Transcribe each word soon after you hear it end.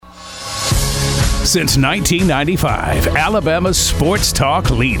Since 1995, Alabama's sports talk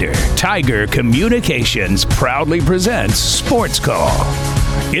leader, Tiger Communications, proudly presents Sports Call.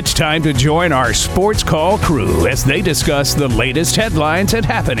 It's time to join our Sports Call crew as they discuss the latest headlines and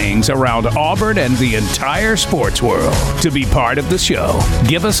happenings around Auburn and the entire sports world. To be part of the show,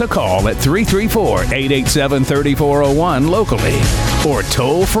 give us a call at 334-887-3401 locally or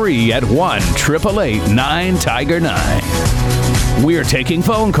toll free at 1-888-9-TIGER-9. We're taking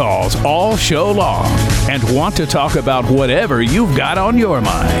phone calls all show long and want to talk about whatever you've got on your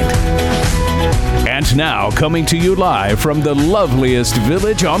mind. And now, coming to you live from the loveliest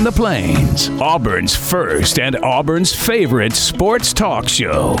village on the plains, Auburn's first and Auburn's favorite sports talk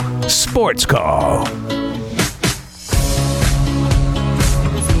show, Sports Call.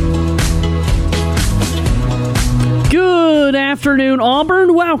 Good afternoon,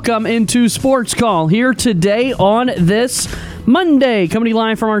 Auburn. Welcome into Sports Call here today on this Monday, coming to you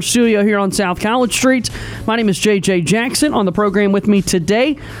live from our studio here on South College Street. My name is J.J. Jackson. On the program with me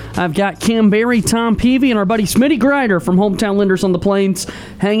today, I've got Cam Berry, Tom Peavy, and our buddy Smitty Grider from Hometown Lenders on the Plains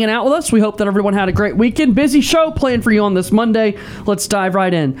hanging out with us. We hope that everyone had a great weekend. Busy show planned for you on this Monday. Let's dive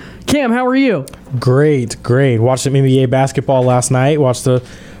right in. Cam, how are you? Great. Watched some NBA basketball last night. Watched the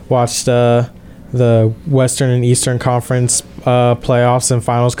Western and Eastern Conference playoffs and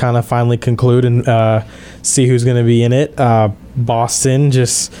finals kind of finally conclude and see who's going to be in it. Boston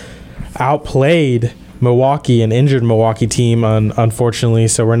just outplayed Milwaukee, an injured Milwaukee team, unfortunately,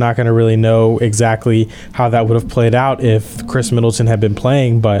 so we're not going to really know exactly how that would have played out if Chris Middleton had been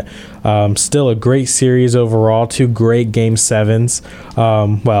playing, but still a great series overall, two great Game 7s.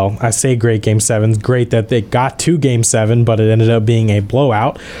 Well, I say great Game 7s, great that they got to Game 7, but it ended up being a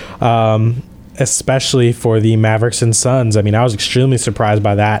blowout. Especially for the Mavericks and Suns. I mean, I was extremely surprised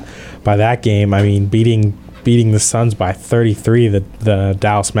by that game. I mean, beating the Suns by 33, the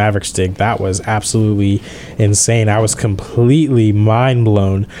Dallas Mavericks did. That was absolutely insane. I was completely mind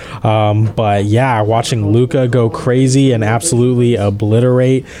blown. But yeah, watching Luka go crazy and absolutely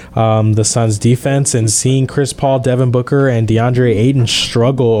obliterate the Suns defense, and seeing Chris Paul, Devin Booker, and DeAndre Ayton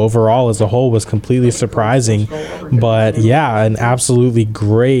struggle overall as a whole was completely surprising. But yeah, an absolutely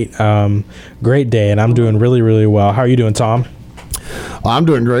great day, and I'm doing really, really well. How are you doing, Tom? I'm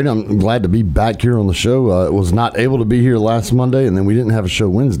doing great. I'm glad to be back here on the show. Was not able to be here last Monday, and then we didn't have a show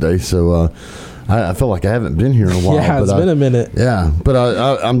Wednesday, so I feel like I haven't been here in a while. Yeah, it's been a minute. Yeah, but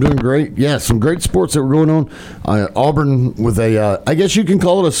I'm doing great. Yeah, some great sports that were going on. Auburn with I guess you can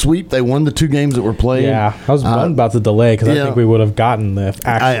call it a sweep. They won the two games that were played. Yeah, I was bummed about the delay because I think we would have gotten the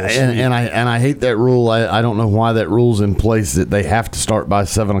actual sweep. And I hate that rule. I don't know why that rule's in place that they have to start by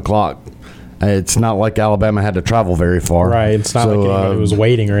 7 o'clock. It's not like Alabama had to travel very far. Right. It's not like anybody was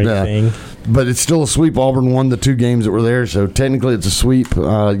waiting or anything. Yeah. But it's still a sweep. Auburn won the two games that were there, so technically it's a sweep.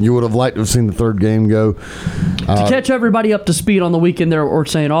 You would have liked to have seen the third game go. To catch everybody up to speed on the weekend there, we're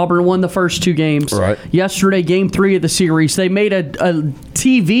saying Auburn won the first two games. Right. Yesterday, Game 3 of the series, they made a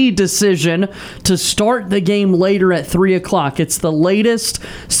TV decision to start the game later at 3 o'clock. It's the latest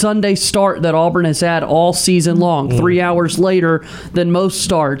Sunday start that Auburn has had all season long, 3 hours later than most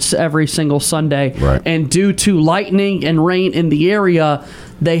starts every single Sunday. Right. And due to lightning and rain in the area,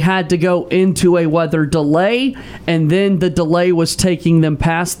 they had to go into a weather delay, and then the delay was taking them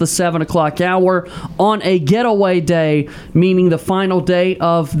past the 7 o'clock hour on a getaway day, meaning the final day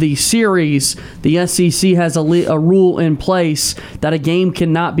of the series. The SEC has a rule in place that a game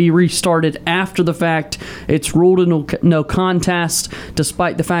cannot be restarted after the fact. It's ruled a no contest,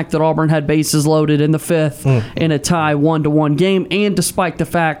 despite the fact that Auburn had bases loaded in the fifth in a tie 1-1 game, and despite the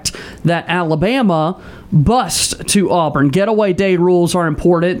fact that Alabama bust to Auburn. Getaway day rules are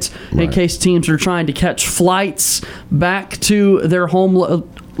important in case teams are trying to catch flights back to their home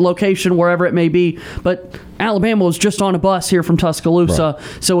location, wherever it may be. But Alabama was just on a bus here from Tuscaloosa,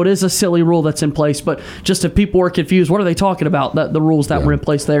 so it is a silly rule that's in place. But just if people were confused, what are they talking about? The rules that were in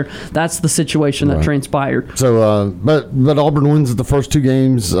place there, that's the situation that transpired. So, but Auburn wins the first two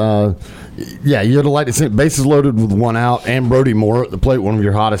games. Yeah, you'd have liked to see it. Bases loaded with one out, and Brody Moore at the plate, one of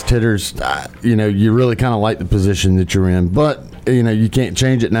your hottest hitters. You really kind of like the position that you're in, but you can't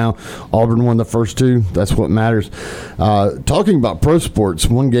change it now. Auburn won the first two. That's what matters. Talking about pro sports,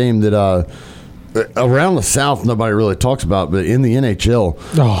 one game that around the South nobody really talks about, but in the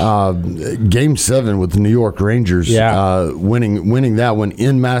NHL, Game 7 with the New York Rangers winning that one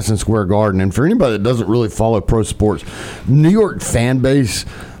in Madison Square Garden. And for anybody that doesn't really follow pro sports, New York fan base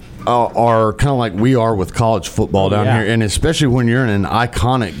are kind of like we are with college football down here, and especially when you're in an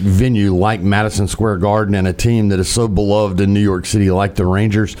iconic venue like Madison Square Garden and a team that is so beloved in New York City like the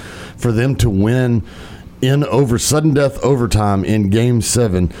Rangers, for them to win in sudden death overtime in Game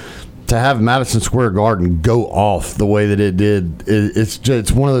 7. to have Madison Square Garden go off the way that it did, it's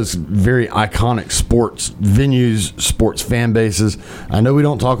one of those very iconic sports venues, sports fan bases. I know we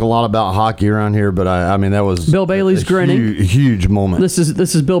don't talk a lot about hockey around here, but I mean that was Bill Bailey's grinning. Huge moment. This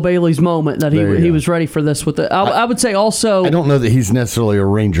is Bill Bailey's moment that he was ready for this with it. I would say also. I don't know that he's necessarily a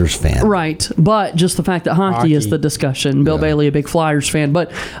Rangers fan, right? But just the fact that hockey is the discussion. Bill Bailey, a big Flyers fan, but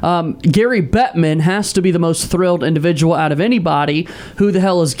Gary Bettman has to be the most thrilled individual out of anybody. Who the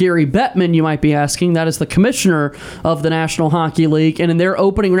hell is Gary Bettman, you might be asking? That is the commissioner of the National Hockey League, and in their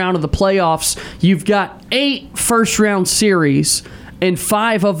opening round of the playoffs, you've got 8 first-round series, and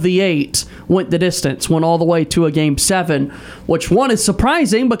 5 of the 8 went the distance, went all the way to a Game 7, which one is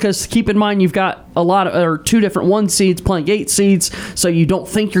surprising because keep in mind you've got a lot of, or 2 different 1 seeds playing 8 seeds, so you don't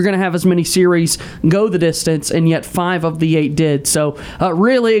think you're going to have as many series go the distance, and yet 5 of the 8 did. So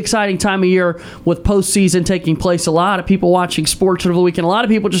really exciting time of year with postseason taking place. A lot of people watching sports over the weekend. A lot of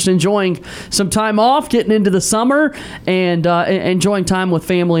people just enjoying some time off, getting into the summer, and enjoying time with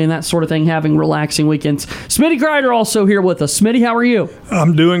family and that sort of thing, having relaxing weekends. Smitty Grider also here with us. Smitty, how are you?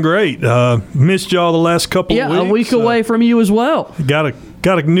 I'm doing great. Missed y'all the last couple of weeks. Yeah, a week away from you as well. Got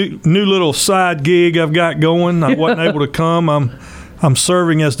a new little side gig I've got going. I wasn't able to come. I'm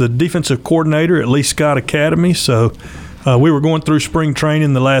serving as the defensive coordinator at Lee Scott Academy. So we were going through spring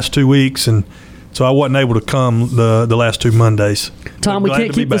training the last 2 weeks, and so I wasn't able to come the last 2 Mondays. Tom, we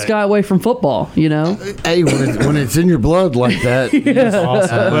can't keep this guy away from football, you know? Hey, when it's in your blood like that.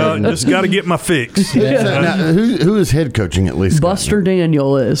 Well, just got to get my fix. Now, who is head coaching at least? Buster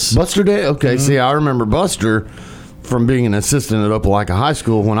Daniel is. Buster Daniel? Okay, See, I remember Buster from being an assistant at Opelika High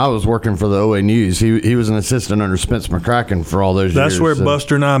School when I was working for the OA News. He was an assistant under Spence McCracken for all those years. That's where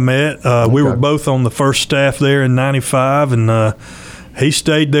Buster and I met. We were both on the first staff there in 95, and he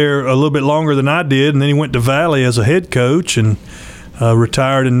stayed there a little bit longer than I did, and then he went to Valley as a head coach and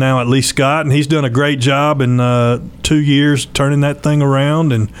retired, and now at Lee Scott, and he's done a great job in 2 years turning that thing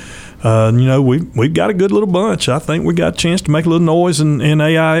around. And we've got a good little bunch. I think we got a chance to make a little noise in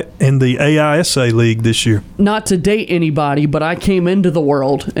the AISA League this year. Not to date anybody, but I came into the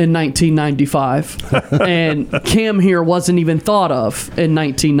world in 1995, and Cam here wasn't even thought of in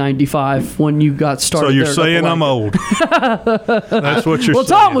 1995 when you got started. So you're saying I'm old? That's what you're saying. Well,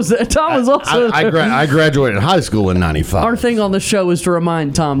 Tom was also. I graduated high school in 95. Our thing on the show is to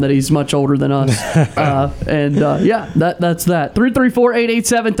remind Tom that he's much older than us. That's that.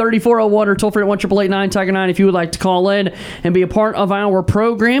 334-887-3401 or toll free at 1-888-9 Tiger 9 if you would like to call in and be a part of our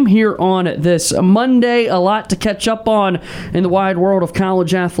program here on this Monday. A lot to catch up on in the wide world of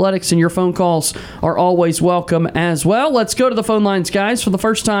college athletics, and your phone calls are always welcome as well. Let's go to the phone lines, guys, for the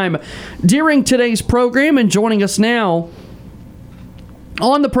first time during today's program, and joining us now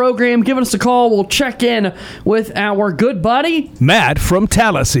on the program, giving us a call. We'll check in with our good buddy Matt from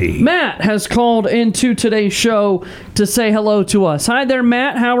Tallahassee. Matt has called into today's show to say hello to us. Hi there,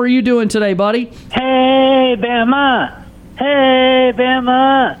 Matt. How are you doing today, buddy? Hey, Bama. Hey,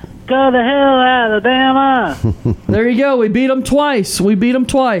 Bama. Go the hell out of Bama. There you go. We beat them twice.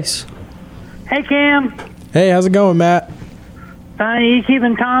 Hey, Cam. Hey, how's it going, Matt? You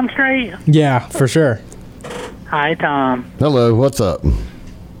keeping Tom straight? Yeah, for sure. Hi, Tom. Hello, what's up?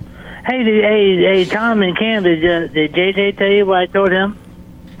 Hey, Tom and Cam, did JJ tell you what I told him?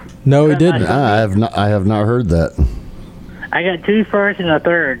 No, he didn't. I have not heard that. I got 2 firsts and a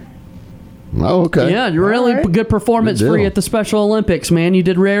third. Oh, okay. Yeah, you're really good performance Good for deal. you at the Special Olympics, man. You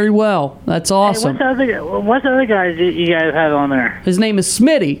did very well. That's awesome. Hey, what's the other guys that you guys have on there? His name is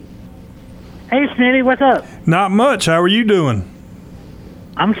Smitty. Hey, Smitty, what's up? Not much. How are you doing?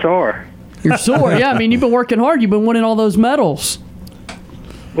 I'm sore. You're sore. Yeah, I mean, you've been working hard. You've been winning all those medals.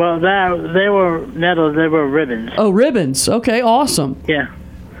 Well, they were medals. They were ribbons. Oh, ribbons. Okay, awesome. Yeah.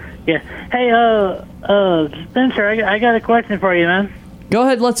 Hey, Spencer, I got a question for you, man. Go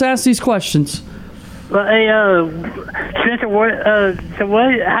ahead. Let's ask these questions. Well, hey, Spencer,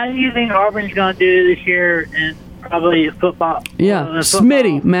 how do you think Auburn's going to do this year in probably football? Yeah,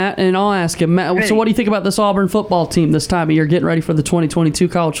 Smitty, Matt, and I'll ask him. Matt, so what do you think about this Auburn football team this time of year, getting ready for the 2022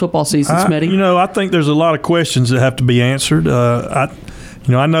 college football season, Smitty? I think there's a lot of questions that have to be answered.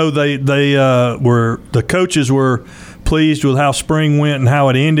 I know the coaches were pleased with how spring went and how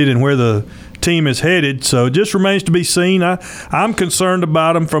it ended and where the team is headed. So it just remains to be seen. I'm concerned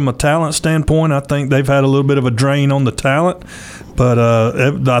about them from a talent standpoint. I think they've had a little bit of a drain on the talent. But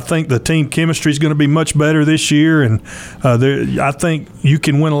I think the team chemistry is going to be much better this year, and I think you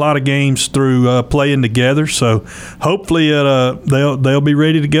can win a lot of games through playing together. So hopefully they'll be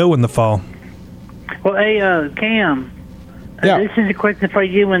ready to go in the fall. Well, hey, Cam, Yeah. This is a question for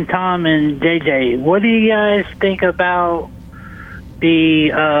you and Tom and JJ. What do you guys think about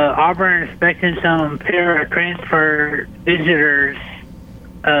the Auburn expecting some pair of transfer visitors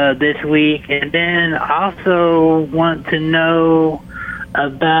this week, and then also want to know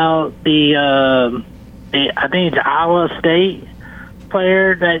about the I think it's Iowa State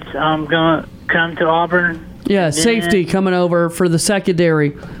player that's going to come to Auburn. Yeah, safety coming over for the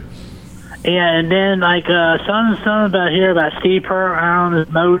secondary. Yeah, and then like something about here about Steve Pearl, Aaron's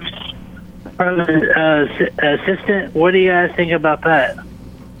most assistant. What do you guys think about that?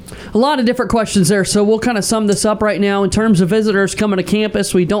 A lot of different questions there, so we'll kind of sum this up right now. In terms of visitors coming to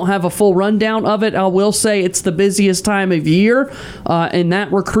campus, we don't have a full rundown of it. I will say it's the busiest time of year in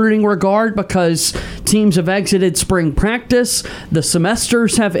that recruiting regard because teams have exited spring practice, the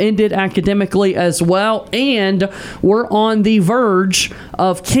semesters have ended academically as well, and we're on the verge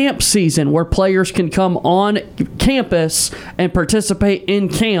of camp season where players can come on campus and participate in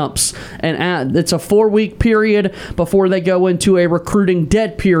camps. And it's a 4-week period before they go into a recruiting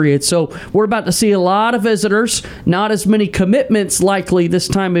dead period. So we're about to see a lot of visitors, not as many commitments likely this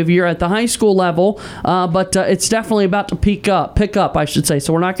time of year at the high school level, but it's definitely about to pick up, I should say.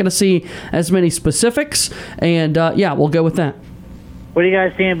 So we're not going to see as many specifics, and yeah, we'll go with that. What do you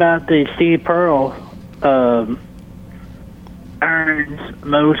guys think about the Steve Pearl earns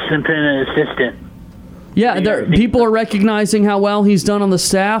most independent assistant? Yeah, people are recognizing how well he's done on the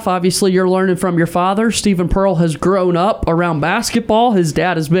staff. Obviously, you're learning from your father. Stephen Pearl has grown up around basketball. His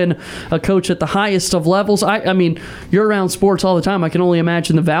dad has been a coach at the highest of levels. I mean, you're around sports all the time. I can only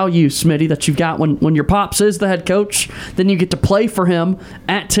imagine the value, Smitty, that you've got when your pops is the head coach. Then you get to play for him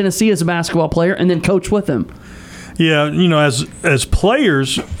at Tennessee as a basketball player and then coach with him. Yeah, you know, as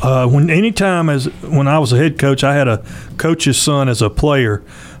players, when I was a head coach, I had a coach's son as a player.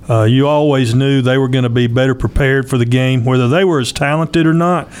 You always knew they were going to be better prepared for the game. Whether they were as talented or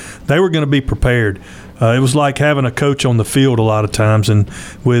not, they were going to be prepared. It was like having a coach on the field a lot of times. And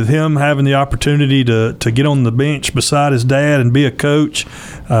with him having the opportunity to get on the bench beside his dad and be a coach,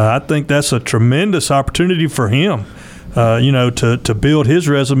 I think that's a tremendous opportunity for him, to build his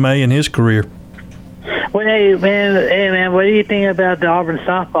resume and his career. Well, hey, man, what do you think about the Auburn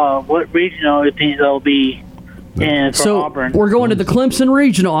softball? What regional do you think they'll be? And so Auburn. We're going to the Clemson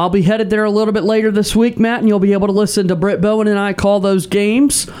Regional. I'll be headed there a little bit later this week, Matt, and you'll be able to listen to Britt Bowen and I call those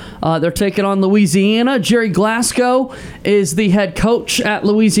games. They're taking on Louisiana. Jerry Glasgow is the head coach at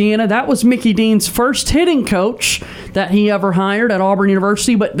Louisiana. That was Mickey Dean's first hitting coach that he ever hired at Auburn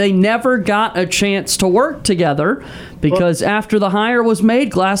University, but they never got a chance to work together because after the hire was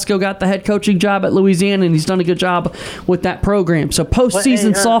made, Glasgow got the head coaching job at Louisiana, and he's done a good job with that program. So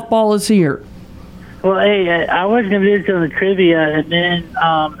postseason softball is here. Well, hey, I was going to do some trivia, and then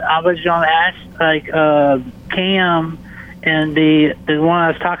I was going to ask, Cam and the one I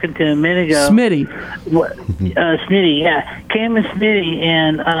was talking to a minute ago. Smitty. Smitty, yeah. Cam and Smitty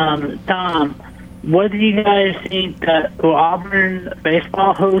and Tom, what do you guys think that will Auburn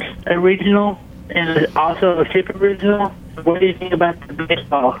baseball host a regional and also a super regional? What do you think about the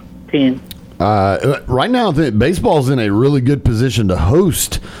baseball team? Right now, baseball's in a really good position to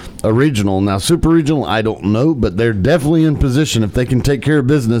host a regional. Now, super regional, I don't know, but they're definitely in position. If they can take care of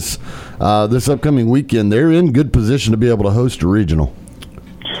business this upcoming weekend, they're in good position to be able to host a regional.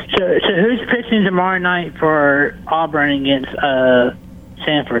 So who's pitching tomorrow night for Auburn against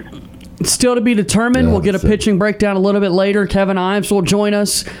Sanford? It's still to be determined. Yeah, we'll get a pitching breakdown a little bit later. Kevin Ives will join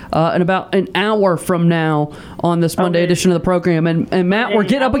us in about an hour from now on this Monday edition of the program. And Matt, we're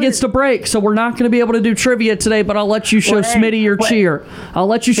getting up against a break, so we're not going to be able to do trivia today, but I'll let you show Smitty your cheer. I'll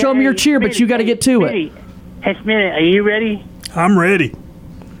let you show him your cheer, but you got to get to it. Hey, Smitty, are you ready? I'm ready.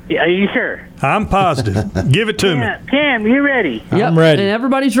 Are you sure? I'm positive. Give it to me. Cam, you ready? Yep. I'm ready. And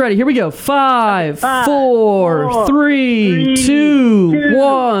everybody's ready. Here we go. 5, 4, 3, 2,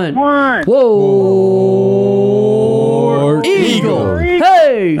 1. Whoa. Eagle.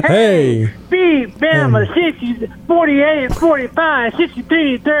 Hey. Hey. Beat Bama 60, 48, 45,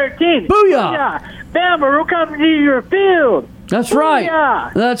 63, 13. Booyah. Bama, we're coming to your field. That's right.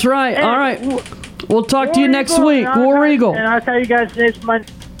 Booyah. That's right. All right. We'll talk to you next Eagle, week. War Eagle. And I'll tell you guys next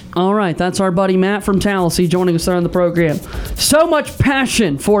Monday. All right, that's our buddy Matt from Tallahassee joining us there on the program. So much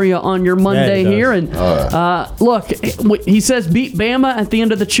passion for you on your Monday here. And look, he says beat Bama at the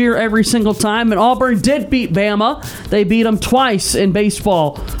end of the cheer every single time. And Auburn did beat Bama. They beat them twice in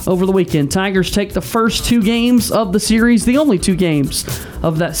baseball over the weekend. Tigers take the first 2 games of the series, the only 2 games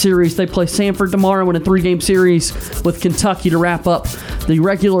of that series. They play Sanford tomorrow in a 3-game series with Kentucky to wrap up the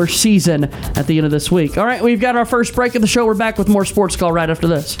regular season at the end of this week. All right, we've got our first break of the show. We're back with more Sports Call right after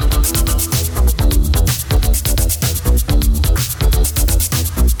this.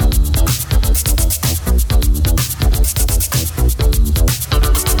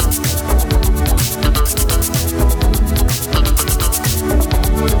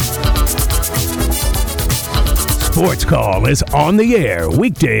 Sports Call is on the air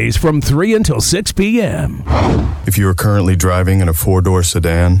weekdays from 3 until 6 p.m. If you are currently driving in a four-door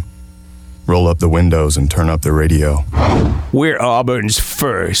sedan, roll up the windows and turn up the radio. We're Auburn's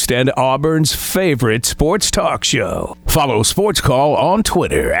first and Auburn's favorite sports talk show. Follow Sports Call on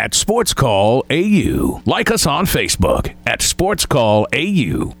Twitter at SportsCallAU. Like us on Facebook at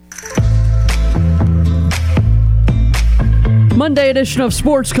SportsCallAU. Monday edition of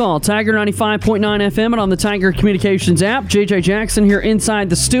Sports Call, Tiger 95.9 FM and on the Tiger Communications app. JJ Jackson here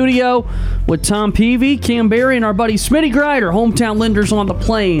inside the studio with Tom Peavy, Cam Berry, and our buddy Smitty Grider, hometown lenders on the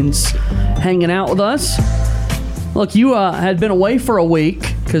Plains, hanging out with us. Look, you had been away for a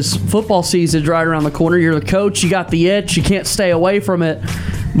week because football season's right around the corner. You're the coach. You got the itch. You can't stay away from it.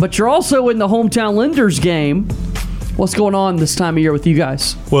 But you're also in the hometown lenders game. What's going on this time of year with you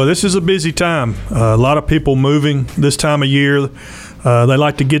guys? Well, this is a busy time. A lot of people moving this time of year. They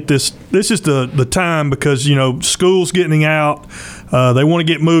like to get this. This is the time because, you know, school's getting out. They want to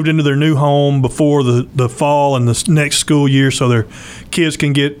get moved into their new home before the fall and the next school year so their kids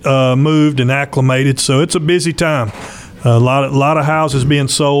can get moved and acclimated. So it's a busy time. A lot of houses being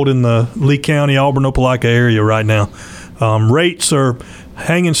sold in the Lee County, Auburn, Opelika area right now. Rates are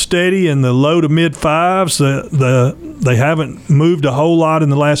hanging steady in the low to mid fives. They haven't moved a whole lot in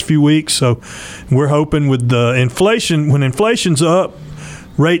the last few weeks, so we're hoping with the inflation, when inflation's up,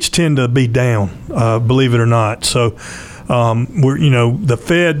 rates tend to be down, believe it or not. So the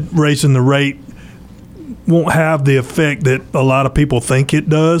Fed raising the rate won't have the effect that a lot of people think it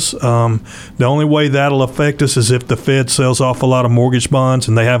does. The only way that'll affect us is if the Fed sells off a lot of mortgage bonds,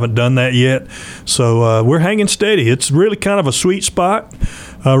 and they haven't done that yet. So we're hanging steady. It's really kind of a sweet spot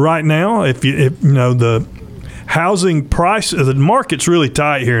right now. If the housing price, the market's really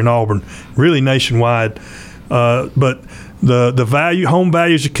tight here in Auburn, really nationwide, but the home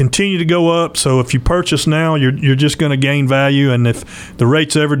values continue to go up. So if you purchase now, you're just going to gain value. And if the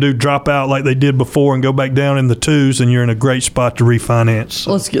rates ever do drop out like they did before and go back down in the twos, then you're in a great spot to refinance.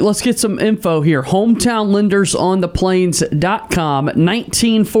 Let's get some info here. HometownLendersOnThePlains.com,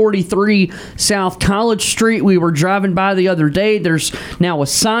 1943 South College Street. We were driving by the other day. There's now a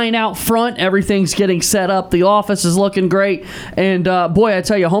sign out front. Everything's getting set up. The office is looking great. And boy, I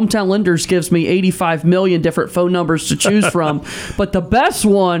tell you, Hometown Lenders gives me 85 million different phone numbers to choose from. But the best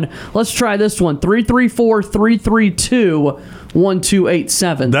one, let's try this one,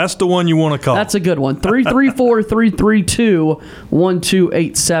 334-332-1287. That's the one you want to call. That's a good one.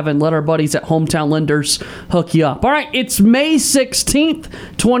 334-332-1287. Let our buddies at Hometown Lenders hook you up. All right, it's May 16th,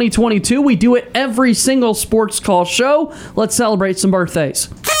 2022. We do it every single Sports Call show. Let's celebrate some birthdays.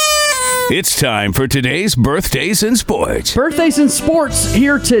 It's time for today's birthdays in sports. Birthdays in sports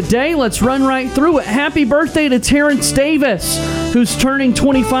here today. Let's run right through it. Happy birthday to Terrence Davis, who's turning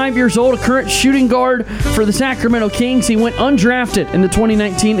 25 years old, a current shooting guard for the Sacramento Kings. He went undrafted in the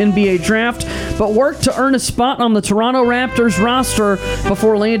 2019 NBA draft, but worked to earn a spot on the Toronto Raptors roster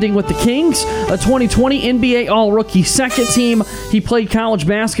before landing with the Kings. A 2020 NBA All-Rookie second team. He played college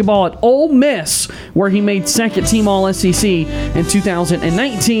basketball at Ole Miss, where he made second team All-SEC in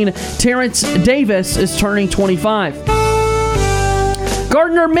 2019. Terrence Davis is turning 25.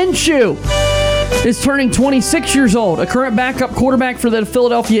 Gardner Minshew is turning 26 years old, a current backup quarterback for the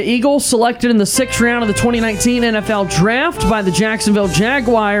Philadelphia Eagles, selected in the 6th round of the 2019 NFL Draft by the Jacksonville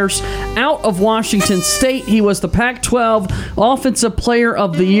Jaguars out of Washington State. He was the Pac-12 Offensive Player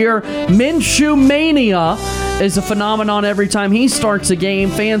of the Year. Minshew Mania is a phenomenon every time he starts a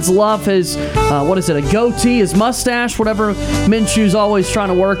game. Fans love his, a goatee, his mustache, whatever Minshew's always trying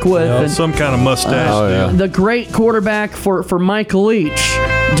to work with. Yeah, some kind of mustache. The great quarterback for Michael Leach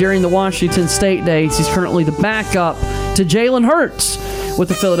during the Washington State days. He's currently the backup to Jalen Hurts with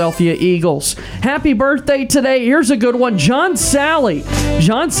the Philadelphia Eagles. Happy birthday today. Here's a good one. John Sally.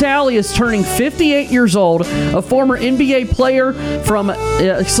 John Sally is turning 58 years old, a former NBA player from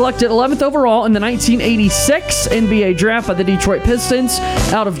selected 11th overall in the 1986 NBA draft by the Detroit Pistons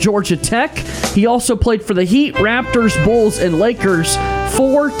out of Georgia Tech. He also played for the Heat, Raptors, Bulls, and Lakers.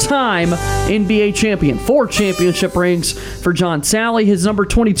 Four-time NBA champion. 4 championship rings for John Sally. His number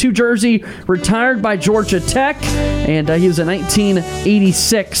 22 jersey retired by Georgia Tech, and he was a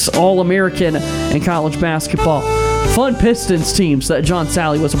 1986 All-American in college basketball. Fun Pistons teams that John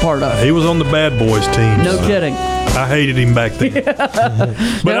Sally was a part of. He was on the Bad Boys team. No kidding. I hated him back then.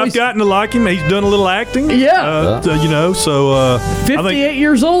 But I've gotten to like him. He's done a little acting. Yeah. 58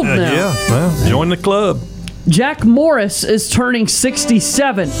 years old now. Yeah, well, join the club. Jack Morris is turning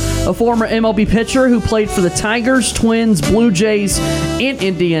 67, a former MLB pitcher who played for the Tigers, Twins, Blue Jays, and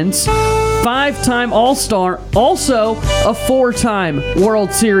Indians. 5-time All-Star, also a 4-time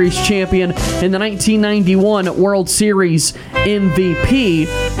World Series champion and the 1991 World Series MVP,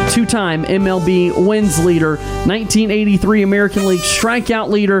 2-time MLB wins leader, 1983 American League strikeout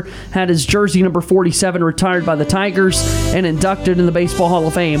leader, had his jersey number 47 retired by the Tigers and inducted in the Baseball Hall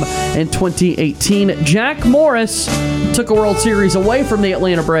of Fame in 2018. Jack Morris took a World Series away from the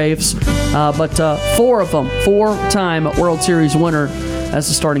Atlanta Braves, but 4 of them, 4-time World Series winner as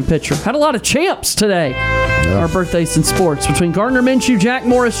a starting pitcher. Had a lot of champs today. Our birthdays in sports between Gardner Minshew, Jack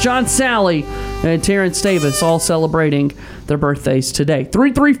Morris, John Sally, and Terrence Davis, all celebrating their birthdays today.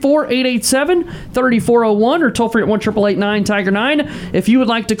 334-887-3401 or toll free at 1-888-9-TIGER-9. If you would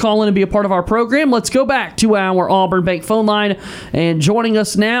like to call in and be a part of our program, let's go back to our Auburn Bank phone line. And joining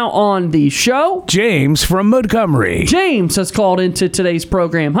us now on the show, James from Montgomery. James has called into today's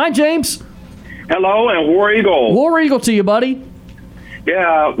program. Hi, James. Hello, and War Eagle. War Eagle to you, buddy.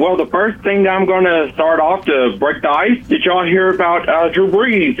 Yeah, well, the first thing that I'm going to start off to break the ice, did y'all hear about Drew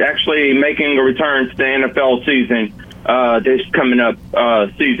Brees actually making a return to the NFL season this coming up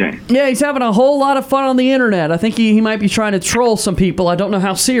season? Yeah, he's having a whole lot of fun on the internet. I think he might be trying to troll some people. I don't know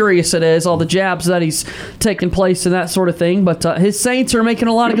how serious it is, all the jabs that he's taking place and that sort of thing, but his Saints are making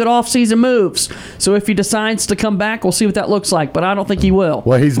a lot of good offseason moves. So if he decides to come back, we'll see what that looks like, but I don't think he will.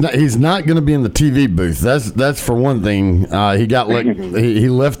 Well, he's not going to be in the TV booth. That's for one thing. He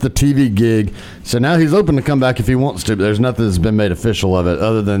left the TV gig, so now he's open to come back if he wants to, but there's nothing that's been made official of it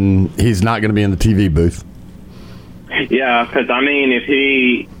other than he's not going to be in the TV booth. Yeah, because, I mean, if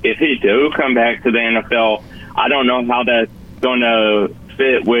he do come back to the NFL, I don't know how that's going to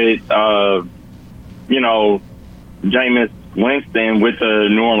fit with, Jameis Winston with the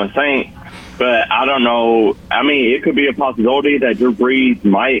New Orleans Saints. But I don't know. I mean, it could be a possibility that Drew Brees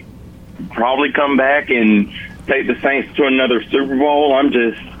might probably come back and take the Saints to another Super Bowl. I'm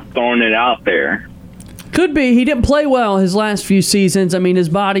just throwing it out there. Could be. He didn't play well his last few seasons. I mean, his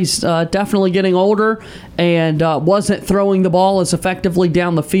body's definitely getting older and wasn't throwing the ball as effectively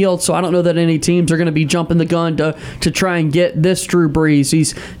down the field, so I don't know that any teams are going to be jumping the gun to try and get this Drew Brees.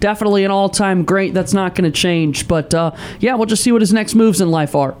 He's definitely an all-time great. That's not going to change. But, we'll just see what his next moves in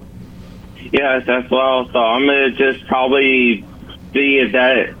life are. Yes, as well. So I'm going to just probably see if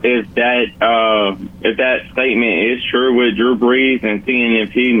that statement is true with Drew Brees and seeing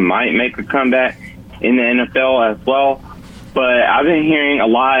if he might make a comeback in the NFL as well. But I've been hearing a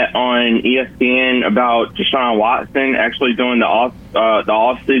lot on ESPN about Deshaun Watson actually doing the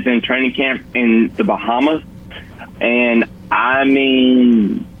off-season training camp in the Bahamas. And I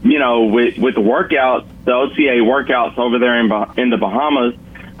mean, with the workouts, the OTA workouts over there in the Bahamas,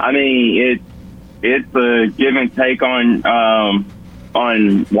 I mean, it's a give and take on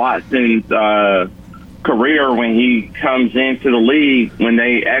Watson's career when he comes into the league, when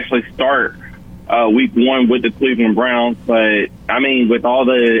they actually start week 1 with the Cleveland Browns. But I mean, with all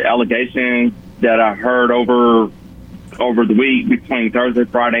the allegations that I heard over the week between Thursday,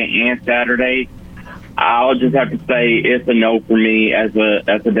 Friday, and Saturday, I'll just have to say it's a no for me as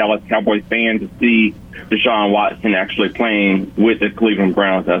a Dallas Cowboys fan to see Deshaun Watson actually playing with the Cleveland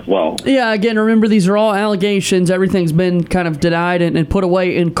Browns as well. Yeah, again, remember, these are all allegations. Everything's been kind of denied and put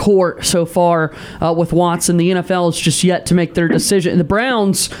away in court so far with Watson. The NFL is just yet to make their decision. The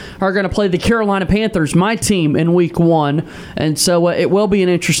Browns are going to play the Carolina Panthers, my team, in week 1. And so it will be an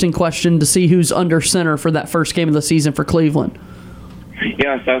interesting question to see who's under center for that first game of the season for Cleveland.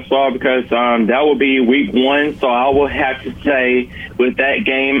 Yes, that's well, because that will be week 1. So I will have to say with that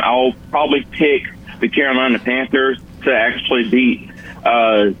game, I'll probably pick the Carolina Panthers to actually beat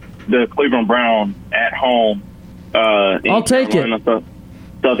the Cleveland Browns at home. I'll take Carolina. it.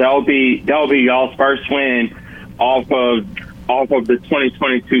 So that'll be y'all's first win off of the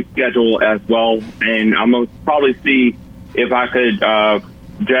 2022 schedule as well. And I'm gonna probably see if I could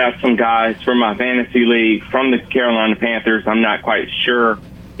draft some guys from my fantasy league from the Carolina Panthers. I'm not quite sure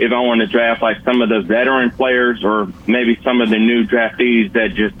if I want to draft like some of the veteran players or maybe some of the new draftees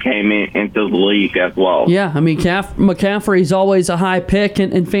that just came into the league as well. Yeah, I mean, McCaffrey's always a high pick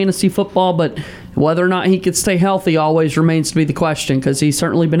in fantasy football, but whether or not he could stay healthy always remains to be the question because he's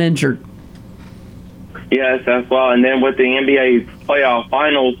certainly been injured. Yes, as well. And then with the NBA playoff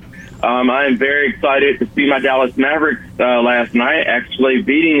finals, I am very excited to see my Dallas Mavericks last night actually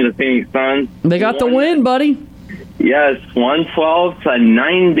beating the Phoenix Suns. They got the win, buddy. Yes,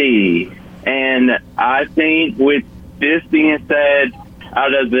 112-90. And I think with this being said,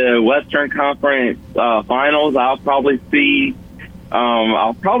 out of the Western Conference finals, I'll probably see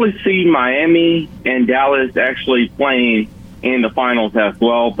Miami and Dallas actually playing in the finals as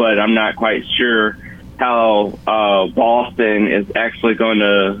well, but I'm not quite sure how Boston is actually going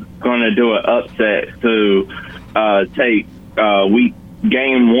to do an upset to take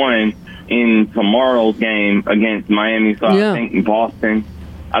game 1 in tomorrow's game against Miami. So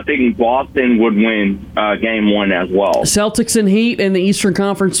I think Boston would win game 1 as well. Celtics and Heat in the Eastern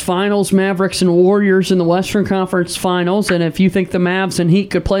Conference Finals, Mavericks and Warriors in the Western Conference Finals. And if you think the Mavs and Heat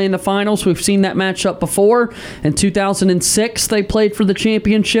could play in the finals, we've seen that matchup before. In 2006, they played for the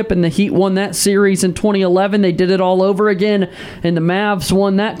championship, and the Heat won that series. In 2011, they did it all over again, and the Mavs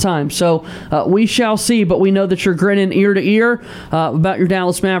won that time. So we shall see, but we know that you're grinning ear to ear about your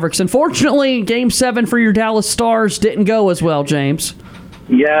Dallas Mavericks. Unfortunately, Game 7 for your Dallas Stars didn't go as well, James.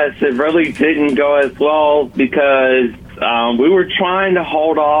 Yes, it really didn't go as well because we were trying to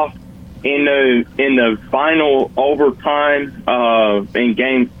hold off in the final overtime in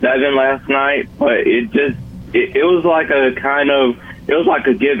Game 7 last night, but it was like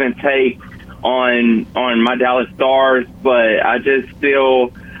a give and take on my Dallas Stars. But I just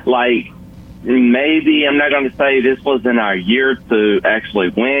feel like maybe, I'm not going to say this wasn't our year to actually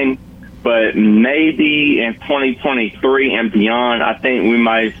win, but maybe in 2023 and beyond, I think we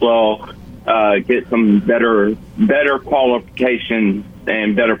might as well get some better qualifications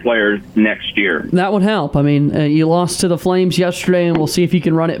and better players next year. That would help. I mean, you lost to the Flames yesterday, and we'll see if you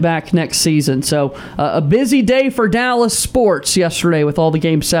can run it back next season. So a busy day for Dallas sports yesterday with all the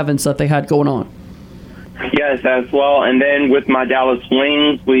Game 7s that they had going on. Yes, as well. And then with my Dallas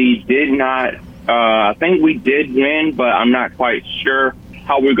Wings, we did not I think we did win, but I'm not quite sure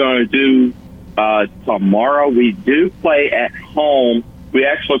how we're going to do tomorrow. We do play at home. We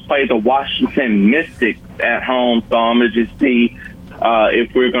actually play the Washington Mystics at home, so I'm going to just see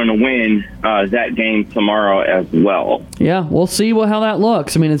if we're going to win that game tomorrow as well. Yeah, we'll see how that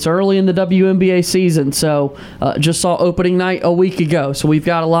looks. I mean, it's early in the WNBA season, so just saw opening night a week ago, so we've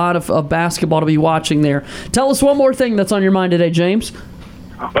got a lot of basketball to be watching there. Tell us one more thing that's on your mind today, James.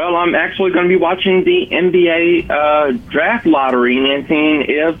 Well, I'm actually going to be watching the NBA draft lottery and seeing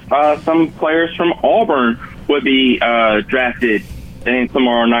if some players from Auburn would be drafted in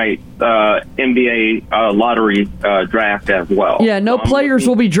tomorrow night's NBA lottery draft as well. Yeah, no players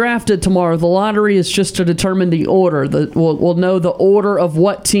will be drafted tomorrow. The lottery is just to determine the order. We'll know the order of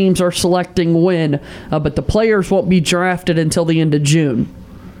what teams are selecting when, but the players won't be drafted until the end of June.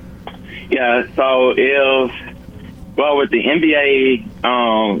 Yeah, so with the NBA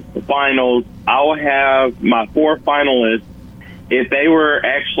finals, I'll have my 4 finalists. If they were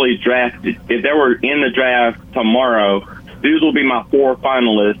actually drafted, if they were in the draft tomorrow, these will be my 4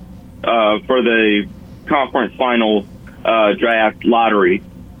 finalists for the conference final draft lottery.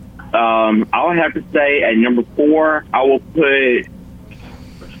 I'll have to say at number 4, I'll put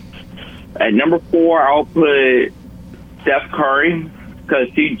Steph Curry because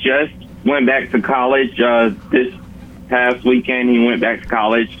he just went back to college this past weekend. He went back to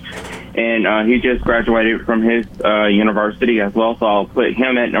college, and he just graduated from his university as well. So I'll put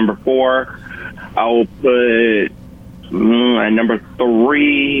him at number 4. I will put at number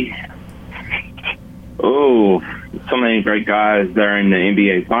 3. Oh, so many great guys there in the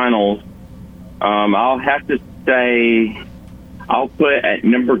NBA Finals. I'll have to say I'll put at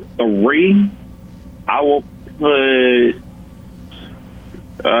number 3. I will put.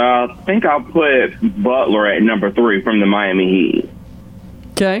 I think I'll put Butler at number 3 from the Miami Heat.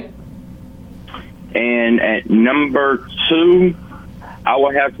 Okay. And at number 2, I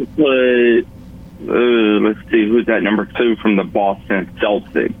will have to put, let's see, who's at number 2 from the Boston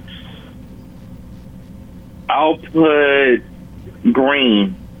Celtics? I'll put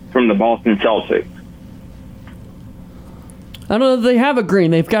Green from the Boston Celtics. I don't know if they have a Green.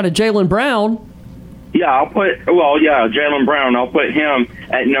 They've got a Jaylen Brown. Yeah, Jaylen Brown. I'll put him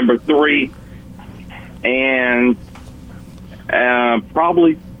at number 3. And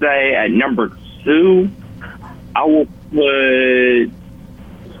probably say at number 2, I will put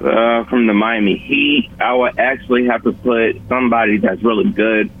from the Miami Heat. I would actually have to put somebody that's really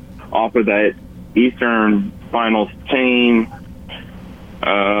good off of that Eastern Finals team.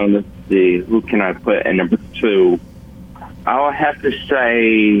 Let's see, who can I put at number 2? I would have to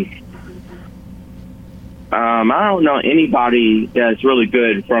say I don't know anybody that's really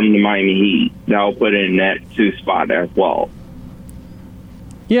good from the Miami Heat that I'll put in that 2 spot as well.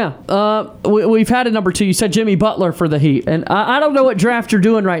 Yeah, we've had a number 2. You said Jimmy Butler for the Heat, and I don't know what draft you're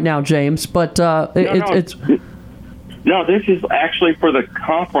doing right now, James, but it's. No, this is actually for the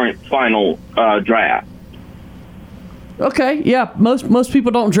conference final draft. Okay, yeah. Most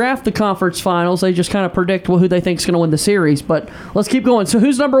people don't draft the conference finals; they just kind of predict who they think is going to win the series. But let's keep going. So,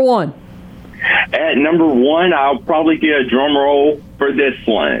 who's number 1? At number 1, I'll probably get a drum roll for this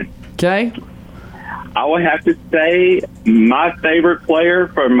one. Okay. I would have to say my favorite player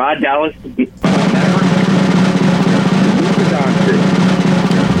for my Dallas Mavericks,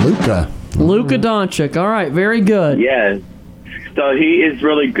 Luka Doncic. All right, very good. Yes. So he is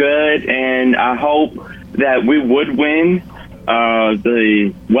really good, and I hope that we would win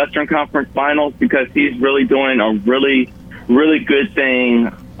the Western Conference Finals because he's really doing a really, really good thing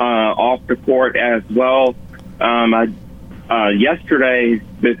off the court as well. Yesterday,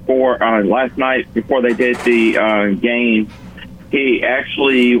 last night, before they did the game, he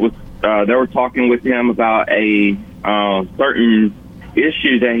actually was. They were talking with him about a certain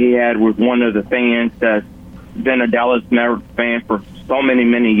issue that he had with one of the fans that's been a Dallas Mavericks fan for so many,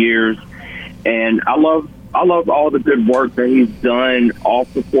 many years, and I love all the good work that he's done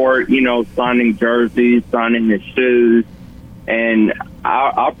off the court. Signing jerseys, signing his shoes. And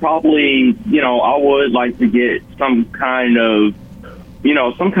I'll probably, I would like to get some kind of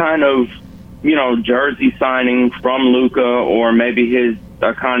jersey signing from Luka, or maybe his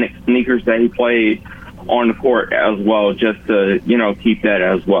iconic sneakers that he played on the court as well, just to, keep that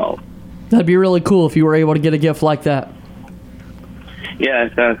as well. That'd be really cool if you were able to get a gift like that.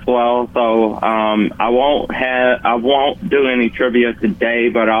 Yes, as well. So I won't do any trivia today,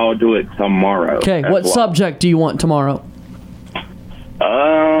 but I'll do it tomorrow. Okay, what subject do you want tomorrow?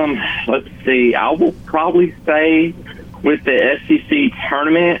 Let's see. I will probably say with the SEC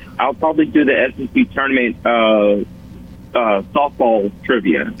tournament, I'll probably do the SEC tournament softball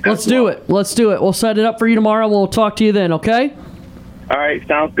trivia. Let's do it. We'll set it up for you tomorrow. We'll talk to you then, okay? All right,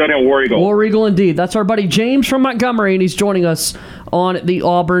 sounds good. And War Eagle. War Eagle indeed. That's our buddy James from Montgomery, and he's joining us on the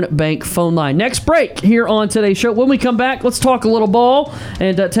Auburn Bank phone line. Next break here on today's show. When we come back, let's talk a little ball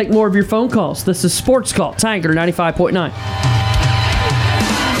and take more of your phone calls. This is Sports Call, Tiger 95.9.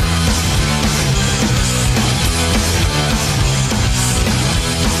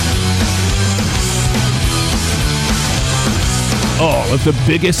 All of the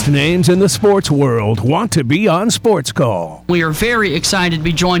biggest names in the sports world want to be on Sports Call. We are very excited to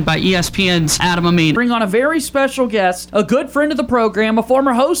be joined by ESPN's Adam Amin. Bring on a very special guest, a good friend of the program, a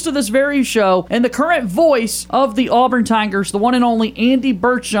former host of this very show, and the current voice of the Auburn Tigers, the one and only Andy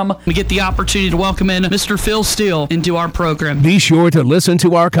Burcham. We get the opportunity to welcome in Mr. Phil Steele into our program. Be sure to listen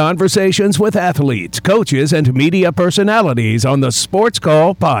to our conversations with athletes, coaches, and media personalities on the Sports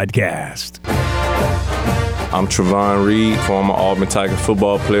Call podcast. I'm Trevon Reed, former Auburn Tiger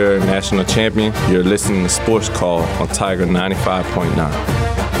football player and national champion. You're listening to Sports Call on Tiger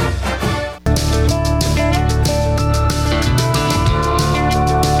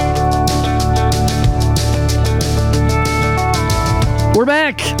We're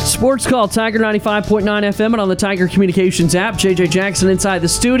back. Sports Call, Tiger 95.9 FM and on the Tiger Communications app. JJ Jackson inside the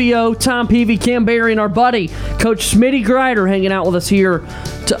studio. Tom Peavy, Cam Berry, and our buddy, Coach Smitty Grider, hanging out with us here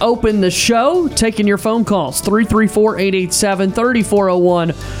to open the show. Taking your phone calls,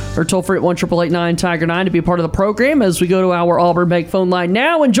 334-887-3401 or toll free at 1-888-9-TIGER-9 to be a part of the program as we go to our Auburn Bank phone line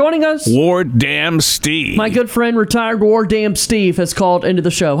now. And joining us, Ward Dam Steve. My good friend, retired Ward Dam Steve, has called into the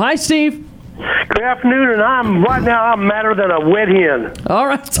show. Hi, Steve. Good afternoon, and I'm madder than a wet hen. All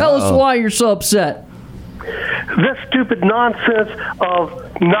right, tell us why you're so upset. This stupid nonsense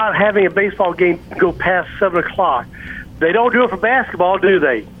of not having a baseball game go past 7 o'clock. They don't do it for basketball, do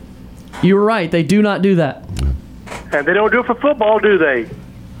they? You're right, they do not do that. And they don't do it for football, do they?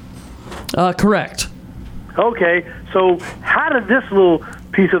 Correct. Okay, so how did this little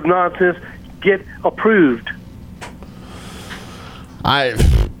piece of nonsense get approved? I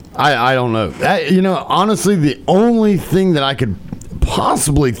don't know. Honestly, the only thing that I could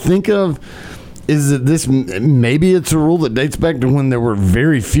possibly think of is that this maybe it's a rule that dates back to when there were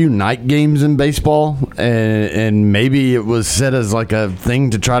very few night games in baseball, and maybe it was set as like a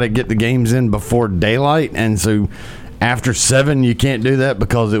thing to try to get the games in before daylight, and so after 7 you can't do that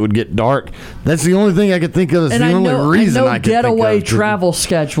because it would get dark. That's the only thing I could think of. That's the only reason I could think of. Getaway travel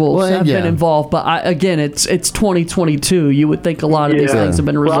schedules have been involved, but again, it's 2022. You would think a lot of these things have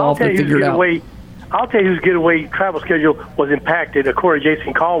been resolved and figured out. I'll tell you whose getaway travel schedule was impacted, according to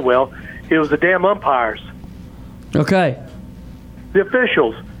Jason Caldwell. It was the damn umpires. Okay. The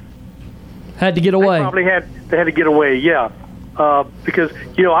officials had to get away. They had to get away. Yeah, because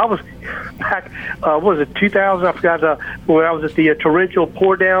I was back. What was it, 2000? I forgot. When I was at the torrential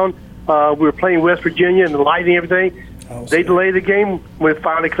pour down, we were playing West Virginia and the lighting and everything. They delayed the game. When it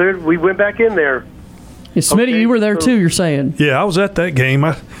finally cleared, we went back in there. Yeah, Smitty, you were there too. You're saying? Yeah, I was at that game.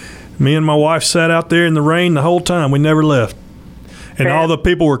 Me and my wife sat out there in the rain the whole time. We never left. And all the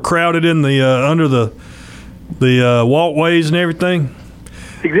people were crowded in the under the walkways and everything.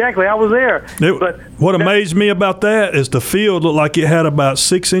 Exactly, I was there. But what amazed me about that is the field looked like it had about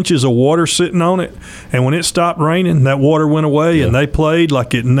 6 inches of water sitting on it, and when it stopped raining, that water went away, and they played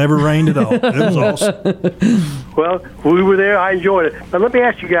like it never rained at all. It was awesome. Well, we were there. I enjoyed it. But let me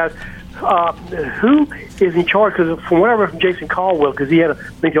ask you guys, who is in charge? Because from what I read from Jason Caldwell, because he had a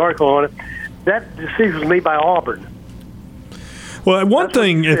big article on it, that decision was made by Auburn. Well, one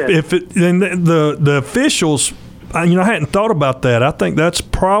thing, if the officials, I hadn't thought about that. I think that's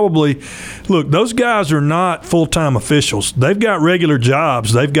probably, look, those guys are not full-time officials. They've got regular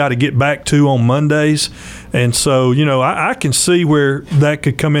jobs they've got to get back to on Mondays. And so, I can see where that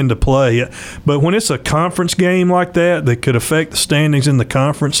could come into play. But when it's a conference game like that could affect the standings in the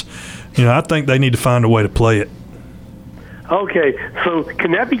conference, I think they need to find a way to play it. Okay, so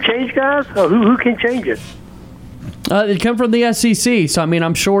can that be changed, guys? Who can change it? It come from the SEC, so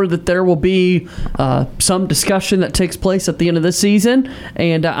I'm sure that there will be some discussion that takes place at the end of this season,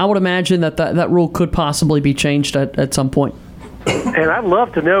 and I would imagine that rule could possibly be changed at some point. And I'd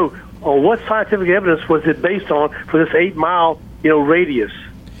love to know what scientific evidence was it based on for this 8-mile radius.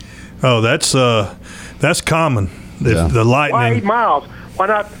 Oh, that's common. The lightning. Why 8 miles? Why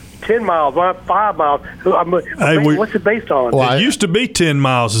not 10 miles? Why not 5 miles? What's it based on? Well, it used to be 10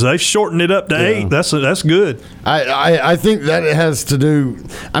 miles. They've shortened it up to 8. That's good. I think that it has to do.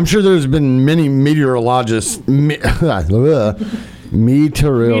 I'm sure there's been many meteorologists.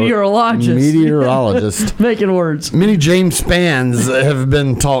 Meteorologists making words. Many James Spans have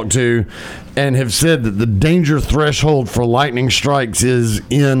been talked to and have said that the danger threshold for lightning strikes is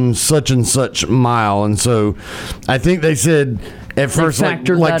in such and such mile, and so I think they said at first, like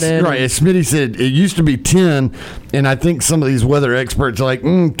right, as Smitty said, it used to be 10, and I think some of these weather experts are like,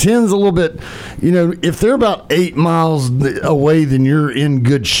 10's a little bit, if they're about 8 miles away, then you're in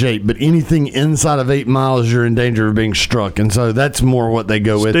good shape, but anything inside of 8 miles, you're in danger of being struck, and so that's more what they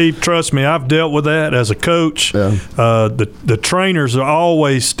go with. Steve, trust me, I've dealt with that as a coach. Yeah. The trainers are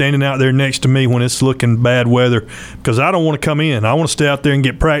always standing out there next to me when it's looking bad weather, because I don't want to come in. I want to stay out there and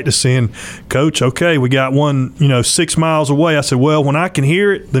get practice in. Coach, okay, we got one, 6 miles away. I said, well, when I can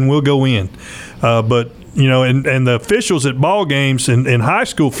hear it, then we'll go in. But and the officials at ball games and high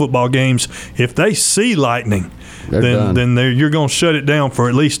school football games, if they see lightning, then you're going to shut it down for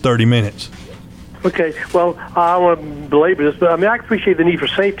at least 30 minutes. Okay, well, I want to belabor this, but I appreciate the need for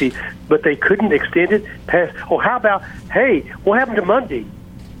safety, but they couldn't extend it past. Oh, how about, hey, what happened to Monday?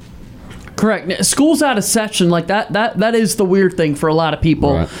 Correct. School's out of session. Like that is the weird thing for a lot of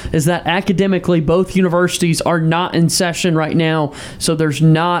people, right, is that academically both universities are not in session right now, so there's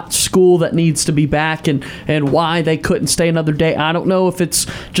not school that needs to be back, and why they couldn't stay another day. I don't know if it's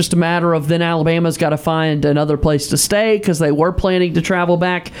just a matter of then Alabama's got to find another place to stay because they were planning to travel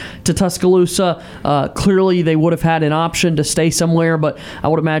back to Tuscaloosa. Clearly they would have had an option to stay somewhere, but I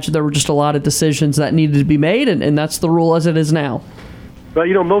would imagine there were just a lot of decisions that needed to be made, and that's the rule as it is now. Well,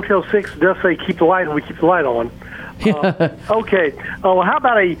 Motel 6 does say keep the light on. We keep the light on. Okay. Well, how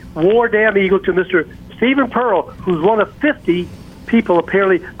about a war damn eagle to Mr. Stephen Pearl, who's one of 50 people,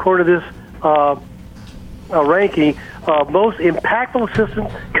 apparently, according to this ranking, most impactful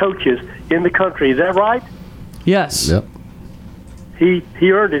assistant coaches in the country. Is that right? Yes. Yep. He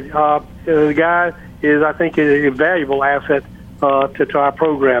earned it. The guy is, I think, a valuable asset to our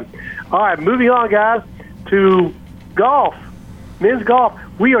program. All right, moving on, guys, to golf. Men's golf,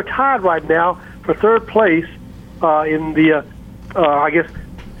 we are tied right now for third place in the, I guess,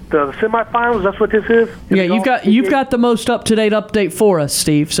 the semifinals. That's what this is. Yeah, you've got the most up-to-date update for us,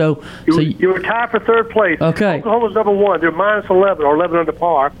 Steve. So you were tied for third place. Okay. Oklahoma's number 1. They're minus 11 or 11 under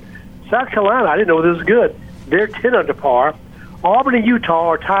par. South Carolina, I didn't know this was good. They're 10 under par. Auburn and Utah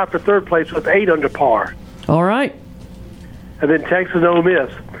are tied for third place with 8 under par. All right. And then Texas and Ole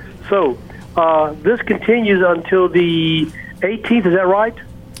Miss. So this continues until the 18th, is that right?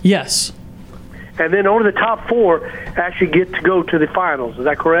 Yes. And then only the top 4 actually get to go to the finals. Is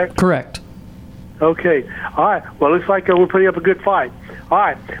that correct? Correct. Okay. All right. Well, it looks like we're putting up a good fight. All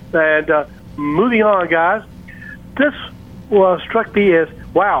right. And moving on, guys. This struck me as,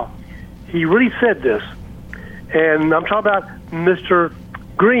 wow, he really said this. And I'm talking about Mr.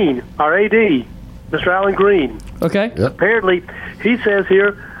 Green, our AD, Mr. Alan Green. Okay. Yep. Apparently, he says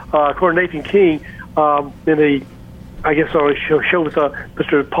here, according to Nathan King, in the I guess on a show with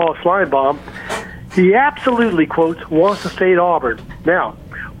Mr. Paul Schleimbaum, he absolutely, quotes, wants to stay at Auburn. Now,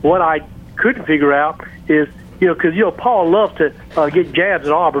 what I couldn't figure out is, because, Paul loves to get jabs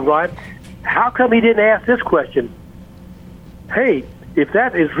at Auburn, right? How come he didn't ask this question? Hey, if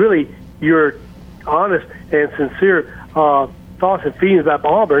that is really your honest and sincere thoughts and feelings about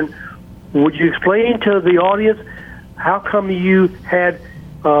Auburn, would you explain to the audience how come you had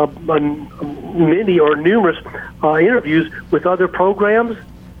many or numerous interviews with other programs?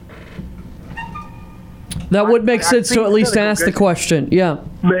 That would make sense to at least ask the question. Yeah.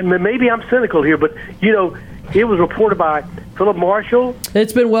 Maybe I'm cynical here, but it was reported by Philip Marshall.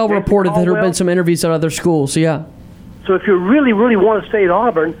 It's been well reported that there have been some interviews at other schools. Yeah. So if you really, really want to stay at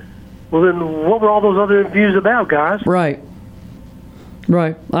Auburn, well, then what were all those other interviews about, guys? Right.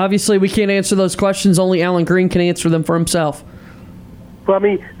 Obviously, we can't answer those questions. Only Alan Green can answer them for himself. Well, I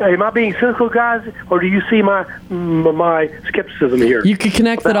mean, am I being cynical, guys, or do you see my skepticism here? You could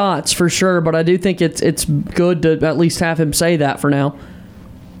connect the dots for sure, but I do think it's good to at least have him say that for now.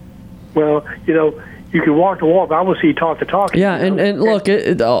 Well, you can walk the walk, but I want to see you talk the talk. Yeah, and look,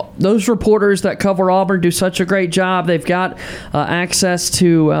 those reporters that cover Auburn do such a great job. They've got access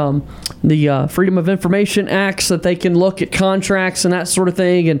to the Freedom of Information Acts that they can look at contracts and that sort of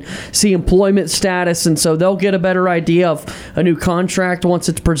thing and see employment status, and so they'll get a better idea of a new contract once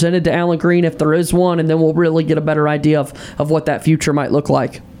it's presented to Alan Green, if there is one, and then we'll really get a better idea of what that future might look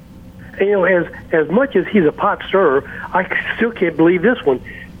like. And, as much as he's a pot stirrer, I still can't believe this one.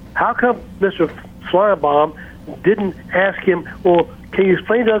 How come Mr. Flybaum didn't ask him, well, can you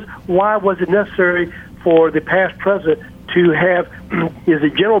explain to us why was it necessary for the past president to have, is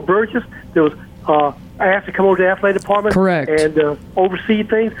it General Burgess that was asked to come over to the athletic department? Correct. And oversee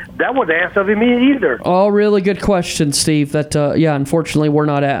things? That wasn't asked of him either. All really good questions, Steve, that, unfortunately we're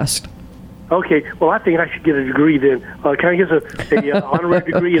not asked. Okay, well, I think I should get a degree then. Can I get a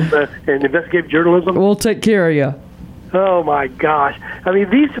honorary degree in investigative journalism? We'll take care of you. Oh my gosh! I mean,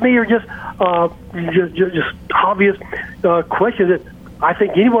 these to me are just obvious questions that I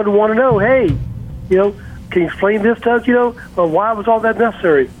think anyone would want to know. Hey, can you explain this to us? Why was all that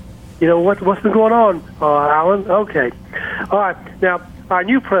necessary? What's been going on, Alan? Okay, all right. Now, our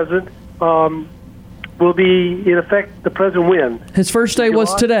new president will be in effect the president when? His first day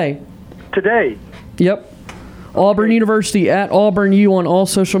was today. Today. Yep. Auburn University at Auburn U on all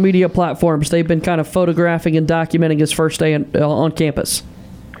social media platforms. They've been kind of photographing and documenting his first day on campus.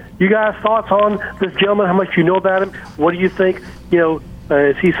 You guys, thoughts on this gentleman? How much you know about him? What do you think?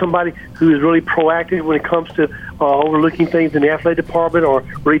 Is he somebody who is really proactive when it comes to overlooking things in the athletic department, or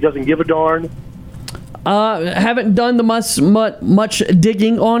really doesn't give a darn? Haven't done the much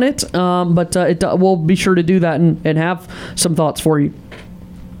digging on it, but we'll be sure to do that and have some thoughts for you.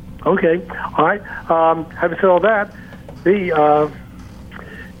 Okay, all right. Having said all that, did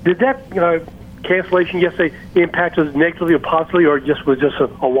that cancellation yesterday impact us negatively or positively, or was just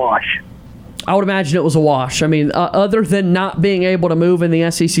a wash? I would imagine it was a wash. I mean, other than not being able to move in the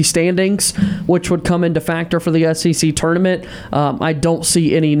SEC standings, which would come into factor for the SEC tournament, I don't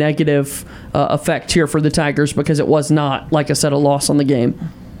see any negative effect here for the Tigers because it was not, like I said, a loss on the game.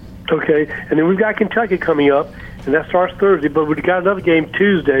 Okay, and then we've got Kentucky coming up, and that starts Thursday, but we've got another game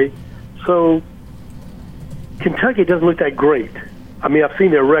Tuesday. So Kentucky doesn't look that great. I mean, I've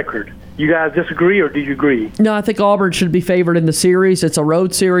seen their record. You guys disagree, or do you agree? No, I think Auburn should be favored in the series. It's a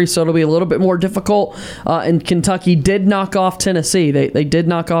road series, so it'll be a little bit more difficult. And Kentucky did knock off Tennessee. They did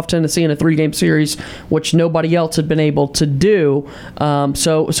knock off Tennessee in a 3-game series, which nobody else had been able to do.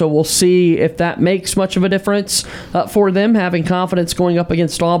 So we'll see if that makes much of a difference for them, having confidence going up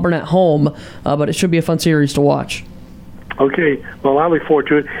against Auburn at home. But it should be a fun series to watch. Okay, well, I look forward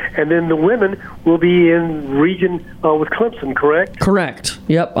to it. And then the women will be in region with Clemson, correct? Correct.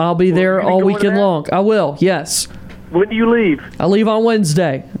 Yep, I'll be there all weekend long. I will, yes. When do you leave? I leave on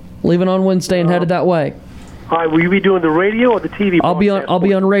Wednesday. Leaving on Wednesday and headed that way. All right, will you be doing the radio or the TV? I'll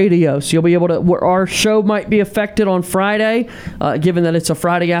be on radio, so you'll be able to. Our show might be affected on Friday, given that it's a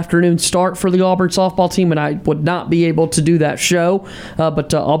Friday afternoon start for the Auburn softball team, and I would not be able to do that show.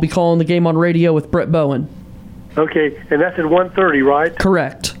 But I'll be calling the game on radio with Brett Bowen. Okay, and that's at 1:30, right?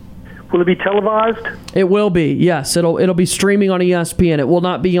 Correct. Will it be televised? It will be, yes. It'll be streaming on ESPN. It will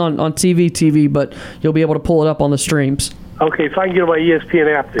not be on TV, but you'll be able to pull it up on the streams. Okay, so I can get on my ESPN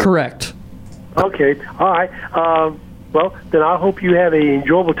app then. Correct. Okay, all right. Well, then I hope you have an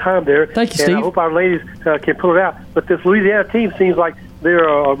enjoyable time there. Thank you, Steve. And I hope our ladies can pull it out. But this Louisiana team seems like they're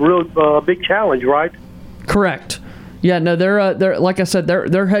a real big challenge, right? Correct. Yeah, no, they're like I said,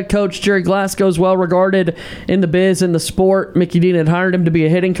 their head coach Jerry Glasgow is well regarded in the biz, in the sport. Mickey Dean had hired him to be a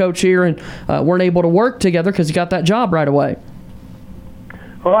hitting coach here, and weren't able to work together because he got that job right away.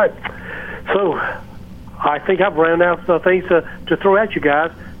 All right, so I think I've ran out of things to throw at you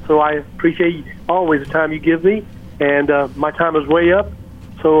guys. So I appreciate always the time you give me, and my time is way up.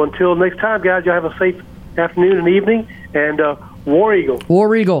 So until next time, guys, y'all have a safe afternoon and evening, and War Eagle.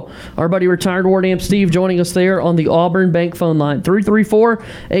 War Eagle. Our buddy retired War Amp Steve joining us there on the Auburn Bank phone line.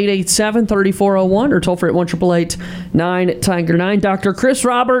 334-887-3401 or toll free at 1-888-9-TIGER-9. Dr. Chris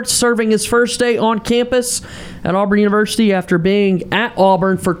Roberts serving his first day on campus at Auburn University after being at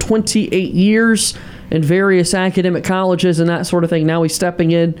Auburn for 28 years in various academic colleges and that sort of thing. Now he's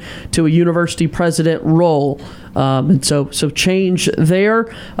stepping in to a university president role. And so change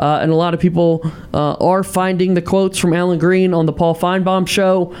there. And a lot of people are finding the quotes from Alan Green on the Paul Feinbaum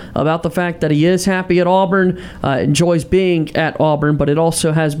show about the fact that he is happy at Auburn, enjoys being at Auburn, but it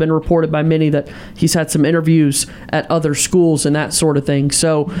also has been reported by many that he's had some interviews at other schools and that sort of thing.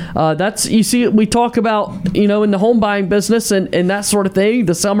 So that's, you see, we talk about, in the home buying business and that sort of thing,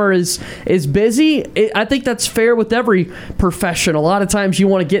 the summer is busy. I think that's fair with every profession. A lot of times you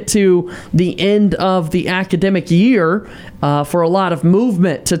want to get to the end of the academic year for a lot of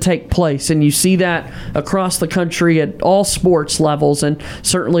movement to take place, and you see that across the country at all sports levels, and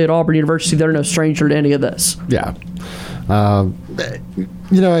certainly at Auburn University they're no stranger to any of this. Yeah.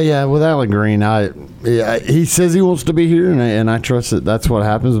 With Alan Green, he says he wants to be here, and I trust that that's what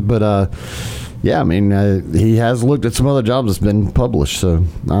happens, but he has looked at some other jobs that's been published. So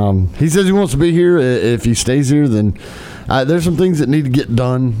he says he wants to be here. If he stays here, then there's some things that need to get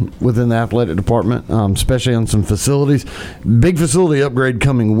done within the athletic department, especially on some facilities. Big facility upgrade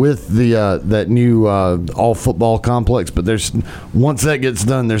coming with the that new all football complex. But once that gets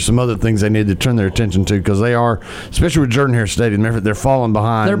done, there's some other things they need to turn their attention to, because they are, especially with Jordan-Hare Stadium, they're falling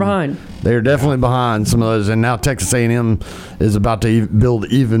behind. They're behind. They're definitely behind some of those, and now Texas A&M is about to build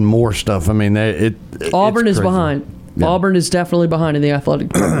even more stuff. I mean, Auburn is behind. Yeah. Auburn is definitely behind in the athletic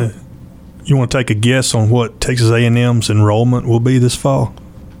department. You want to take a guess on what Texas A&M's enrollment will be this fall?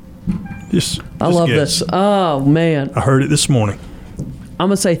 I love this. Oh, man. I heard it this morning. I'm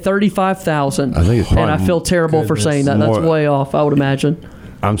going to say 35,000. I think it's and I feel terrible for saying that. That's way off, I would imagine.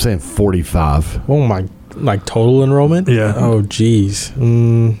 I'm saying 45. Oh, my. Like total enrollment? Yeah. Oh, geez. Yeah,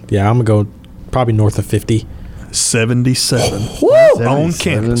 I'm going to go probably north of 50. 77. Woo! On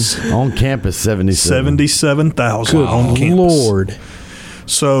campus. On campus, 77. 77,000 on campus. Lord.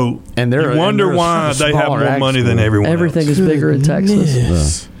 So you wonder why they have more money than everyone Everything else. is bigger in Texas.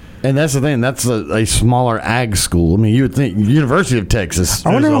 Yes. And that's the thing. That's a smaller ag school. I mean, you would think University of Texas.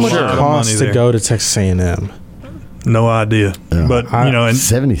 I wonder how much it lot of costs money to go to Texas A&M. No idea. Yeah. But, and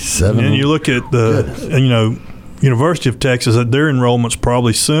 77. And you look at the, University of Texas, their enrollment's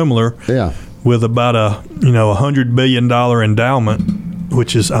probably similar. Yeah. With about a $100 billion endowment,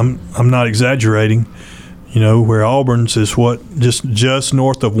 which is I'm not exaggerating. Where Auburn's is just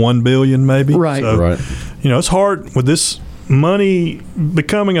north of $1 billion, maybe. Right. So, right. It's hard with this money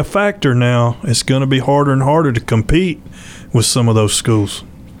becoming a factor now. It's going to be harder and harder to compete with some of those schools.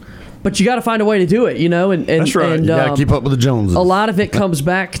 But you got to find a way to do it, And that's right. And, You got to keep up with the Joneses. A lot of it comes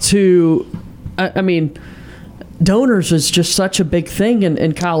back to, donors is just such a big thing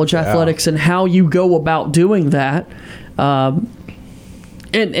in college athletics, and how you go about doing that. And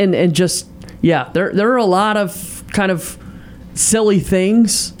just, there are a lot of kind of silly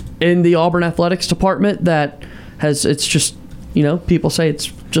things in the Auburn athletics department that it's just, people say it's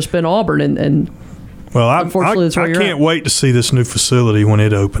just been Auburn, and well, I can't wait to see this new facility when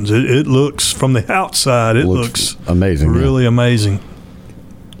it opens. It looks, from the outside, it looks amazing, really amazing.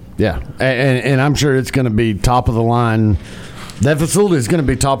 Yeah, and I'm sure it's going to be top of the line. That facility is going to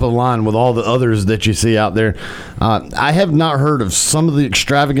be top of the line with all the others that you see out there. I have not heard of some of the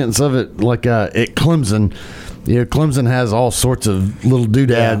extravagance of it, like at Clemson. Clemson has all sorts of little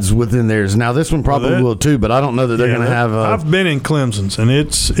doodads within theirs. Now, this one probably will too, but I don't know that they're going to have. I've been in Clemson's, and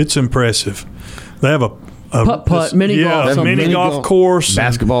it's impressive. They have a putt-putt, mini golf, mini golf course,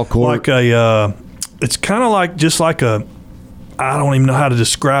 basketball court. Like it's kind of like just like a. I don't even know how to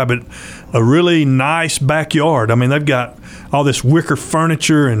describe it. A really nice backyard. I mean, they've got all this wicker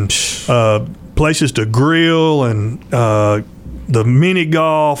furniture and places to grill and the mini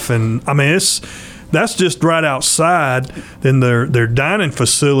golf, and I mean that's just right outside. Then their dining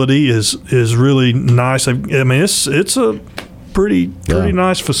facility is really nice. I mean, it's a pretty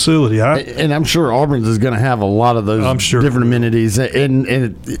nice facility. And I'm sure Auburn's is going to have a lot of those different amenities. And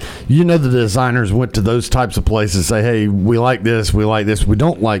the designers went to those types of places, say, hey, we like this, we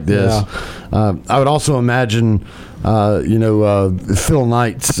don't like this. Yeah. I would also imagine, Phil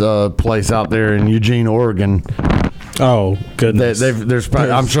Knight's place out there in Eugene, Oregon. Oh goodness!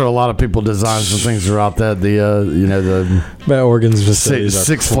 I'm sure a lot of people designed some things throughout that. The Oregon's facilities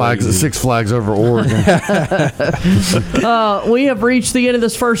Six Flags over Oregon. We have reached the end of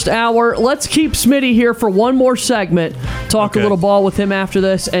this first hour. Let's keep Smitty here for one more segment. Talk a little ball with him after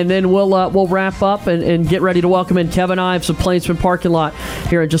this, and then we'll wrap up and get ready to welcome in Kevin Ives of Plainsman Parking Lot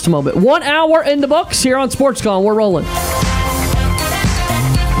here in just a moment. 1 hour in the books here on Sports Call. We're rolling.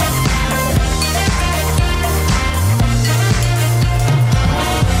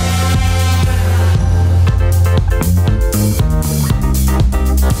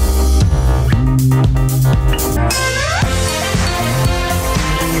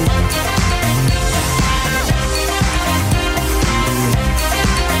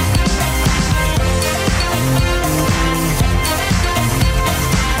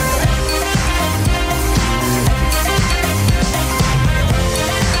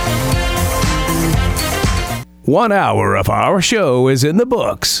 One hour of our show is in the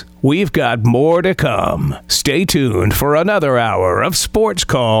books. We've got more to come. Stay tuned for another hour of Sports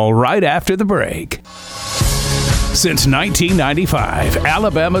Call right after the break. Since 1995,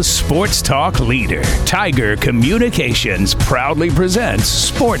 Alabama's sports talk leader, Tiger Communications, proudly presents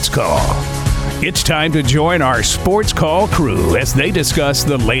Sports Call. It's time to join our Sports Call crew as they discuss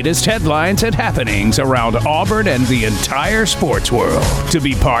the latest headlines and happenings around Auburn and the entire sports world. To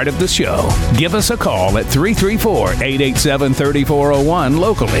be part of the show, give us a call at 334-887-3401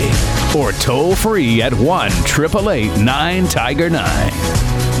 locally or toll free at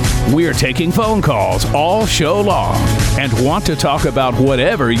 1-888-9-TIGER-9. We're taking phone calls all show long and want to talk about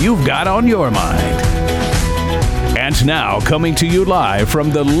whatever you've got on your mind. And now, coming to you live from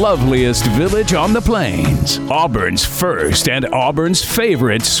the loveliest village on the plains, Auburn's first and Auburn's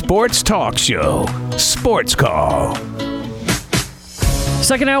favorite sports talk show, Sports Call.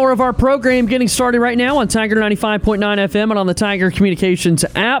 Second hour of our program getting started right now on Tiger 95.9 FM and on the Tiger Communications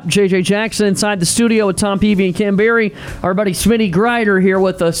app. JJ Jackson inside the studio with Tom Peavy and Cam Berry. Our buddy Smitty Grider here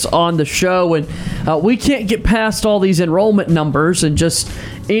with us on the show. And we can't get past all these enrollment numbers and just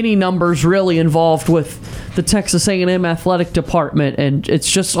any numbers really involved with the Texas A&M athletic department, and it's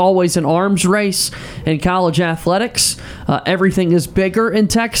just always an arms race in college athletics. Everything is bigger in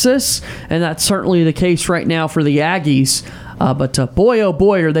Texas, and that's certainly the case right now for the Aggies. But boy, oh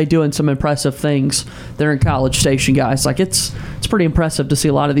boy, are they doing some impressive things there in College Station, guys. Like it's pretty impressive to see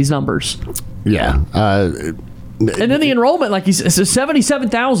a lot of these numbers. Yeah. And then the enrollment, like it's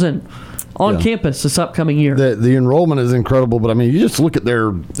 77,000 on campus this upcoming year. The enrollment is incredible, but I mean, you just look at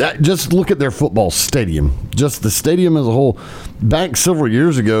their football stadium, just the stadium as a whole. Back several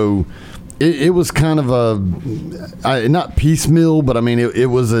years ago, it was kind of not piecemeal, but I mean,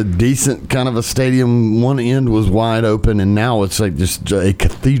 it was a decent kind of a stadium. One end was wide open, and now it's like just a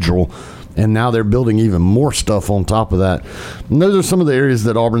cathedral. And now they're building even more stuff on top of that. And those are some of the areas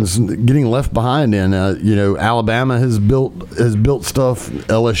that Auburn's getting left behind in. Alabama has built stuff.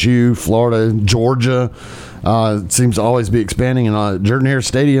 LSU, Florida, Georgia seems to always be expanding. And Jordan-Hare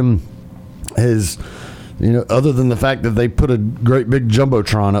Stadium has, other than the fact that they put a great big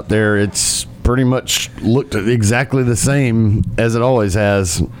jumbotron up there, it's pretty much looked exactly the same as it always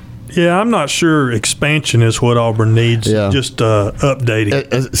has. Yeah, I'm not sure expansion is what Auburn needs. Yeah. Just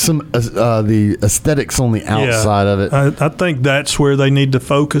updating. The aesthetics on the outside of it. I think that's where they need to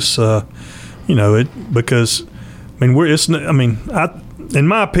focus. Because in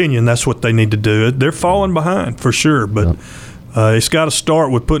my opinion, that's what they need to do. They're falling behind for sure, but it's got to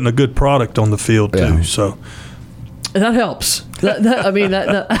start with putting a good product on the field too. Yeah. So that helps. At the end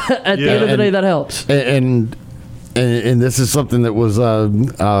of the day, that helps. And this is something that was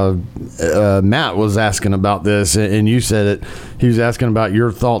Matt was asking about this, and you said it. He was asking about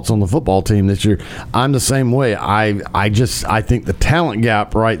your thoughts on the football team this year. I'm the same way. I think the talent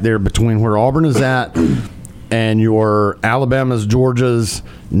gap right there between where Auburn is at and your Alabama's, Georgia's,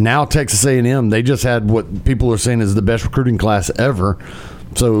 now Texas A&M. They just had what people are saying is the best recruiting class ever.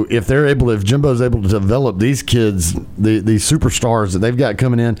 So if Jimbo's able to develop these kids, these superstars that they've got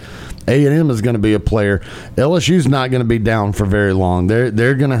coming in, A&M is going to be a player. LSU's not going to be down for very long.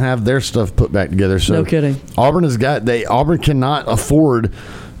 They're going to have their stuff put back together. So no kidding. Auburn cannot afford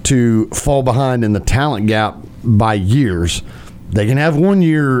to fall behind in the talent gap by years. They can have 1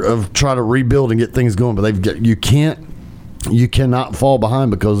 year of try to rebuild and get things going, but you cannot fall behind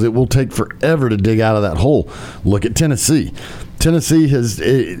because it will take forever to dig out of that hole. Look at Tennessee. Tennessee has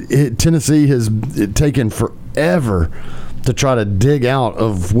taken forever to try to dig out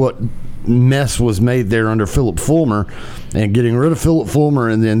of what mess was made there under Philip Fulmer, and getting rid of Philip Fulmer,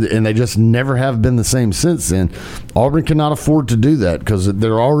 and they just never have been the same since then. Auburn cannot afford to do that because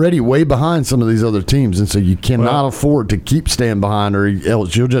they're already way behind some of these other teams, and so you cannot afford to keep staying behind, or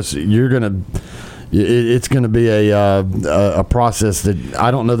else it's going to be a process that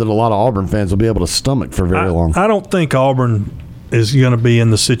I don't know that a lot of Auburn fans will be able to stomach for very long. I don't think Auburn is going to be in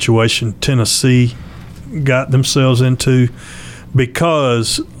the situation Tennessee got themselves into,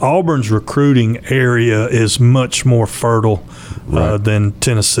 because Auburn's recruiting area is much more fertile than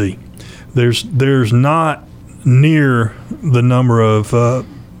Tennessee. There's not near the number of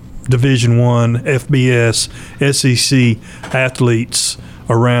Division I, FBS, SEC athletes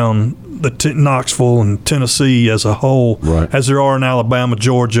around Knoxville and Tennessee as a whole as there are in Alabama,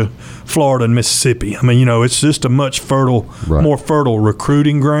 Georgia, Florida, and Mississippi. I mean, it's just a much more fertile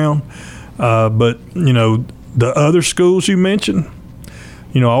recruiting ground. But the other schools you mentioned,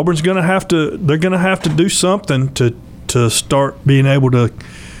 Auburn's going to have to. They're going to have to do something to start being able to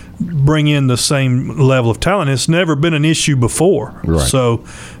bring in the same level of talent. It's never been an issue before, so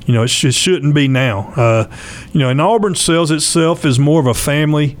it shouldn't be now. And Auburn sells itself as more of a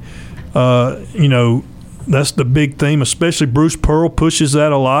family. That's the big theme, especially Bruce Pearl pushes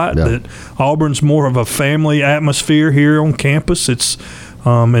that a lot. That Auburn's more of a family atmosphere here on campus. It's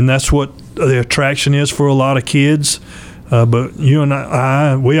and that's what the attraction is for a lot of kids. But you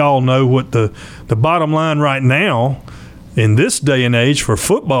and we all know what the bottom line right now in this day and age for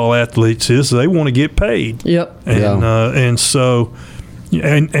football athletes is they want to get paid. Yep. And so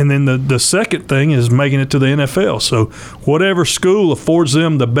and then the second thing is making it to the NFL. So whatever school affords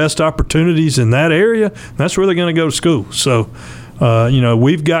them the best opportunities in that area, that's where they're going to go to school. So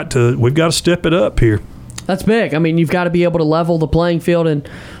we've got to step it up here. That's big. I mean, you've got to be able to level the playing field in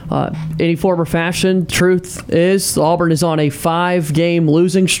any form or fashion. Truth is, Auburn is on a 5-game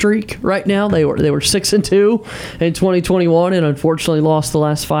losing streak right now. They were 6-2 in 2021, and unfortunately lost the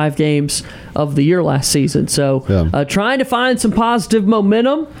last 5 games of the year last season. So, trying to find some positive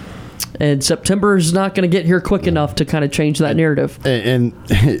momentum. And September is not going to get here quick enough to kind of change that narrative. And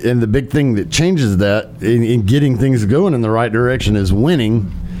the big thing that changes that in getting things going in the right direction is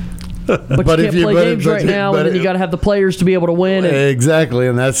winning. But you can't play games right now, and then you got to have the players to be able to win. Exactly,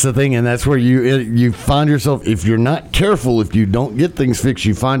 and that's the thing, and that's where you find yourself, if you're not careful, if you don't get things fixed,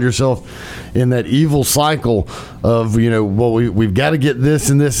 you find yourself in that evil cycle of, we've got to get this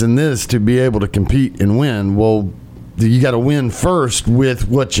and this and this to be able to compete and win. Well, you got to win first with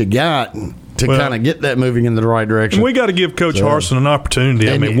what you got to kind of get that moving in the right direction. And we got to give Coach Harsin an opportunity.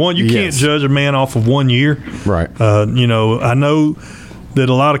 I mean, you can't judge a man off of 1 year. Right. I know that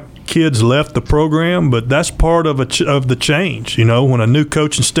a lot of kids left the program, but that's part of the change. When a new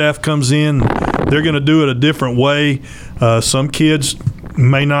coaching staff comes in, they're going to do it a different way. Some kids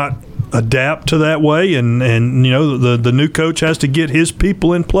may not adapt to that way, and the new coach has to get his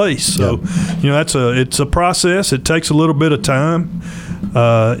people in place. So it's a process. It takes a little bit of time.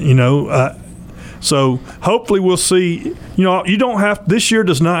 So hopefully we'll see. You don't have. This year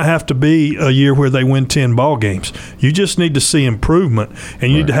does not have to be a year where they win 10 ball games. You just need to see improvement,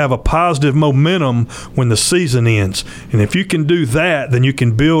 and you need to have a positive momentum when the season ends. And if you can do that, then you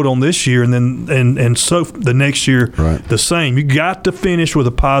can build on this year, and then and so the next year the same. You got to finish with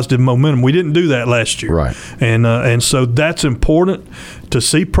a positive momentum. We didn't do that last year, and so that's important to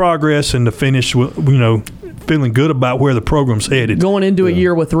see progress and to finish with feeling good about where the program's headed. Going into a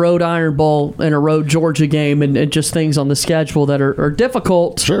year with road Iron Bowl and a road Georgia game and just things on the schedule that are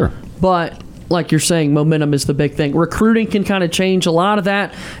difficult. Sure. But like you're saying, momentum is the big thing. Recruiting can kind of change a lot of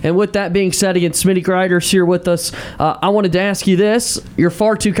that. And with that being said, again, Smitty Greider's here with us. I wanted to ask you this. You're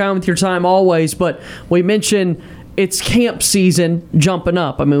far too kind with your time always, but we mentioned it's camp season jumping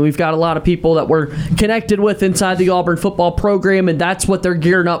up. I mean, we've got a lot of people that we're connected with inside the Auburn football program, and that's what they're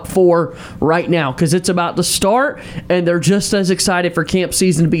gearing up for right now because it's about to start, and they're just as excited for camp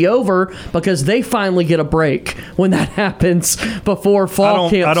season to be over because they finally get a break when that happens before fall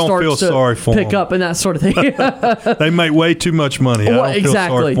camp starts to pick up and that sort of thing. They make way too much money. I don't feel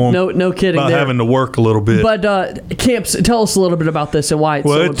sorry for them. No kidding. About having to work a little bit. But camps, tell us a little bit about this and why it's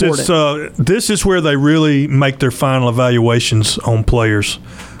so important. This is where they really make their final evaluations on players.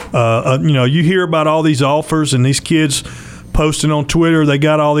 You hear about all these offers and these kids posting on Twitter they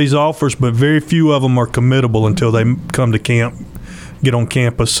got all these offers, but very few of them are committable until they come to camp, get on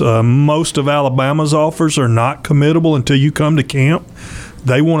campus. Most of Alabama's offers are not committable until you come to camp.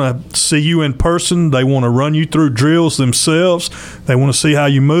 They want to see you in person. They want to run you through drills themselves. They want to see how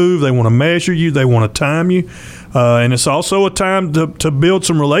you move. They want to measure you. They want to time you. And it's also a time to build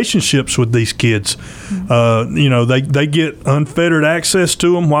some relationships with these kids. They get unfettered access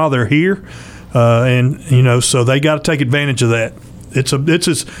to them while they're here, so they got to take advantage of that.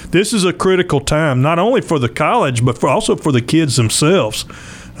 This is a critical time, not only for the college, but also for the kids themselves.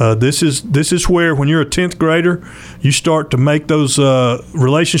 This is where, when you're a 10th grader, you start to make those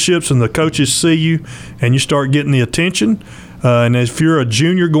relationships, and the coaches see you, and you start getting the attention. And if you're a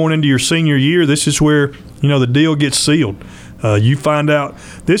junior going into your senior year, this is where the deal gets sealed. You find out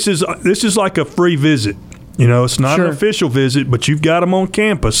this is like a free visit. It's not an official visit, but you've got them on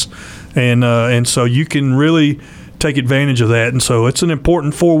campus, and so you can really take advantage of that. And so it's an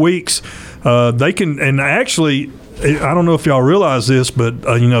important 4 weeks. They can, and actually, I don't know if y'all realize this, but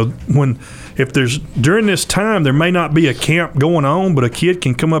if there's during this time, there may not be a camp going on, but a kid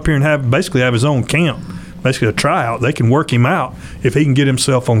can come up here and have his own camp, basically a tryout. They can work him out if he can get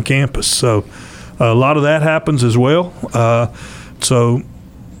himself on campus. So a lot of that happens as well. So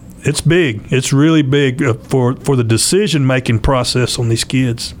it's big. It's really big for the decision-making process on these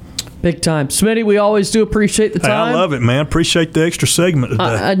kids. Big time. Smitty, we always do appreciate the time. Hey, I love it, man. Appreciate the extra segment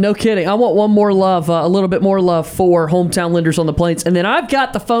today. No kidding. I want one more love, a little bit more love for Hometown Lenders on the Plains. And then I've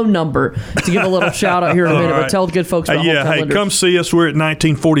got the phone number to give a little shout out here in a minute. Right. But tell the good folks about Hometown Lenders. Come see us. We're at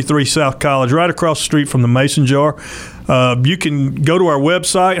 1943 South College, right across the street from the Mason Jar. You can go to our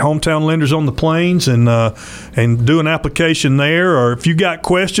website, Hometown Lenders on the Plains, and do an application there. Or if you got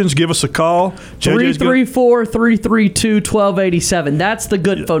questions, give us a call. 334-332-1287. That's the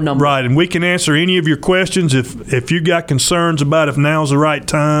good phone number. Right, and we can answer any of your questions. If you got concerns about if now's the right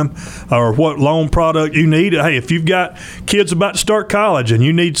time or what loan product you need. Hey, if you've got kids about to start college and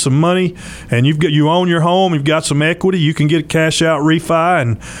you need some money and you own your home, you've got some equity, you can get a cash out refi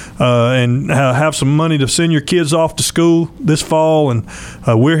and have some money to send your kids off to school this fall, and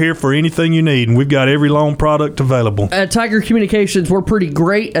we're here for anything you need, and we've got every loan product available. At Tiger Communications, we're pretty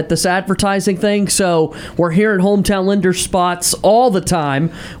great at this advertising thing, so we're here in Hometown Lender spots all the time,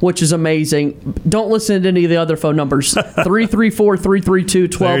 which is amazing. Don't listen to any of the other phone numbers.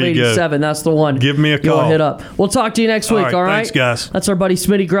 334-332-1287. That's the one. Give me a call. Go hit up. We'll talk to you next week, all right? Thanks, guys. That's our buddy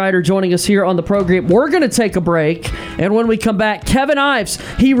Smitty Grider joining us here on the program. We're going to take a break, and when we come back, Kevin Ives,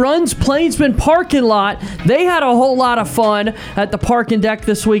 he runs Plainsman Parking Lot. They had a whole lot of fun at the parking deck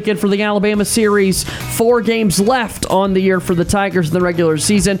this weekend for the Alabama series. 4 games left on the year for the Tigers in the regular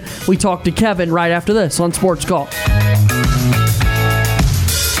season. We talk to Kevin right after this on Sports Call.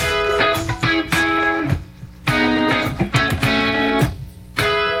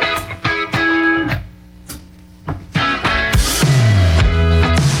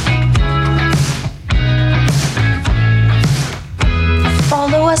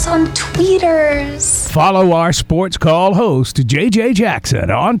 Follow us on Tweeters. Follow our Sports Call host, JJ Jackson,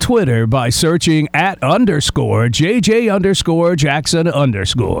 on Twitter by searching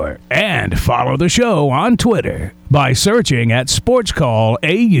 @JJ_Jackson_. And follow the show on Twitter by searching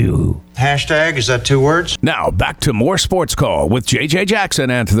 @SportsCallAU. Hashtag, is that 2 words? Now back to more Sports Call with JJ Jackson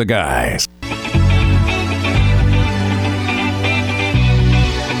and the guys.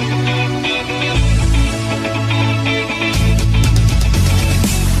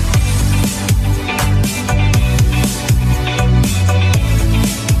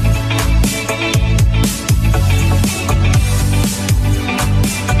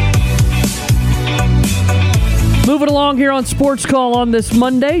 Moving along here on Sports Call on this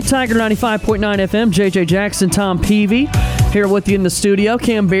Monday, Tiger 95.9 FM, JJ Jackson, Tom Peavy, here with you in the studio.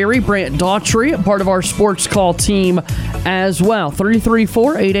 Cam Berry, Brant Daughtry, part of our Sports Call team as well.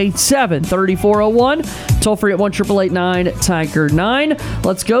 334-887-3401. Toll free at 1-888-9-TIGER-9.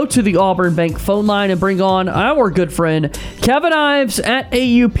 Let's go to the Auburn Bank phone line and bring on our good friend Kevin Ives at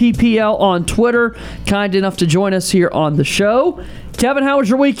AUPPL on Twitter. Kind enough to join us here on the show. Kevin, how was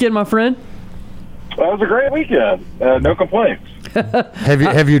your weekend, my friend? That was a great weekend. No complaints.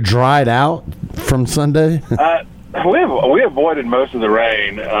 Have you dried out from Sunday? We avoided most of the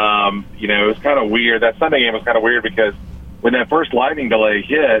rain. It was kind of weird. That Sunday game was kind of weird because when that first lightning delay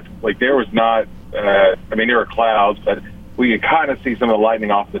hit, there was not. There were clouds, but we could kind of see some of the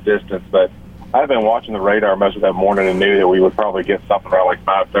lightning off the distance. But I've been watching the radar most of that morning and knew that we would probably get something around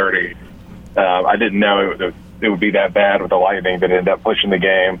 5:30. I didn't know it would be that bad with the lightning, but it ended up pushing the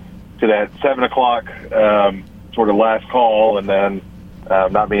game to that 7 o'clock sort of last call, and then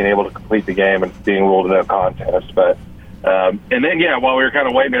not being able to complete the game and being ruled a no contest. But while we were kind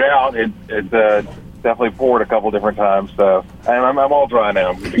of waiting it out, it definitely poured a couple different times. So I'm all dry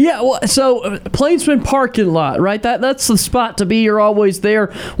now. Yeah, well, so Plainsman Parking Lot, right? That's the spot to be. You're always there.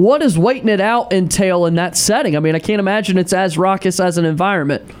 What does waiting it out entail in that setting? I can't imagine it's as raucous as an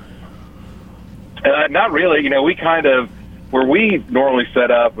environment. Not really. We kind of, where we normally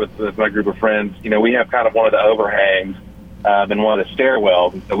set up with my group of friends, we have kind of one of the overhangs and one of the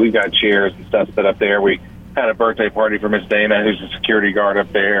stairwells. And so we've got chairs and stuff set up there. We had a birthday party for Miss Dana, who's a security guard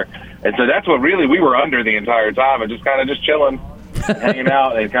up there. And so that's what really we were under the entire time, and just chilling, hanging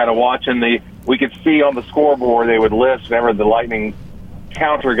out and kind of watching we could see on the scoreboard, they would list whenever the Lightning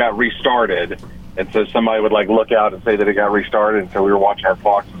counter got restarted. And so somebody would look out and say that it got restarted. And so we were watching our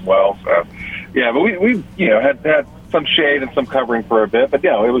clocks as well. So yeah, but we had some shade and some covering for a bit, but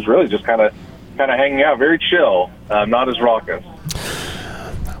it was really just kind of hanging out, very chill, not as raucous.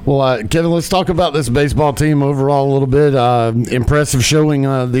 Well, Kevin, let's talk about this baseball team overall a little bit. Impressive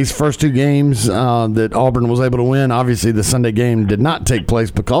showing these first two games that Auburn was able to win. Obviously, the Sunday game did not take place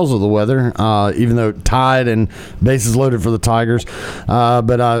because of the weather, even though it tied and bases loaded for the Tigers.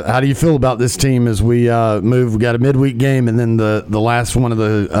 But how do you feel about this team as we move? We got a midweek game and then the last one of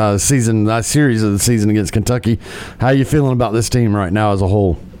the season, last series of the season against Kentucky. How are you feeling about this team right now as a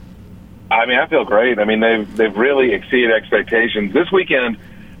whole? I mean, I feel great. I mean, they've really exceeded expectations. This weekend,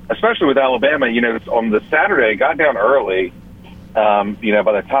 especially with Alabama, on the Saturday, got down early. By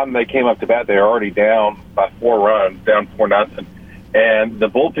the time they came up to bat, they were already down by 4 runs, down 4-0. And the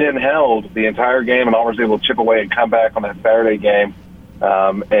bullpen held the entire game, and Auburn was able to chip away and come back on that Saturday game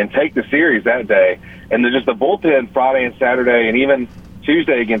and take the series that day. And just the bullpen Friday and Saturday and even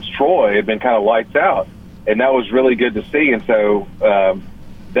Tuesday against Troy had been kind of lights out. And that was really good to see. And so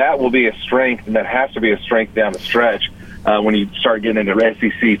that will be a strength, and that has to be a strength down the stretch. When you start getting into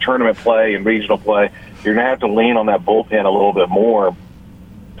SEC tournament play and regional play, you're going to have to lean on that bullpen a little bit more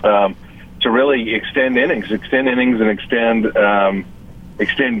to really extend innings and extend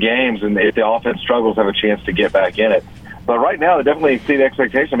games. And if the offense struggles, have a chance to get back in it. But right now, they definitely exceed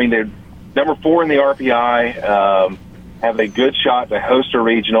expectations. I mean, they're number 4 in the RPI, have a good shot to host a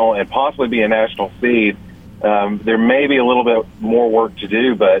regional and possibly be a national seed. There may be a little bit more work to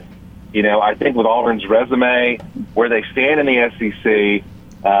do, but I think with Auburn's resume, where they stand in the SEC,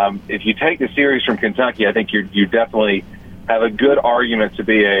 if you take the series from Kentucky, I think you definitely have a good argument to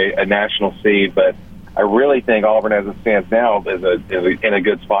be a national seed. But I really think Auburn, as it stands now, is in a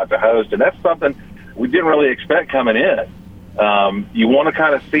good spot to host, and that's something we didn't really expect coming in. You want to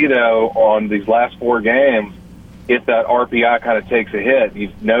kind of see, though, on these last 4 games, if that RPI kind of takes a hit.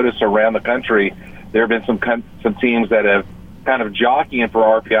 You've noticed around the country there have been some teams that have kind of jockeying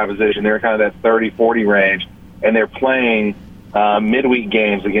for RPI position. They're kind of that 30-40 range, and they're playing midweek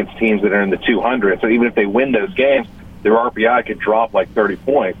games against teams that are in the 200. So even if they win those games, their RPI could drop like 30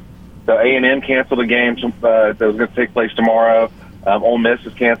 points. So A&M canceled a game that was going to take place tomorrow. Ole Miss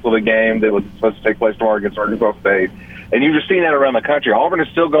has canceled a game that was supposed to take place tomorrow against Arkansas State. And you've just seen that around the country. Auburn is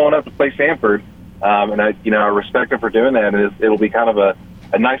still going up to play Samford, and I respect them for doing that. And it'll be kind of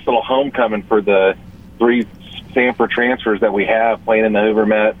a nice little homecoming for the 3 Samford transfers that we have playing in the Hoover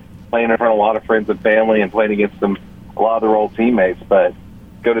Met, playing in front of a lot of friends and family, and playing against a lot of their old teammates. But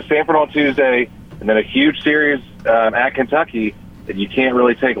go to Samford on Tuesday, and then a huge series at Kentucky that you can't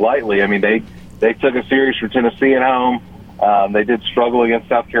really take lightly. I mean, they took a series for Tennessee at home. They did struggle against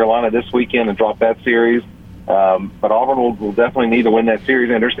South Carolina this weekend and dropped that series. But Auburn will definitely need to win that series,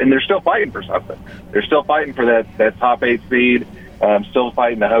 and they're still fighting for something. They're still fighting for that top 8 seed, still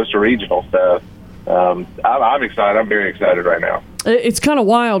fighting to host a regional. So I'm excited. I'm very excited right now. It's kind of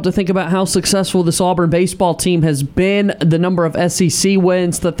wild to think about how successful this Auburn baseball team has been, the number of SEC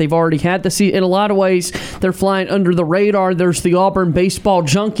wins that they've already had this season. In a lot of ways, they're flying under the radar. There's the Auburn baseball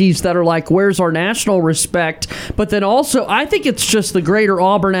junkies that are like, where's our national respect? But then also, I think it's just the greater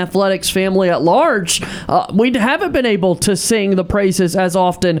Auburn athletics family at large. We haven't been able to sing the praises as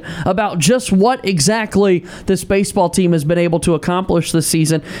often about just what exactly this baseball team has been able to accomplish this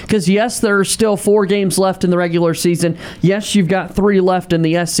season. Because, yes, there are still 4 games left in the regular season. Yes, you've got 3 left in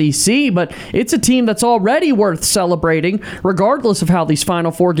the SEC, but it's a team that's already worth celebrating, regardless of how these final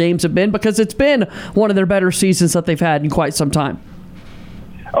 4 games have been, because it's been one of their better seasons that they've had in quite some time.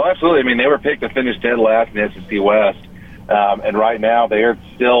 Oh, absolutely. I mean, they were picked to finish dead last in the SEC West, and right now they are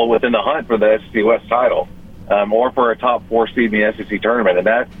still within the hunt for the SEC West title, or for a top 4 seed in the SEC tournament, and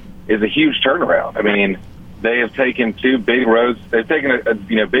that is a huge turnaround. I mean, they have taken 2 big roads. They've taken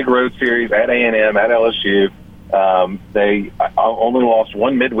a big road series at A&M, at LSU. They only lost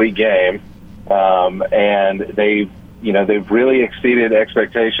 1 midweek game, and they've really exceeded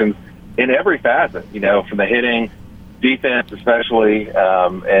expectations in every facet, from the hitting, defense especially,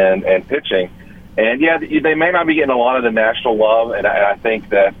 and pitching. And, yeah, they may not be getting a lot of the national love, and I think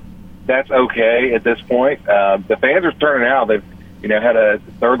that's okay at this point. The fans are turning out. They've, had a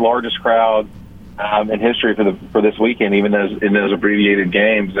 3rd largest crowd in history for this weekend, even in those abbreviated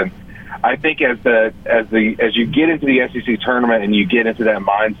games. And I think as you get into the SEC tournament and you get into that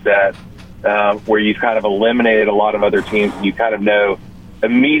mindset where you've kind of eliminated a lot of other teams and you kind of know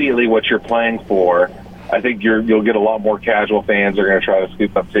immediately what you're playing for, I think you'll get a lot more casual fans that are going to try to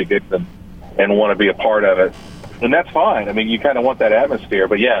scoop up tickets and want to be a part of it. And that's fine. I mean, you kind of want that atmosphere.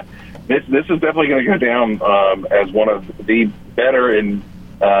 But, yeah, this is definitely going to go down as one of the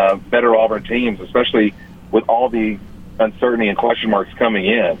better Auburn teams, especially with all the uncertainty and question marks coming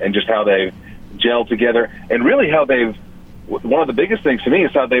in and just how they've gelled together. And really how one of the biggest things to me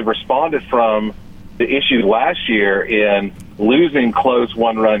is how they've responded from the issue last year in losing close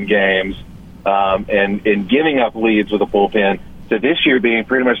one-run games and giving up leads with a bullpen to this year being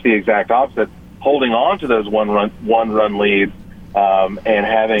pretty much the exact opposite, holding on to those one-run leads and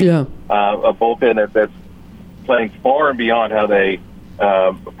having a bullpen that's playing far and beyond how they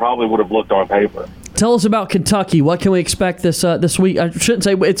probably would have looked on paper. Tell us about Kentucky. What can we expect this week? I shouldn't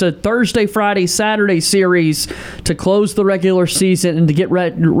say it's a Thursday, Friday, Saturday series to close the regular season and to get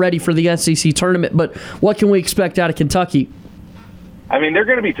ready for the SEC tournament. But what can we expect out of Kentucky? I mean, they're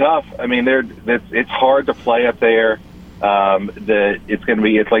going to be tough. I mean, it's hard to play up there. It's going to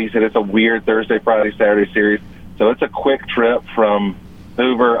be, like you said, it's a weird Thursday, Friday, Saturday series. So it's a quick trip from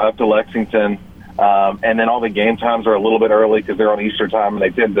Hoover up to Lexington. And then all the game times are a little bit early because they're on Eastern time, and they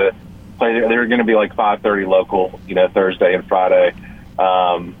tend to play. They're going to be like 5:30 local, Thursday and Friday.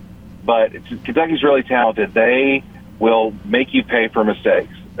 But Kentucky's really talented. They will make you pay for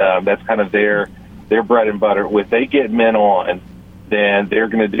mistakes. That's kind of their bread and butter. If they get men on, then they're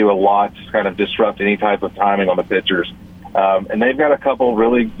going to do a lot to kind of disrupt any type of timing on the pitchers. And they've got a couple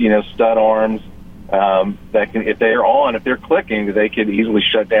really, stud arms that can, if they're clicking, they could easily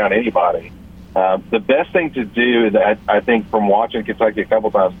shut down anybody. The best thing to do, that I think from watching Kentucky a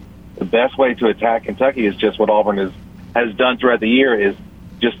couple times, the best way to attack Kentucky is just what Auburn has done throughout the year, is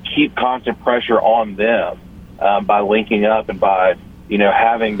just keep constant pressure on them by linking up and by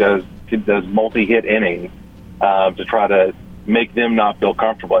having those multi-hit innings to try to make them not feel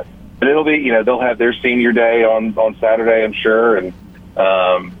comfortable. But it'll be they'll have their senior day on Saturday, I'm sure, and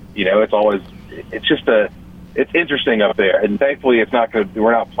it's interesting up there, and thankfully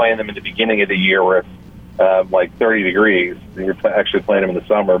we're not playing them in the beginning of the year where it's like 30 degrees. You're actually playing them in the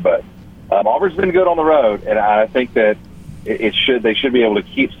summer, but Auburn's been good on the road, and I think that they should be able to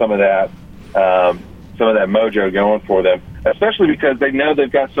keep some of that mojo going for them, especially because they know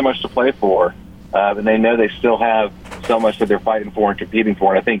they've got so much to play for, and they know they still have so much that they're fighting for and competing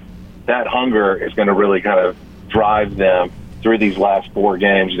for. And I think that hunger is going to really kind of drive them through these last 4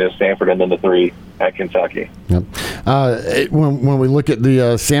 games, Stanford and then the 3 at Kentucky. Yep. When we look at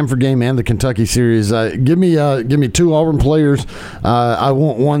the Samford game and the Kentucky series, give me 2 Auburn players. I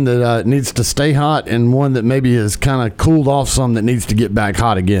want one that needs to stay hot and one that maybe has kind of cooled off some that needs to get back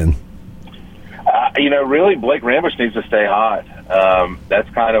hot again. Really Blake Rambusch needs to stay hot. That's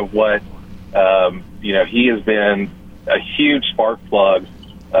kind of what, he has been a huge spark plug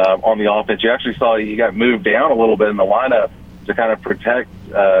on the offense. You actually saw he got moved down a little bit in the lineup to kind of protect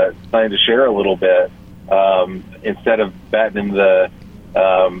Sonny DeShera a little bit. Instead of batting in the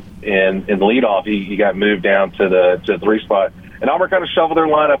leadoff, he got moved down to the 3 spot. And Auburn kind of shuffled their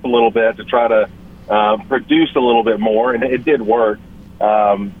lineup a little bit to try to produce a little bit more, and it did work.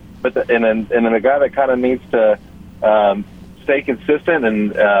 Then a guy that kind of needs to stay consistent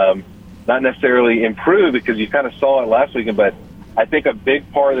and not necessarily improve, because you kind of saw it last weekend, but I think a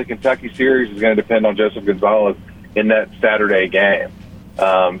big part of the Kentucky series is going to depend on Joseph Gonzalez in that Saturday game,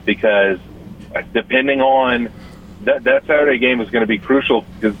 because depending on that Saturday game is going to be crucial,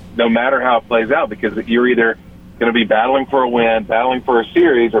 because no matter how it plays out, because you're either going to be battling for a win, battling for a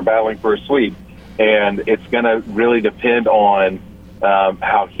series, or battling for a sweep, and it's going to really depend on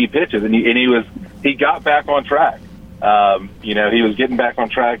how he pitches. And he got back on track. He was getting back on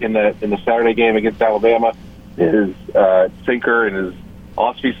track in the Saturday game against Alabama. His sinker and his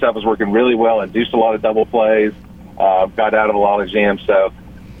off-speed stuff was working really well, induced a lot of double plays, got out of a lot of jams. So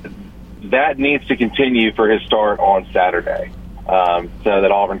that needs to continue for his start on Saturday, so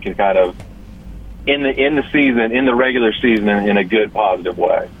that Auburn can kind of in the regular season in a good, positive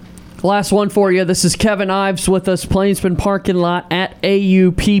way. Last one for you. This is Kevin Ives with us, Plainsman Parking Lot at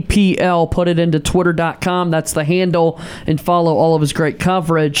AUPPL. Put it into Twitter.com. That's the handle, and follow all of his great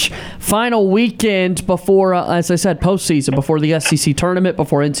coverage. Final weekend before, as I said, postseason, before the SEC tournament,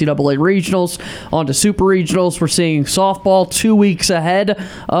 before NCAA regionals, on to super regionals. We're seeing softball 2 weeks ahead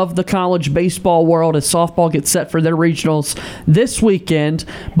of the college baseball world as softball gets set for their regionals this weekend.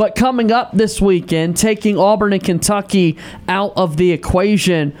 But coming up this weekend, taking Auburn and Kentucky out of the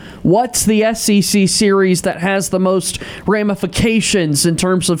equation, what's the SEC series that has the most ramifications in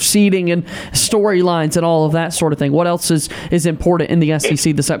terms of seeding and storylines and all of that sort of thing? What else is important in the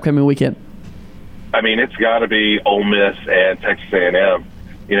SEC this upcoming weekend? I mean, it's got to be Ole Miss and Texas A&M.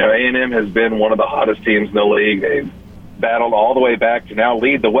 You know, A&M has been one of the hottest teams in the league. They've battled all the way back to now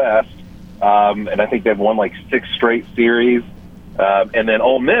lead the West, and I think they've won like 6 straight series. And then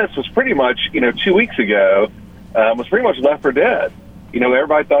Ole Miss was pretty much, 2 weeks ago, was pretty much left for dead.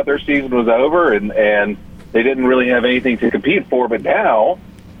 Everybody thought their season was over, and they didn't really have anything to compete for. But now,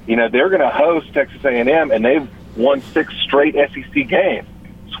 they're going to host Texas A&M, and they've won 6 straight SEC games.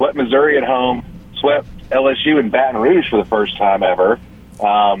 Swept Missouri at home, swept LSU in Baton Rouge for the first time ever.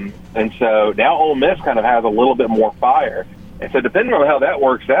 And so now Ole Miss kind of has a little bit more fire. And so depending on how that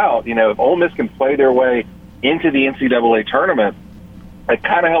works out, if Ole Miss can play their way into the NCAA tournament, it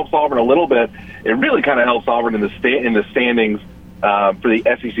kind of helps Auburn a little bit. It really kind of helps Auburn in the standings for the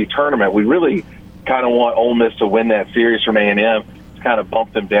SEC tournament. We really kind of want Ole Miss to win that series from A&M to kind of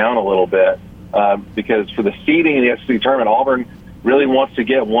bump them down a little bit because for the seeding in the SEC tournament, Auburn really wants to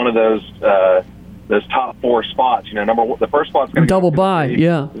get one of those top 4 spots. Number one, the first spot's going to double bye.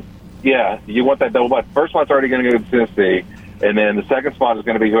 Yeah. Yeah, you want that double bye. First spot's already going to go to Tennessee, and then the second spot is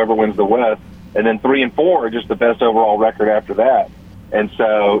going to be whoever wins the West, and then 3 and 4 are just the best overall record after that. And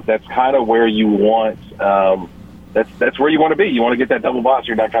so that's kind of where you want. That's where you want to be. You want to get that double bye, so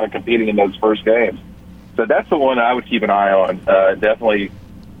you're not kind of competing in those first games. So that's the one I would keep an eye on. Definitely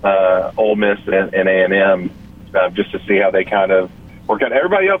Ole Miss and A&M, just to see how they kind of work out.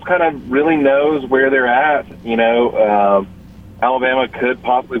 Everybody else kind of really knows where they're at. Alabama could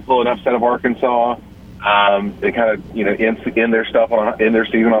possibly pull an upset of Arkansas. They kind of, end their stuff in their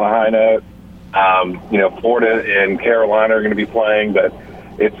season on a high note. Florida and Carolina are going to be playing, but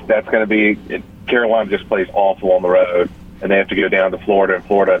that's going to be Carolina just plays awful on the road, and they have to go down to Florida. And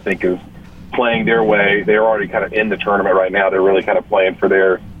Florida, I think, is playing their way. They're already kind of in the tournament right now. They're really kind of playing for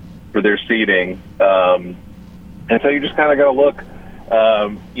their seeding. And so you just kind of got to look,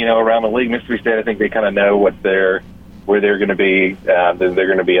 around the league. Mississippi State, I think they kind of know where they're going to be. They're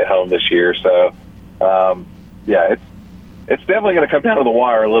going to be at home this year. So, it's definitely going to come down to the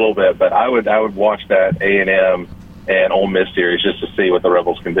wire a little bit. But I would watch that A&M and Ole Miss series just to see what the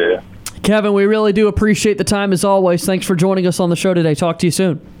Rebels can do. Kevin, we really do appreciate the time as always. Thanks for joining us on the show today. Talk to you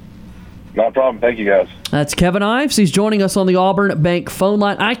soon. No problem. Thank you, guys. That's Kevin Ives. He's joining us on the Auburn Bank phone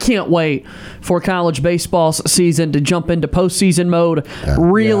line. I can't wait for college baseball season to jump into postseason mode.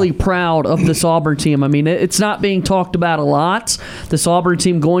 Really proud of this Auburn team. I mean, it's not being talked about a lot. This Auburn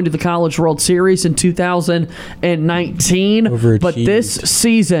team going to the College World Series in 2019. But this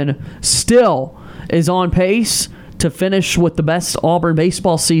season still is on pace to finish with the best Auburn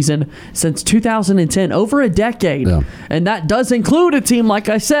baseball season since 2010, over a decade. Yeah. And that does include a team, like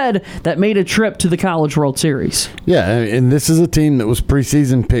I said, that made a trip to the College World Series. Yeah, and this is a team that was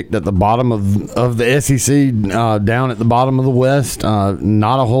preseason picked at the bottom of the SEC, down at the bottom of the West.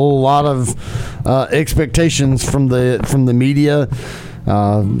 Not a whole lot of expectations from the media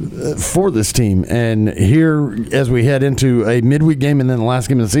for this team. And here, as we head into a midweek game and then the last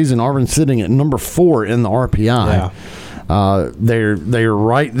game of the season, Auburn's sitting at number 4 in the RPI. Yeah. They're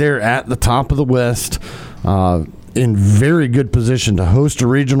right there at the top of the West, in very good position to host a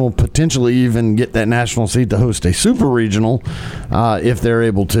regional, potentially even get that national seed to host a super regional if they're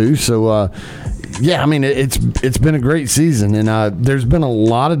able to. So, yeah, I mean, it's been a great season, and there's been a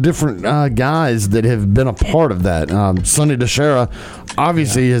lot of different guys that have been a part of that. Sonny DeShera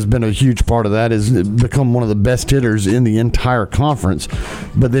obviously has been a huge part of that, has become one of the best hitters in the entire conference.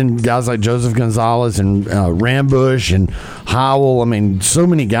 But then guys like Joseph Gonzalez and Rambush and Howell, I mean, so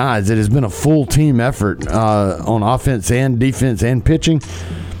many guys. It has been a full team effort on offense and defense and pitching.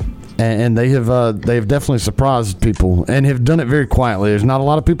 And they have definitely surprised people and have done it very quietly. There's not a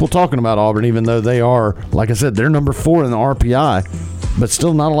lot of people talking about Auburn, even though they are, like I said, they're number 4 in the RPI, but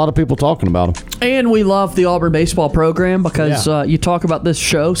still not a lot of people talking about them. And we love the Auburn baseball program because you talk about this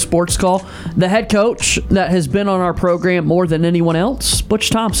show, Sports Call. The head coach that has been on our program more than anyone else, Butch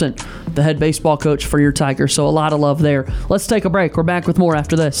Thompson, the head baseball coach for your Tigers. So a lot of love there. Let's take a break. We're back with more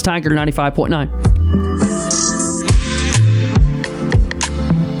after this. Tiger 95.9.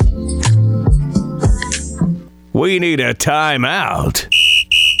 We need a timeout.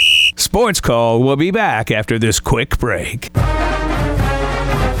 Sports Call will be back after this quick break.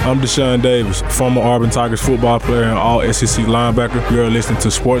 I'm Deshaun Davis, former Auburn Tigers football player and all-SEC linebacker. You're listening to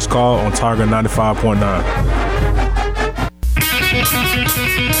Sports Call on Tiger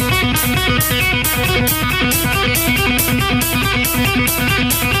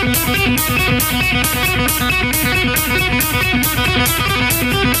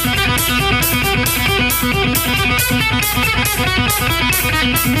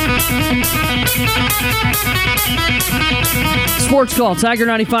Sports Call, Tiger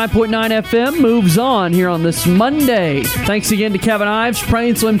 95.9 FM moves on here on this Monday. Thanks again to Kevin Ives,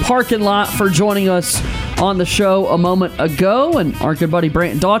 Prainsland Parking Lot, for joining us on the show a moment ago. And our good buddy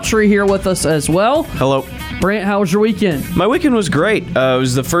Brant Daughtry here with us as well. Hello. Brant, how was your weekend? My weekend was great. It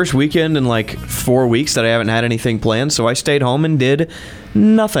was the first weekend in like 4 weeks that I haven't had anything planned, so I stayed home and did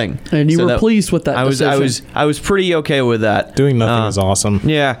nothing. And you were pleased with that decision? I was pretty okay with that. Doing nothing is awesome.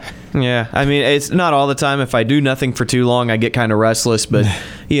 Yeah. I mean, it's not all the time. If I do nothing for too long, I get kind of restless. But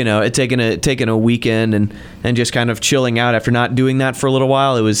taking a weekend and just kind of chilling out after not doing that for a little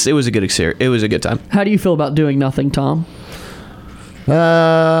while, it was a good experience. It was a good time. How do you feel about doing nothing, Tom?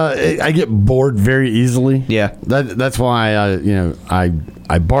 I get bored very easily. Yeah, that's why I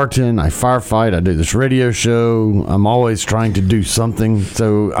bartend, I firefight, I do this radio show. I'm always trying to do something.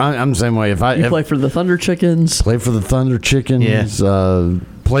 So I'm the same way. If play for the Thunder Chickens, play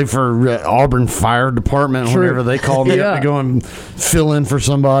for Auburn Fire Department, whenever they call me up to go and fill in for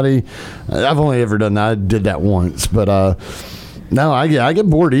somebody. I've only ever done that. I did that once, but no, I get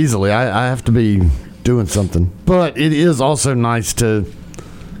bored easily. I have to be doing something. But it is also nice to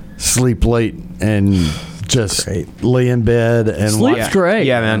sleep late and just lay in bed and sleep's great.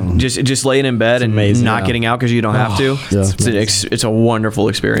 Yeah, man. Just laying in bed and not getting out because you don't have to. It's a wonderful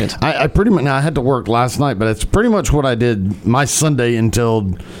experience. I pretty much, now I had to work last night, but it's pretty much what I did my Sunday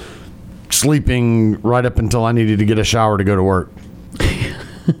until sleeping right up until I needed to get a shower to go to work.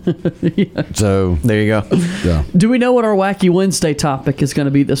 So there you go. Yeah. Do we know what our Wacky Wednesday topic is going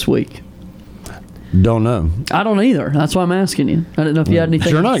to be this week? Don't know. I don't either. That's why I'm asking you. I didn't know if you had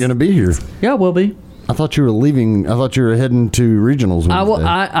anything. You're not going to be here. Yeah, we'll be. I thought you were leaving. I thought you were heading to regionals Wednesday.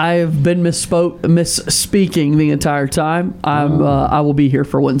 I've been misspeaking the entire time. I will be here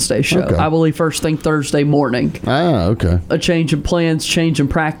for Wednesday's show. Okay. I will leave first thing Thursday morning. Okay. A change in plans, change in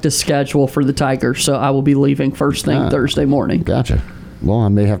practice schedule for the Tigers, so I will be leaving first thing Thursday morning. Gotcha. Well, I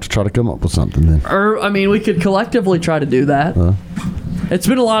may have to try to come up with something then. Or, I mean, we could collectively try to do that. It's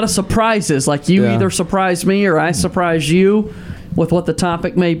been a lot of surprises. Like, you either surprise me or I surprise you with what the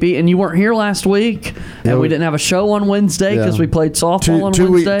topic may be. And you weren't here last week, and we didn't have a show on Wednesday because we played softball on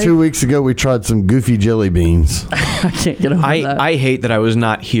Wednesday. 2 weeks ago, we tried some goofy jelly beans. I can't get over that. I hate that I was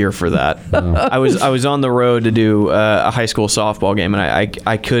not here for that. I was on the road to do a high school softball game, and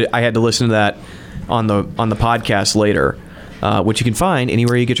I had to listen to that on the podcast later. Which you can find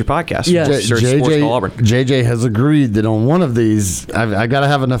anywhere you get your podcast. Yes. Search Sports Call Auburn. JJ has agreed that on one of these, I got to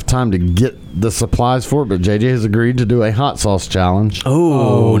have enough time to get the supplies for it, but JJ has agreed to do a hot sauce challenge.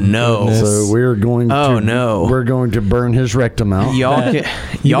 Oh no! Goodness. So we're going we're going to burn his rectum out. Y'all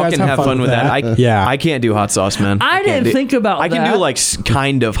can have fun with that. I can't do hot sauce, man. I didn't think about that. I can do like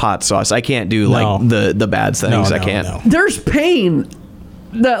kind of hot sauce. I can't do like the bad things. I can't. No. There's pain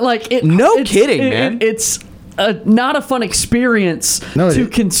that like it. No kidding, man. It's not a fun experience to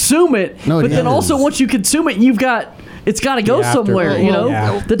consume it. But then also once you consume it, it's got to go somewhere.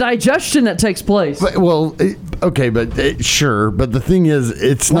 The digestion that takes place. But, sure. But the thing is,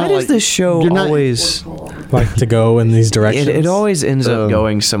 it's Why not does like this show always like to go in these directions. It always ends up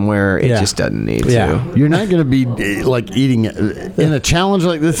going somewhere it just doesn't need to. You're not going to be like eating in a challenge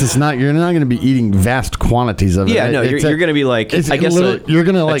like this. You're not going to be eating vast quantities of it. Yeah, no, you're going to be like, I guess you're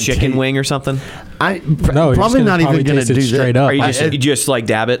going to like chicken wing or something. Probably not even going to do straight that. up. Or you just like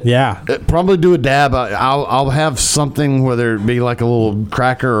dab it? Yeah. Probably do a dab. I'll have something, whether it be like a little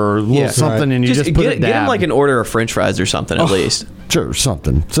cracker or a little something, and you just put a dab. Get him like an order of French fries or something at least. Sure,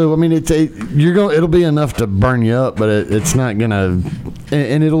 something. So I mean, it'll be enough to burn you up, but it's not gonna,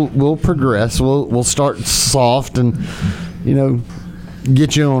 and we'll progress. We'll start soft and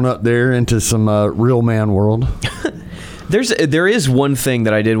get you on up there into some real man world. There is one thing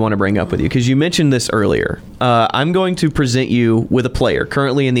that I did want to bring up with you because you mentioned this earlier. I'm going to present you with a player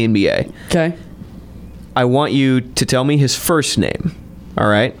currently in the NBA. Okay. I want you to tell me his first name. All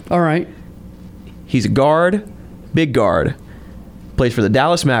right? All right. He's a guard, big guard, plays for the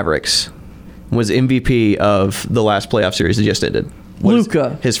Dallas Mavericks, was MVP of the last playoff series that just ended.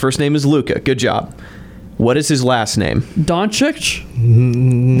 Luka. His first name is Luka. Good job. What is his last name?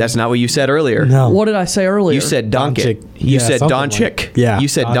 Doncic? That's not what you said earlier. No. What did I say earlier? You said Doncic. You said Doncic. You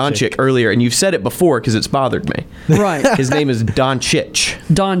said Doncic earlier, and you've said it before because it's bothered me. Right. His name is Doncic.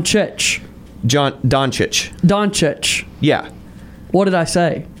 Doncic. Doncic. Doncic. Yeah. What did I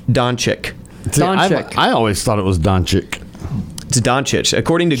say? Doncic. See, I always thought it was Doncic. It's Doncic.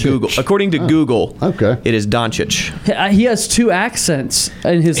 According to Google, okay, it is Doncic. He has 2 accents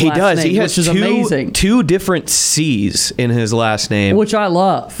in his last name, He has which is amazing. 2 different C's in his last name, which I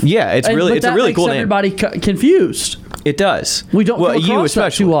love. Yeah, it's a really cool name. Everybody confused. It does. We don't come across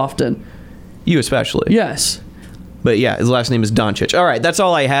that too often. You especially. Yes. But yeah, his last name is Doncic. All right, that's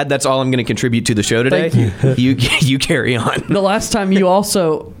all I had. That's all I'm going to contribute to the show today. Thank you. You carry on. The last time you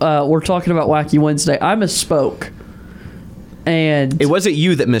also were talking about Wacky Wednesday, I misspoke. And it wasn't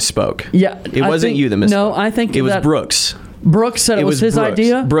you that misspoke. Yeah. It wasn't you that misspoke. No, I think it was Brooks. Brooks said it was his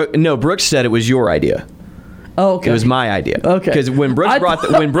idea? No, Brooks said it was your idea. Oh, okay. It was my idea. Okay. Because when Brooks brought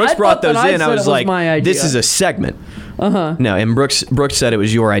those in, I was like, this is a segment. Uh-huh. No, and Brooks said it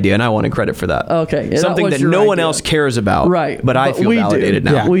was your idea, and I wanted credit for that. Okay. Something that no one else cares about. Right. But I feel validated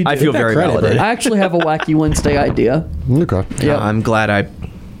now. Yeah, we do. I feel very validated. I actually have a Wacky Wednesday idea. Okay. Yeah. I'm glad I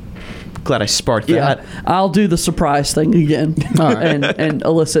sparked that. Yeah. I'll do the surprise thing again and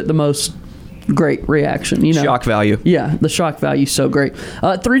elicit the most great reaction. Shock value. Yeah, the shock value is so great.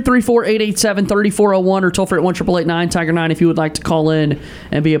 334-887-3401 or toll free at 1-888-9 Tiger 9 if you would like to call in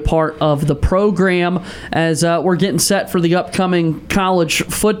and be a part of the program as we're getting set for the upcoming college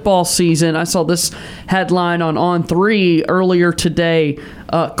football season. I saw this headline on On3 earlier today.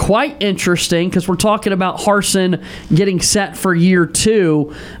 Quite interesting because we're talking about Harsin getting set for year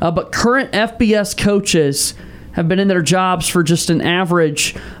 2, but current FBS coaches have been in their jobs for just an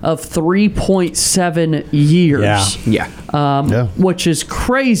average of 3.7 years. Yeah. Which is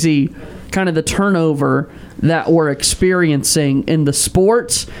crazy, kind of the turnover that we're experiencing in the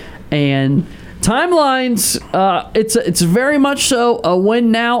sports. And timelines, it's very much so a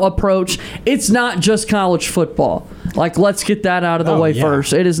win-now approach. It's not just college football. Like, let's get that out of the way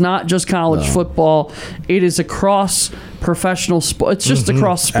first. It is not just college football. It is across professional sports. It's just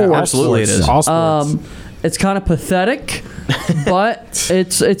across sports. Absolutely it is. All sports. It's kind of pathetic, but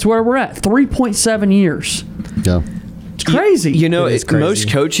it's where we're at. 3.7 years. Yeah. It's crazy. Most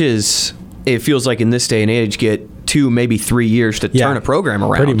coaches, it feels like in this day and age, get 2, maybe 3 years to turn a program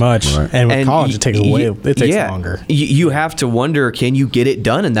around. Pretty much. Right. And with college, it takes longer. You have to wonder, can you get it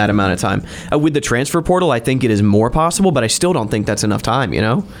done in that amount of time? With the transfer portal, I think it is more possible, but I still don't think that's enough time,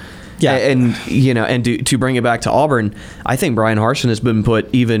 Yeah, and to bring it back to Auburn, I think Brian Harsin has been put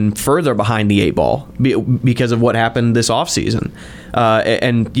even further behind the 8 ball because of what happened this offseason.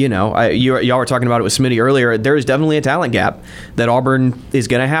 Y'all were talking about it with Smitty earlier. There is definitely a talent gap that Auburn is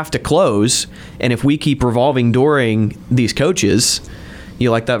going to have to close, and if we keep revolving dooring these coaches. You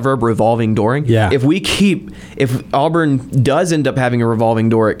like that verb, revolving dooring? Yeah. If Auburn does end up having a revolving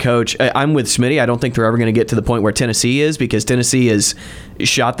door at coach, I'm with Smitty. I don't think they're ever going to get to the point where Tennessee is, because Tennessee has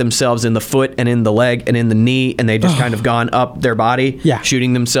shot themselves in the foot and in the leg and in the knee, and they've just kind of gone up their body,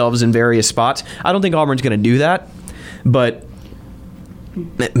 shooting themselves in various spots. I don't think Auburn's going to do that, but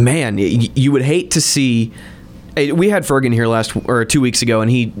man, you would hate to see. We had Ferguson here 2 weeks ago, and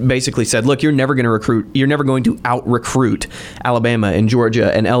he basically said, "Look, you're never going to out-recruit Alabama and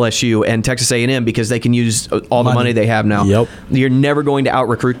Georgia and LSU and Texas A&M because they can use all the money they have now. Yep. You're never going to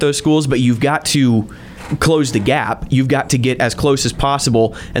out-recruit those schools, but you've got to close the gap. You've got to get as close as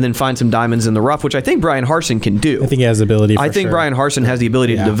possible and then find some diamonds in the rough," which I think Brian Harsin can do. I think he has the ability. I think Brian Harsin has the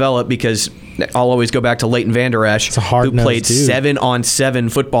ability to develop, because I'll always go back to Leighton Vander Esch, who played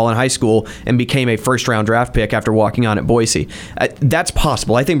 7-on-7 football in high school and became a first-round draft pick after walking on at Boise. That's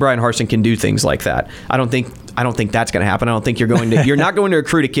possible. I think Brian Harsin can do things like that. I don't think that's going to happen. I don't think you're not going to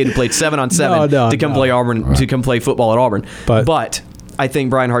recruit a kid who played 7-on-7 to come play Auburn, to come play football at Auburn. But I think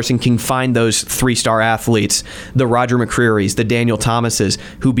Brian Harsin can find those 3-star athletes, the Roger McCreary's, the Daniel Thomases,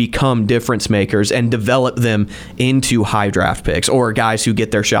 who become difference makers and develop them into high draft picks or guys who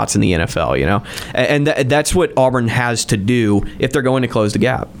get their shots in the NFL, And that's what Auburn has to do if they're going to close the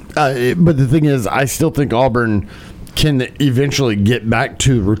gap. But the thing is, I still think Auburn can eventually get back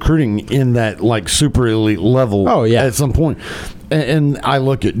to recruiting in that super elite level at some point. And I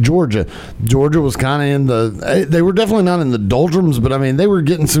look at Georgia. Georgia was kind of they were definitely not in the doldrums, but I mean, they were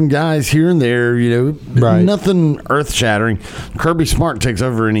getting some guys here and there, Right. Nothing earth shattering. Kirby Smart takes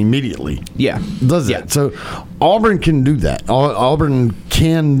over and immediately does that. Yeah. So Auburn can do that. Auburn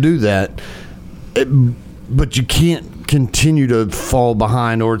can do that, but you can't continue to fall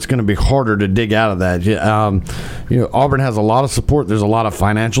behind, or it's going to be harder to dig out of that. Auburn has a lot of support. There's a lot of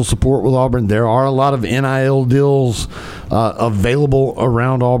financial support with Auburn. There are a lot of NIL deals available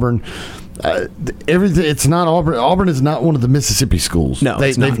around Auburn. Everything. It's not Auburn. Auburn is not one of the Mississippi schools. No,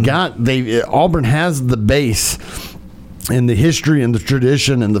 Auburn has the base and the history and the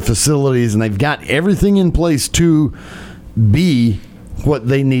tradition and the facilities, and they've got everything in place to be what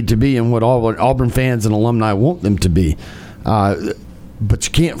they need to be and what Auburn fans and alumni want them to be. but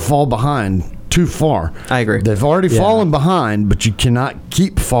you can't fall behind too far. I agree. They've already fallen behind, but you cannot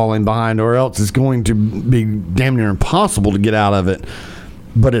keep falling behind, or else it's going to be damn near impossible to get out of it.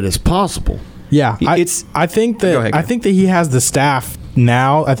 But it is possible. Yeah, I think that he has the staff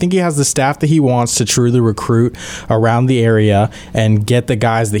now. I think he has the staff that he wants to truly recruit around the area and get the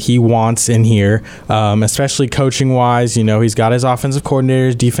guys that he wants in here, especially coaching wise. He's got his offensive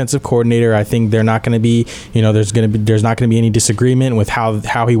coordinator, defensive coordinator. I think they're not going to be, there's not going to be any disagreement with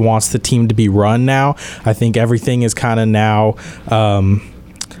how he wants the team to be run now. I think everything is kind of now.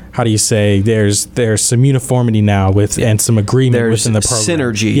 How do you say? There's some uniformity now and some agreement within the program.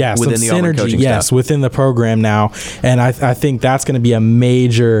 Synergy within the Auburn coaching staff. Yes, within the program now, and I think that's going to be a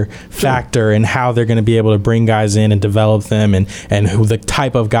major factor in how they're going to be able to bring guys in and develop them, and who the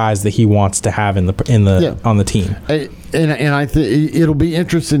type of guys that he wants to have on the team. And I think it'll be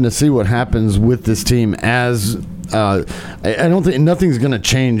interesting to see what happens with this team as. I don't think nothing's going to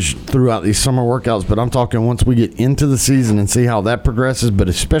change throughout these summer workouts, but I'm talking once we get into the season and see how that progresses, but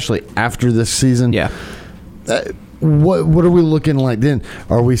especially after this season. Yeah. What are we looking like then?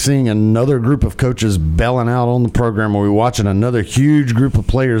 Are we seeing another group of coaches bailing out on the program? Are we watching another huge group of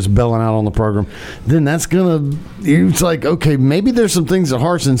players bailing out on the program? Then that's it's like, okay, maybe there's some things that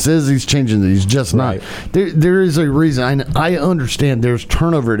Harsin says he's changing that he's just not. There is a reason. I understand there's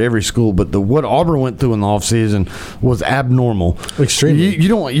turnover at every school, but what Auburn went through in the offseason was abnormal. Extremely.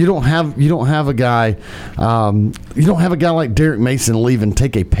 You don't have a guy like Derek Mason leave and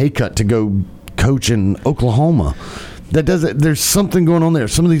take a pay cut to go coach in Oklahoma. There's something going on there.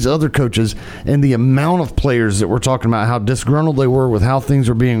 Some of these other coaches and the amount of players that we're talking about, how disgruntled they were with how things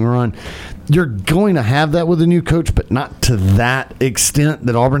are being run, you're going to have that with a new coach, but not to that extent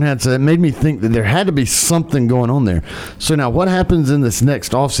that Auburn had. So it made me think that there had to be something going on there. So now what happens in this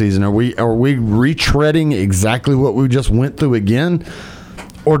next offseason? Are we retreading exactly what we just went through again?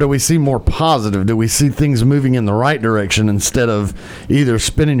 Or do we see more positive? Do we see things moving in the right direction instead of either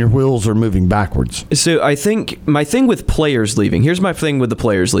spinning your wheels or moving backwards? So I think my thing with players leaving, here's my thing with the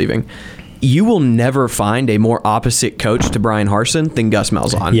players leaving. You will never find a more opposite coach to Brian Harsin than Gus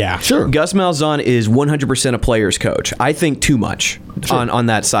Malzahn. Yeah, sure. Gus Malzahn is 100% a player's coach. I think too much on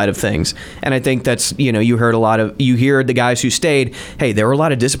that side of things. And I think that's, you hear the guys who stayed, hey, there were a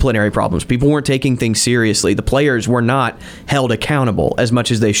lot of disciplinary problems. People weren't taking things seriously. The players were not held accountable as much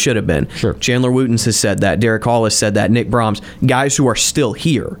as they should have been. Sure. Chandler Wootens has said that. Derek Hall has said that. Nick Brahms, guys who are still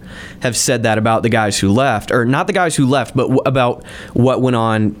here, have said that about the guys who left. Or not the guys who left, but about what went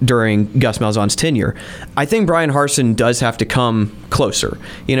on during Gus Malzahn's tenure. I think Brian Harsin does have to come closer,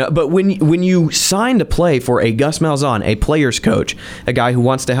 but when you sign to play for a Gus Malzahn, a player's coach, a guy who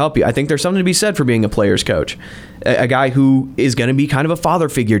wants to help you, I think there's something to be said for being a player's coach, a guy who is going to be kind of a father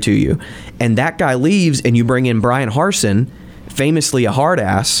figure to you, and that guy leaves and you bring in Brian Harsin, famously a hard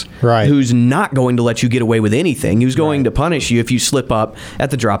ass, right, who's not going to let you get away with anything, who's going to punish you if you slip up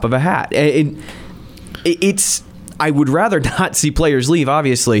at the drop of a hat. I would rather not see players leave,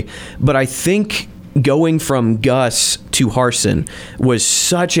 obviously, but I think going from Gus to Harsin was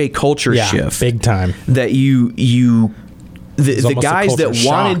such a culture shift, big time, that the guys that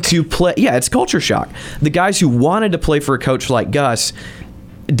wanted to play, it's culture shock. The guys who wanted to play for a coach like Gus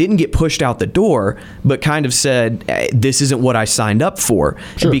didn't get pushed out the door, but kind of said, this isn't what I signed up for,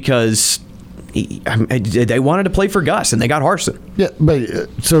 because they wanted to play for Gus, and they got Harsin. Yeah, but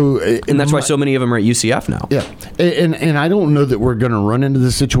and that's why so many of them are at UCF now. Yeah, and I don't know that we're going to run into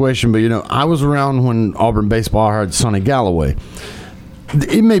this situation, but I was around when Auburn baseball hired Sonny Galloway.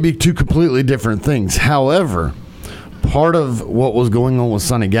 It may be two completely different things. However, part of what was going on with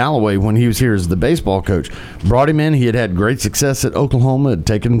Sonny Galloway when he was here as the baseball coach, brought him in. He had great success at Oklahoma, had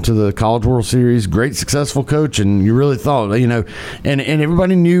taken him to the College World Series, great successful coach, and you really thought, and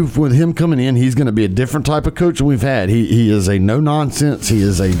everybody knew with him coming in, he's going to be a different type of coach than we've had. He is a no-nonsense. He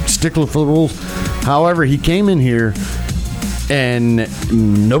is a stickler for the rules. However, he came in here and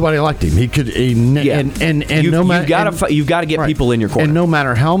nobody liked him. He could, you've got to get people in your corner. And no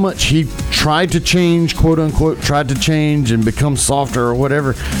matter how much he tried to change, quote unquote, and become softer or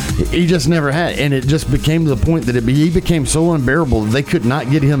whatever, he just never had. And it just became to the point that he became so unbearable that they could not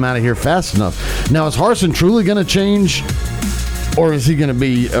get him out of here fast enough. Now, is Harsin truly going to change, or is he going to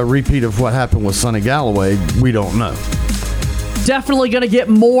be a repeat of what happened with Sonny Galloway? We don't know. Definitely going to get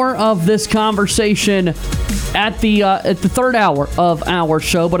more of this conversation at the third hour of our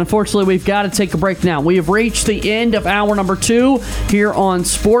show, but unfortunately we've got to take a break now. We have reached the end of hour number 2 here on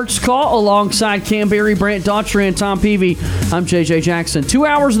Sports Call alongside Cam Berry, Brant Daughtry, and Tom Peavy. I'm JJ Jackson. 2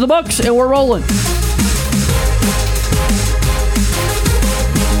 hours of the books, and we're rolling.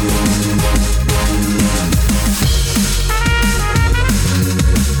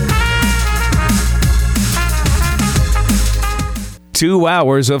 2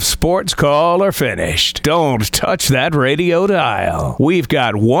 hours of Sports Call are finished. Don't touch that radio dial. We've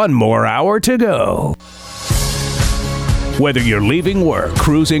got 1 more hour to go. Whether you're leaving work,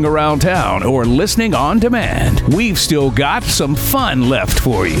 cruising around town, or listening on demand, we've still got some fun left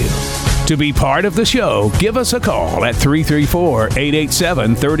for you. To be part of the show, give us a call at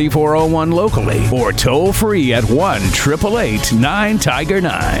 334-887-3401 locally or toll free at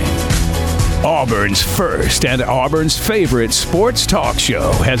 1-888-9-TIGER-9. Auburn's first and Auburn's favorite sports talk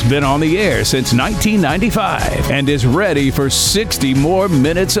show has been on the air since 1995 and is ready for 60 more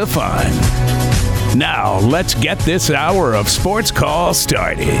minutes of fun. Now, let's get this hour of Sports Call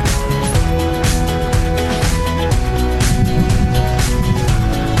started.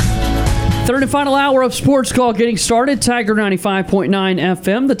 Third and final hour of Sports Call getting started. Tiger 95.9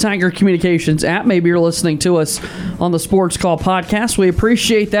 FM, the Tiger Communications app. Maybe you're listening to us on the Sports Call podcast. We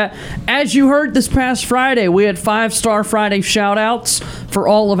appreciate that. As you heard this past Friday, we had 5-Star Friday shout-outs for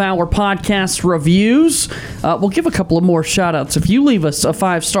all of our podcast reviews. We'll give a couple of more shout-outs. If you leave us a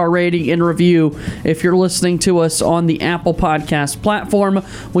 5-star rating and review, if you're listening to us on the Apple Podcast platform,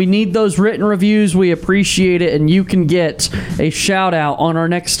 we need those written reviews. We appreciate it, and you can get a shout-out on our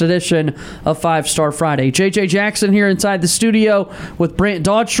next edition of 5-Star Friday. JJ Jackson here inside the studio with Brant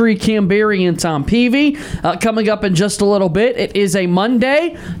Daughtry, Cam Berry, and Tom Peavy. Coming up in just a little bit, it is a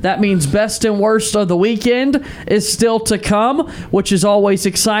Monday. That means best and worst of the weekend is still to come, which is always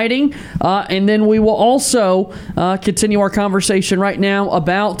exciting. And then we will also continue our conversation right now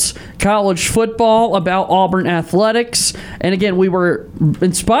about college football, about Auburn athletics. And again, we were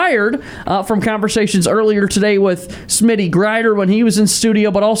inspired from conversations earlier today with Smitty Grider when he was in studio,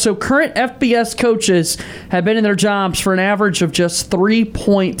 but also current FBS coaches have been in their jobs for an average of just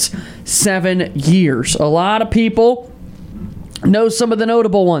 3.7 years. A lot of people know some of the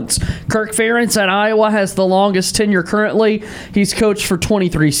notable ones. Kirk Ferentz at Iowa has the longest tenure currently. He's coached for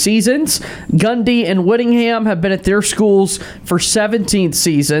 23 seasons. Gundy and Whittingham have been at their schools for 17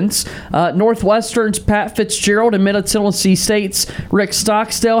 seasons. Northwestern's Pat Fitzgerald and Middle Tennessee State's Rick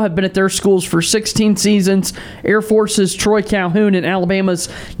Stockstill have been at their schools for 16 seasons. Air Force's Troy Calhoun and Alabama's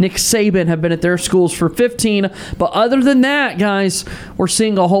Nick Saban have been at their schools for 15. But other than that, guys, we're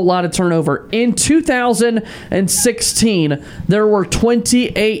seeing a whole lot of turnover. In 2016, there were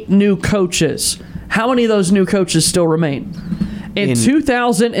 28 new coaches. How many of those new coaches still remain? In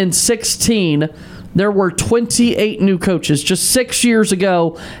 2016, there were 28 new coaches. Just 6 years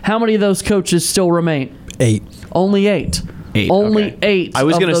ago, how many of those coaches still remain? 8. Only 8. Only 8 I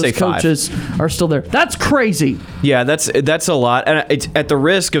was going to say coaches 5. are still there. That's crazy. Yeah, that's a lot. And it's, at the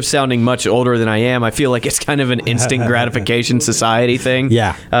risk of sounding much older than I am, I feel like it's kind of an instant gratification society thing.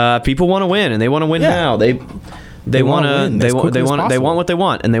 Yeah. People want to win, and they want to win now. They want what they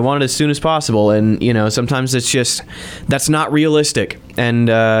want, and they want it as soon as possible. And sometimes it's just that's not realistic. And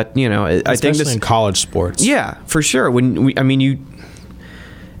I think this in college sports. Yeah, for sure. When we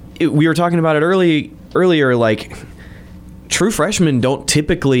were talking about it earlier, like true freshmen don't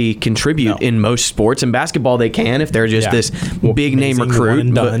typically contribute in most sports. In basketball, they can if they're just this big name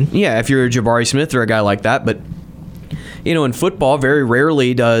recruit. But, yeah, if you're a Jabari Smith or a guy like that. But in football, very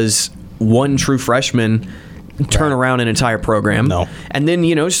rarely does one true freshman turn around an entire program. No. And then,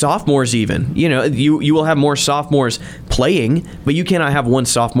 sophomores even. You will have more sophomores playing, but you cannot have one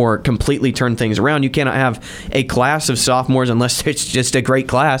sophomore completely turn things around. You cannot have a class of sophomores unless it's just a great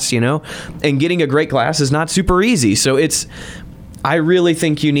class, And getting a great class is not super easy. So I really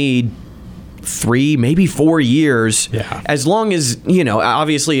think you need 3, maybe 4 years. Yeah. As long as,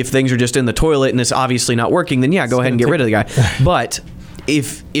 obviously if things are just in the toilet and it's obviously not working, then go ahead and get rid of the guy. But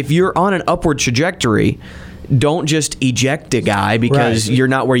if you're on an upward trajectory, don't just eject a guy because you're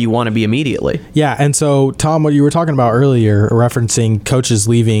not where you want to be immediately. Yeah, and so, Tom, what you were talking about earlier, referencing coaches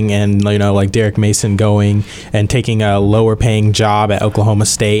leaving and, like Derek Mason going and taking a lower-paying job at Oklahoma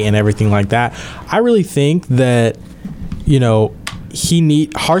State and everything like that, I really think that,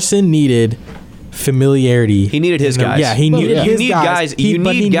 Harsin needed familiarity. He needed his guys. Yeah, he needed his guys. You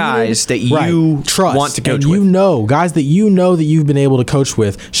need guys that you trust want to coach and with. Guys that that you've been able to coach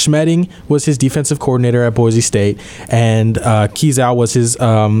with. Schmedding was his defensive coordinator at Boise State, and Kiezow was his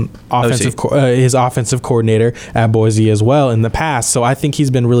offensive coordinator at Boise as well in the past. So I think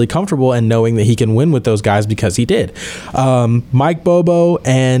he's been really comfortable and knowing that he can win with those guys because he did. Mike Bobo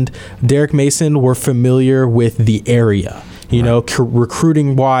and Derek Mason were familiar with the area.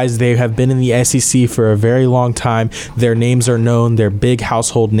 Recruiting-wise, they have been in the SEC for a very long time. Their names are known. They're big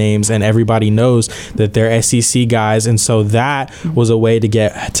household names, and everybody knows that they're SEC guys. And so that was a way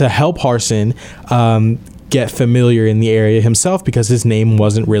to help Harsin get familiar in the area himself because his name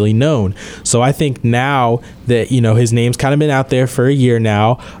wasn't really known. So I think now that, his name's kind of been out there for a year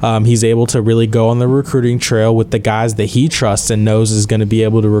now, he's able to really go on the recruiting trail with the guys that he trusts and knows is going to be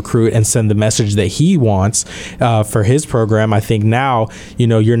able to recruit and send the message that he wants for his program. I think now,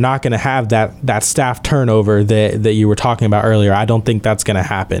 you're not going to have that staff turnover that you were talking about earlier. I don't think that's going to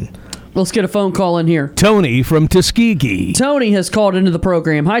happen. Let's get a phone call in here. Tony from Tuskegee. Tony has called into the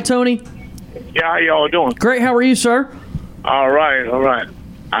program. Hi, Tony. Yeah, how y'all doing? Great. How are you, sir? All right.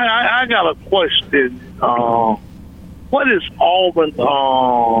 I got a question. What is Auburn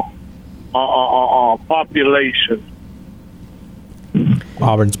population?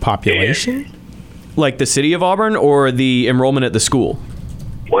 Auburn's population? Like the city of Auburn or the enrollment at the school?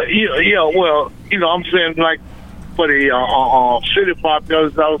 Well, I'm saying like for the city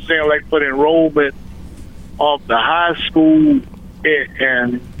population, I was saying like for the enrollment of the high school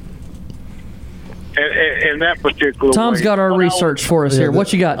and that particular Tom's way. got our research for us here.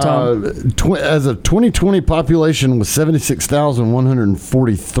 What you got, Tom? As of 2020, population was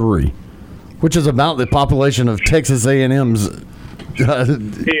 76,143, which is about the population of Texas A&M's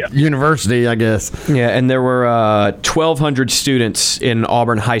university, I guess. Yeah, and there were 1,200 students in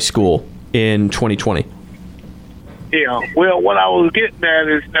Auburn High School in 2020. Yeah, well, what I was getting at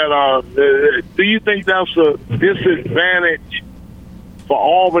is that do you think that's a disadvantage for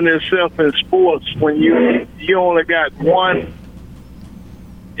Auburn itself in sports when you only got one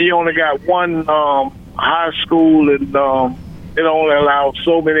high school and it only allows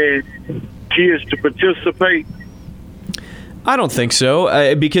so many kids to participate? I don't think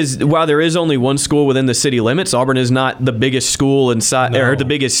so, because while there is only one school within the city limits, Auburn is not the biggest school inside, or the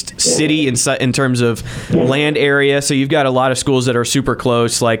biggest city in terms of land area. So you've got a lot of schools that are super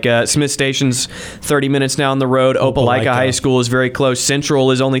close, like Smith Station's 30 minutes down the road. Opelika High School is very close. Central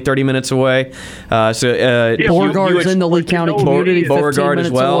is only 30 minutes away. Beauregard's in the Lee County community, 15 minutes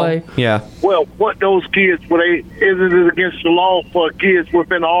as well. away. Yeah. Well, what those kids, isn't it against the law for kids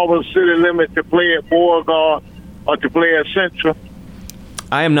within Auburn city limit to play at Beauregard or to play at Central?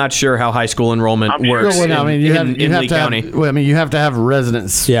 I am not sure how high school enrollment works in Lee County. You have to have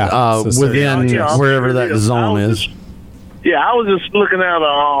residents within wherever that zone is. Yeah, I was just looking at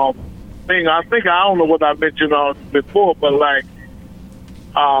a thing. I don't know what I mentioned before, but like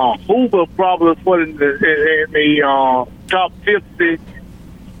Hoover probably put in the top 50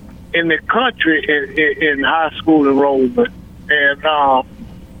 in the country in high school enrollment, and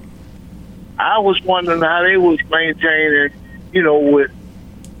I was wondering how they was maintaining, with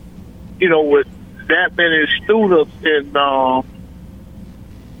that many students, and was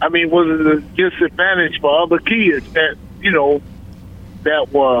it a disadvantage for other kids that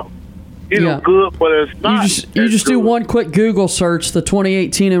that were good, but it's not. You just do one quick Google search. The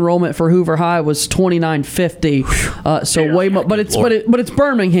 2018 enrollment for Hoover High was 2,950. Way more, but it's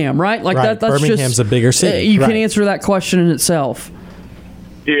Birmingham, right? Like right. That's Birmingham's just a bigger city. You can answer that question in itself.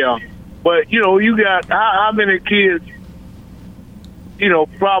 Yeah. But, you got how many kids,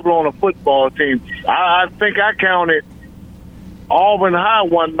 probably on a football team. I think I counted Auburn High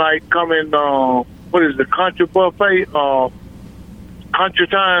one night coming, the country buffet, country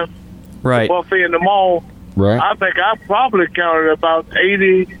time, right? Buffet in the mall. Right. I think I probably counted about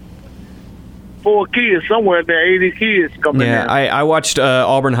 84 kids, somewhere in there, 80 kids coming in. Yeah, I watched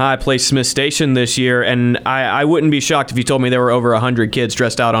Auburn High play Smith Station this year, and I wouldn't be shocked if you told me there were over 100 kids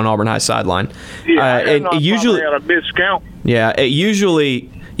dressed out on Auburn High sideline. Yeah, usually had a miscount. Yeah, usually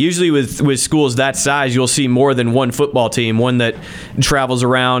with schools that size, you'll see more than one football team, one that travels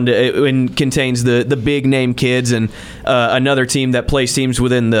around and contains the big name kids, and another team that plays teams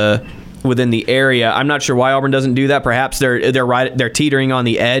within the area. I'm not sure why Auburn doesn't do that. Perhaps they're teetering on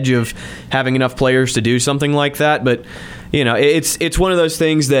the edge of having enough players to do something like that. But it's one of those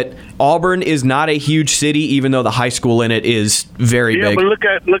things that Auburn is not a huge city, even though the high school in it is very big. Yeah, but look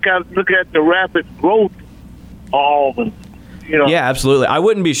at the rapid growth of Auburn. Yeah, absolutely. I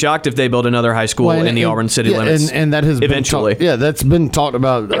wouldn't be shocked if they build another high school in the Auburn city limits. And that has eventually. That's been talked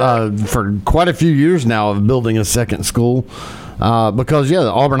about for quite a few years now, of building a second school. Because the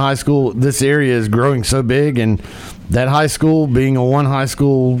Auburn High School, this area is growing so big, and that high school being a one high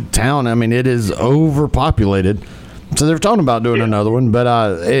school town, it is overpopulated. So they're talking about doing another one. But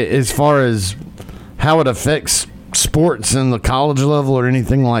as far as how it affects sports in the college level or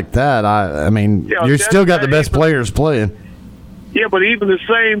anything like that, you still got the best players playing. Yeah, but even the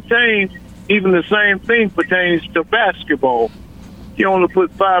same thing pertains to basketball. You only put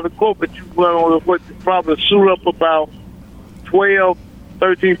 5 in court, but you only probably suit up about 12,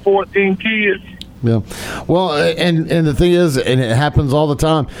 13, 14 kids. Yeah. Well, and the thing is, and it happens all the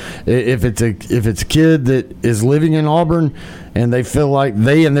time. If it's a kid that is living in Auburn and they feel like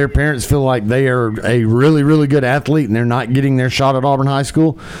they and their parents feel like they are a really, really good athlete and they're not getting their shot at Auburn High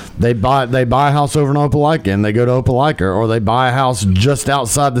School, they buy a house over in Opelika and they go to Opelika, or they buy a house just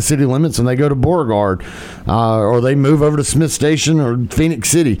outside the city limits and they go to Beauregard, or they move over to Smith Station or Phoenix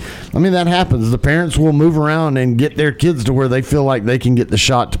City. I mean, that happens. The parents will move around and get their kids to where they feel like they can get the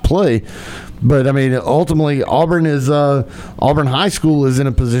shot to play. But I mean, ultimately, Auburn High School is in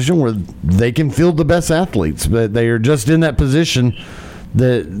a position where they can field the best athletes, but they are just in that position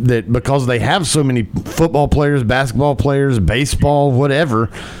that because they have so many football players, basketball players, baseball, whatever,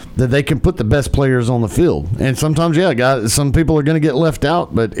 that they can put the best players on the field. And sometimes, some people are going to get left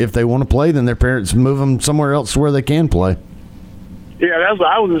out, but if they want to play, then their parents move them somewhere else where they can play. Yeah, that's what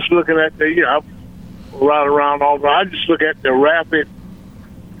I was just looking at right around Auburn. I just look at the rapid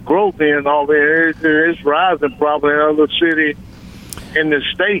growth in all there. It's rising probably in other city in the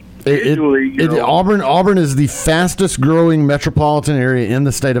state. Auburn is the fastest growing metropolitan area in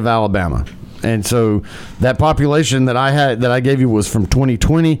the state of Alabama. And so that population that I gave you was from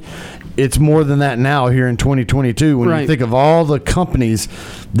 2020. It's more than that now here in 2022. When you think of all the companies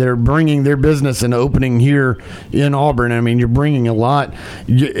that are bringing their business and opening here in Auburn, I mean, you're bringing a lot.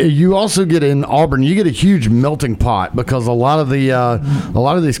 You also get in Auburn, you get a huge melting pot because a lot of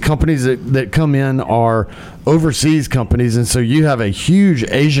these companies that come in are overseas companies, and so you have a huge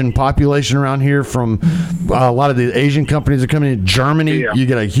Asian population around here. From a lot of the Asian companies are coming in. Germany, you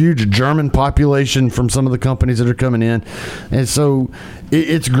get a huge German population from some of the companies that are coming in, and so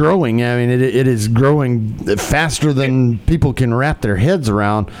it's growing. I mean, it is growing faster than people can wrap their heads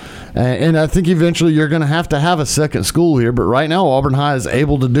around. And I think eventually you're going to have a second school here. But right now, Auburn High is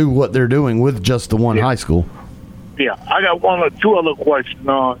able to do what they're doing with just the one high school. Yeah, I got one or two other questions.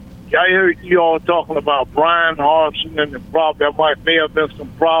 I heard you all talking about Brian Harsin and the problem. There may have been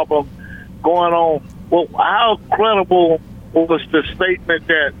some problem going on. Well, how credible was the statement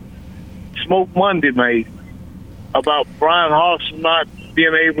that Smoke Monday made about Brian Harsin not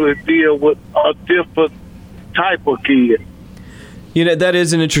being able to deal with a different type of kid? You know, that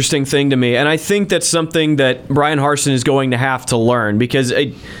is an interesting thing to me, and I think that's something that Brian Harsin is going to have to learn because,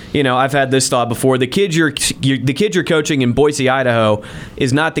 I've had this thought before. The kid you're coaching in Boise, Idaho,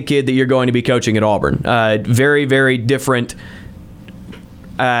 is not the kid that you're going to be coaching at Auburn. Very, very different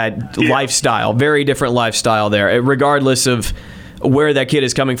lifestyle. Very different lifestyle there, regardless of where that kid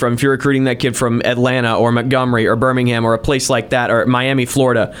is coming from. If you're recruiting that kid from Atlanta or Montgomery or Birmingham or a place like that, or Miami,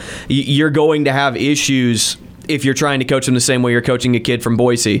 Florida, you're going to have issues if you're trying to coach them the same way you're coaching a kid from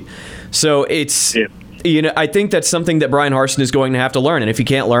Boise. So it's, I think that's something that Brian Harsin is going to have to learn. And if he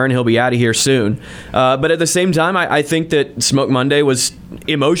can't learn, he'll be out of here soon. But at the same time, I think that Smoke Monday was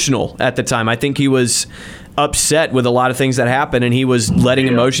emotional at the time. I think he was upset with a lot of things that happened, and he was letting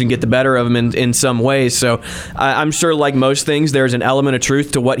emotion get the better of him in some ways. So I'm sure, like most things, there's an element of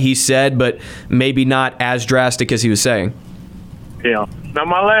truth to what he said, but maybe not as drastic as he was saying. Yeah. Now,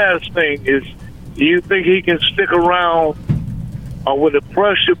 my last thing is, do you think he can stick around, or would the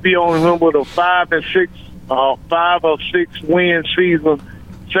pressure be on him with a 5 or 6 win season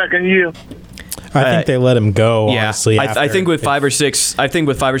second year? I think they let him go. Honestly, I think with 5 or 6,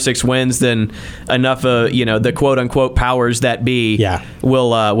 wins, then enough the quote unquote powers that be, will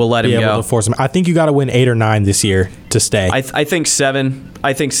let him go. To force him. I think you got to win 8 or 9 this year to stay. I think 7.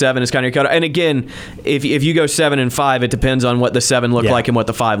 I think 7 is kind of your cut. And again, if you go 7 and 5, it depends on what the 7 look like and what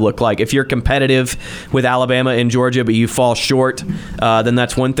the 5 look like. If you're competitive with Alabama and Georgia, but you fall short, then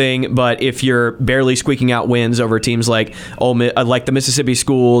that's one thing. But if you're barely squeaking out wins over teams like the Mississippi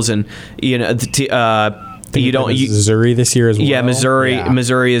schools and Missouri this year as well. Yeah,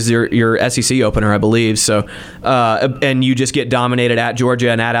 Missouri is your SEC opener, I believe. So, and you just get dominated at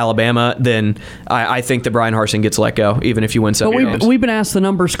Georgia and at Alabama, then I think that Brian Harsin gets let go, even if you win 7 games. We've been asked the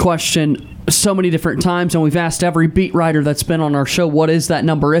numbers question so many different times, and we've asked every beat writer that's been on our show, what is that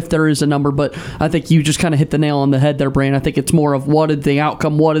number, if there is a number. But I think you just kind of hit the nail on the head there, Brian. I think it's more of what did the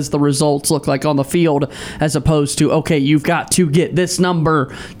outcome, what does the results look like on the field, as opposed to, okay, you've got to get this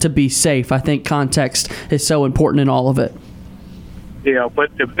number to be safe. I think context is so important in all of it. Yeah,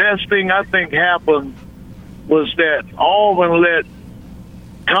 but the best thing I think happened was that Auburn let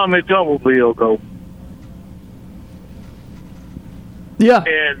Tommy Tuberville go. Yeah.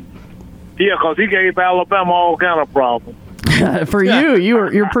 And because he gave Alabama all kind of problems. For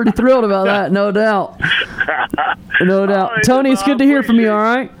you're pretty thrilled about that, no doubt. No doubt. Right, Tony, it's good to hear from you, all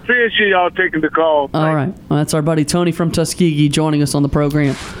right? Appreciate y'all taking the call. All right. Well, that's our buddy Tony from Tuskegee joining us on the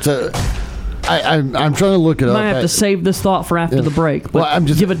program. So I'm trying to look it up. Might have to save this thought for after the break, but I'm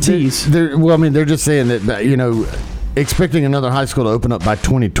just, give a tease. They're just saying that expecting another high school to open up by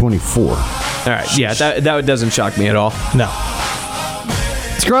 2024. All right, yeah, that doesn't shock me at all. No.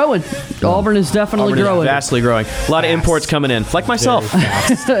 It's growing. Auburn is definitely growing. Vastly growing. A lot of imports coming in, like myself.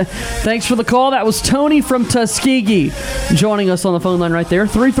 Thanks for the call. That was Tony from Tuskegee joining us on the phone line right there.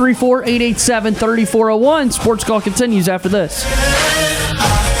 334-887-3401. Sports Call continues after this.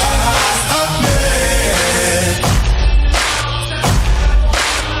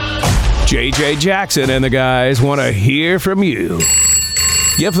 JJ Jackson and the guys want to hear from you.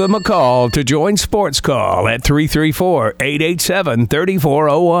 Give them a call to join Sports Call at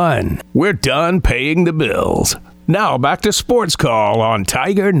 334-887-3401. We're done paying the bills. Now back to Sports Call on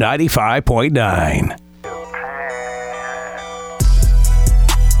Tiger 95.9.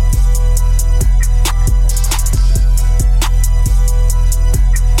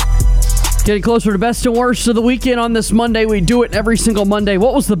 Getting closer to best and worst of the weekend on this Monday. We do it every single Monday.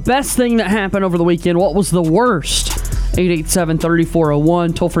 What was the best thing that happened over the weekend? What was the worst?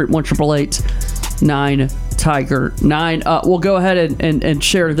 887-3401. Toll free at 1-888-9-TIGER-9. We'll go ahead and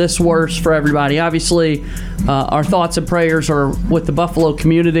share this worst for everybody. Obviously, our thoughts and prayers are with the Buffalo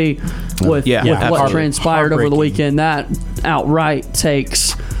community with what transpired over the weekend. That outright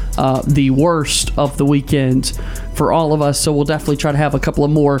takes the worst of the weekend for all of us. So we'll definitely try to have a couple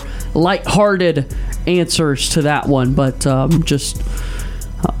of more lighthearted answers to that one. But just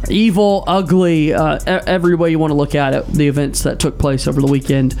evil, ugly, every way you want to look at it, the events that took place over the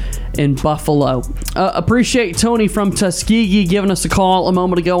weekend in Buffalo. Appreciate Tony from Tuskegee giving us a call a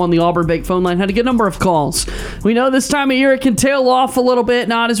moment ago on the Auburn Bank phone line. Had a good number of calls. We know this time of year it can tail off a little bit.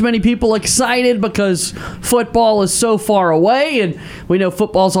 Not as many people excited because football is so far away, and we know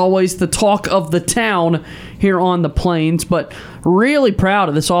football's always the talk of the town here on the Plains, but really proud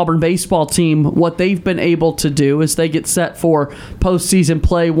of this Auburn baseball team. What they've been able to do as they get set for postseason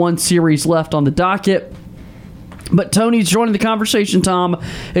play. One series left on the docket. But Tony's joining the conversation, Tom.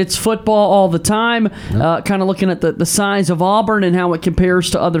 It's football all the time. Kind of looking at the size of Auburn and how it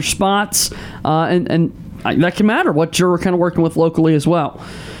compares to other spots. And that can matter, what you're kind of working with locally as well.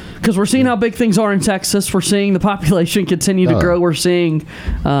 Because we're seeing how big things are in Texas. We're seeing the population continue to grow. We're seeing,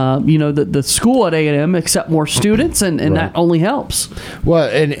 the school at A&M accept more students, and that only helps. Well,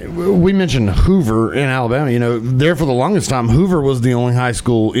 and we mentioned Hoover in Alabama. There for the longest time, Hoover was the only high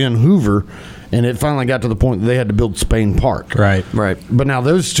school in Hoover, and it finally got to the point that they had to build Spain Park. Right. But now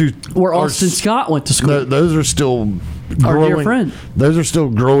those two, where Austin Scott went to school, those are still our growing, dear friend. Those are still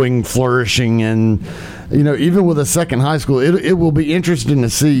growing, flourishing, and even with a second high school, it will be interesting to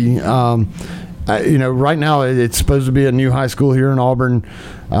see. Right now it's supposed to be a new high school here in Auburn,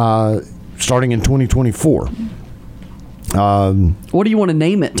 starting in 2024. What do you want to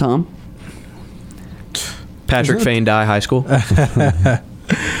name it, Tom? Patrick Fane Dye High School.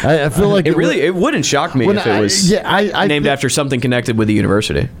 I feel like it wouldn't shock me if it was named after something connected with the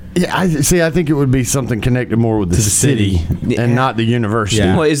university. Yeah, I think it would be something connected more with the city and not the university.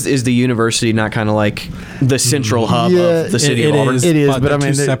 Yeah. Well, is the university not kind of like the central hub of the city of Auburn? It is, but I mean,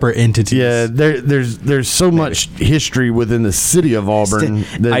 two separate entities. Yeah, there's so much history within the city of Auburn.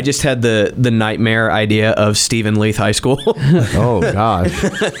 I just had the nightmare idea of Stephen Leith High School. Oh gosh,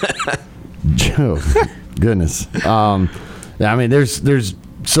 goodness. I mean, there's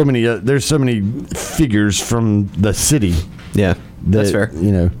so many figures from the city. Yeah, that's fair.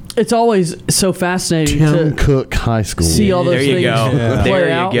 It's always so fascinating Tim Cook High School. See all those things play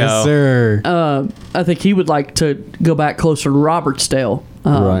out. Yes, sir. I think he would like to go back closer to Robertsdale.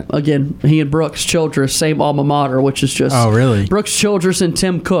 Right. Again, he and Brooks Childress, same alma mater, which is just really Brooks Childress and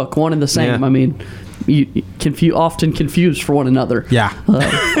Tim Cook, one and the same. Yeah. I mean, you often confused for one another. Yeah.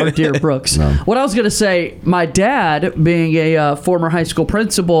 Our dear Brooks. No. What I was going to say, my dad, being a former high school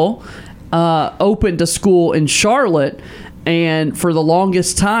principal, opened a school in Charlotte. And for the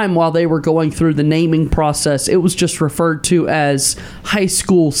longest time while they were going through the naming process, it was just referred to as High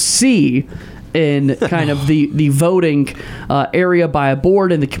School C in kind of the voting area by a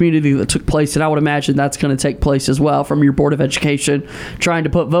board in the community that took place. And I would imagine that's going to take place as well from your Board of Education, trying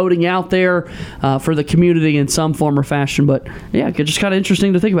to put voting out there for the community in some form or fashion. But yeah, it's just kind of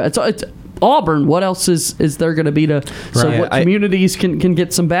interesting to think about. It's Auburn, what else is there going to be what communities can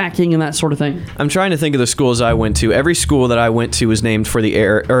get some backing and that sort of thing? I'm trying to think of the schools I went to. Every school that I went to was named for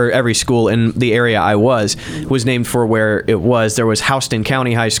every school in the area I was named for where it was. There was Houston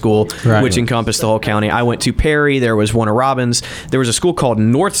County High School, which encompassed the whole county. I went to Perry. There was Warner Robins. There was a school called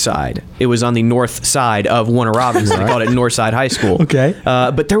Northside. It was on the north side of Warner Robins. They called it Northside High School. Okay.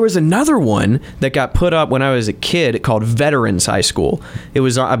 But there was another one that got put up when I was a kid called Veterans High School. It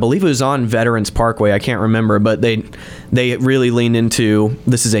was, I believe it was on Veterans Parkway. I can't remember, but they really lean into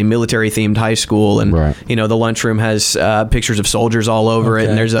this is a military themed high school, and the lunchroom has pictures of soldiers all over it,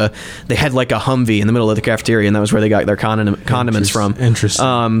 and they had like a Humvee in the middle of the cafeteria, and that was where they got their condiments from.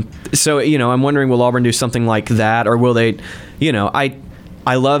 Interesting. So I'm wondering, will Auburn do something like that, or will they?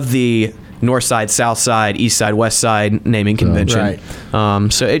 I love the North Side, South Side, East Side, West Side naming convention.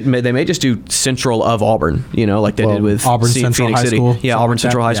 So they may just do Central of Auburn, like they did with Auburn Central Phoenix High City. School. Yeah, Auburn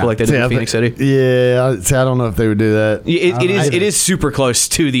Central High School, like they did with Phoenix City. Yeah, I don't know if they would do that. It is super close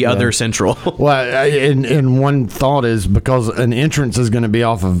to the other Central. Well, and one thought is because an entrance is going to be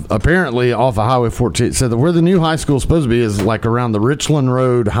off of Highway 14. So where the new high school is supposed to be is like around the Richland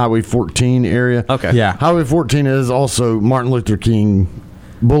Road, Highway 14 area. Okay. Yeah. Highway 14 is also Martin Luther King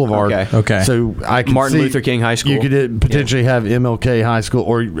Boulevard. Okay. So I can Martin see Luther King High School. You could potentially have MLK High School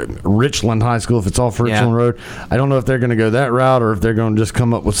or Richland High School if it's off Richland Road. I don't know if they're going to go that route or if they're going to just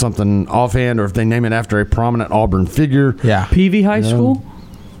come up with something offhand or if they name it after a prominent Auburn figure. Yeah. PV High School?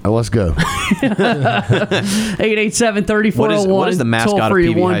 Let's go. 887-3401. What is the mascot of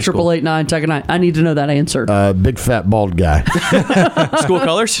PV High School? 1-888-9-TIGER-9. I need to know that answer. Big fat bald guy. School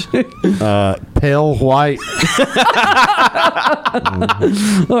colors? Pale white.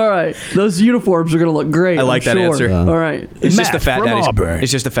 All right. Those uniforms are going to look great. I like I'm that sure. answer. All right. It's Matt just the fat from daddy's. Auburn.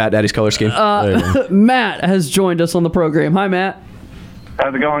 It's just the fat daddy's color scheme. Matt has joined us on the program. Hi, Matt.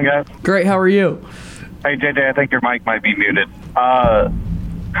 How's it going, guys? Great. How are you? Hey, JJ, I think your mic might be muted.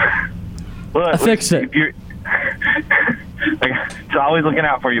 Look, I fixed it. So always looking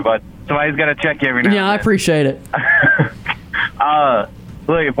out for you, bud. Somebody's got to check you every now Yeah, I appreciate it.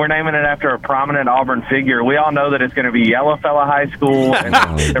 Look, if we're naming it after a prominent Auburn figure, we all know that it's going to be Yellowfella High School. And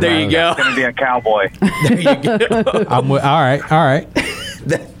there you go. It's going to be a cowboy. There you go. All right.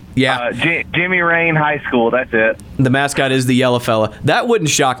 Yeah. Jimmy Rain High School, that's it. The mascot is the yellow fella. That wouldn't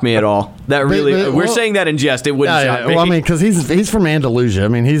shock me at all. That really, we're saying that in jest. It wouldn't shock me. Well, I mean, because he's from Andalusia. I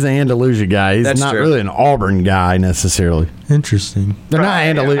mean, he's an Andalusia guy. He's That's not true. really an Auburn guy necessarily. Interesting. They're not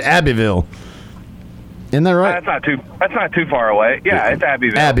Andalusia. Abbeville. Isn't that right? That's not too far away. Yeah, it's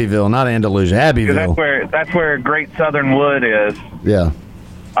Abbeville. Abbeville, not Andalusia. Abbeville. That's where Great Southern Wood is. Yeah.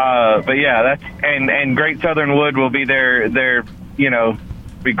 But yeah, that's and Great Southern Wood will be their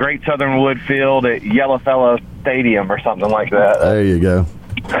be Great Southern Wood Field at Yellowfella Stadium or something like that. There you go.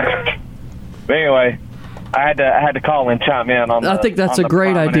 But anyway, I had to call and chime in on. I think that's a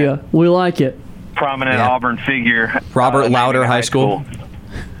great idea. We like it. Prominent Auburn figure, Robert Lauder High School.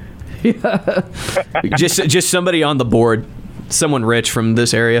 just somebody on the board, someone rich from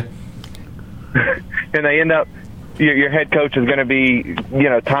this area. And they end up. Your head coach is going to be,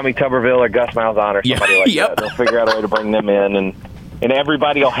 Tommy Tuberville or Gus Malzahn or somebody like that. They'll figure out a way to bring them in, and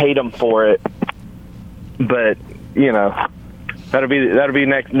everybody will hate them for it. But that'll be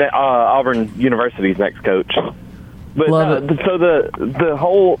next Auburn University's next coach. But so the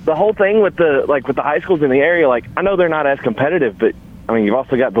whole thing with the high schools in the area, like I know they're not as competitive, but I mean you've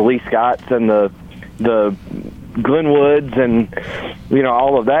also got the Lee Scotts and the Glenwoods and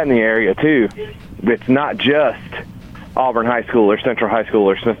all of that in the area too. It's not just Auburn High School or Central High School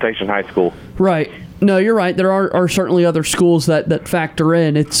or Smith Station High School. Right. No, you're right. There are certainly other schools that factor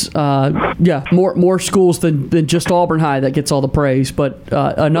in. It's more schools than just Auburn High that gets all the praise, but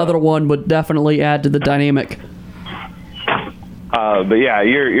another one would definitely add to the dynamic. But yeah,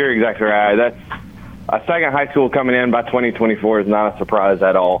 you're exactly right. That's a second high school coming in by 2024 is not a surprise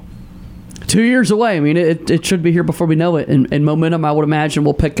at all. 2 years away. I mean, it should be here before we know it, and momentum, I would imagine,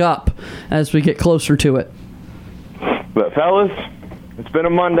 will pick up as we get closer to it. But fellas, it's been a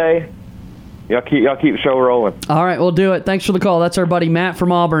Monday. Y'all keep the show rolling. All right, we'll do it. Thanks for the call. That's our buddy Matt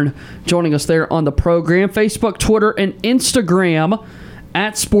from Auburn joining us there on the program. Facebook, Twitter, and Instagram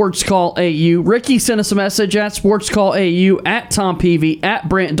at SportsCallAU. Ricky sent us a message at SportsCallAU, at Tom Peavy, at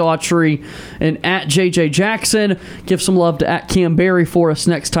Brant Daughtry, and at JJ Jackson. Give some love to at Cam Berry for us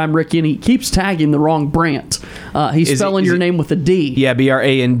next time, Ricky. And he keeps tagging the wrong Brant. He's spelling your name with a D. Yeah,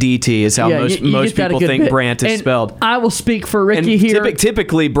 Brandt is how most people think Brant is spelled. I will speak for Ricky here.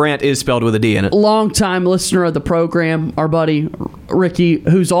 Typically, Brant is spelled with a D in it. Long-time listener of the program, our buddy Ricky,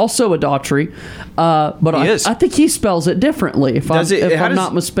 who's also a Daughtry. But I think he spells it differently, if I'm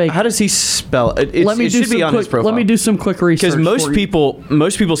not mistaken. How does he spell it? It should be on his profile. Let me do some quick research. Because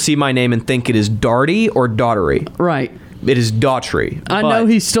most people see my name and think it is Darty or Daughtery. Right. It is Daughtry. I know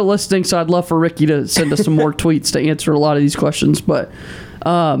he's still listening, so I'd love for Ricky to send us some more tweets to answer a lot of these questions. But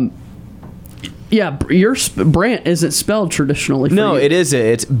Yeah, your Brant isn't spelled traditionally. For No, you. it is.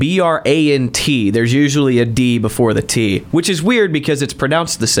 It's Brant. There's usually a D before the T, which is weird because it's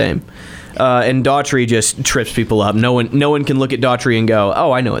pronounced the same. And Daughtry just trips people up. No one can look at Daughtry and go,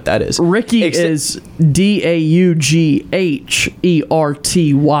 "Oh, I know what that is." Ricky is Daugherty.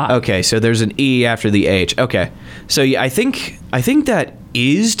 Okay, so there's an E after the H. Okay, so yeah, I think that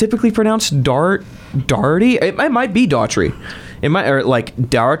is typically pronounced Darty. It might be Daughtry. It might, or like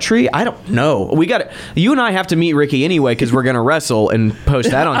Daughtry. I don't know. You and I have to meet Ricky anyway because we're gonna wrestle and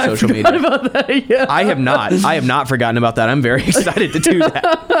post that on social media. About that, yeah. I have not forgotten about that. I'm very excited to do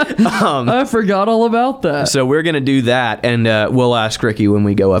that. I forgot all about that. So we're gonna do that, and we'll ask Ricky when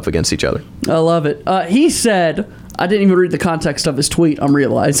we go up against each other. I love it. He said, I didn't even read the context of his tweet, I'm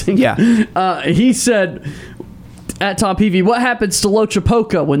realizing. Yeah. He said, at Tom Peavy, what happens to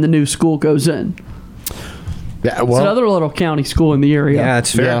Lochapoka when the new school goes in? Yeah, It's another little county school in the area. Yeah,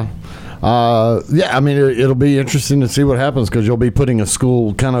 it's fair. I mean, it'll be interesting to see what happens because you'll be putting a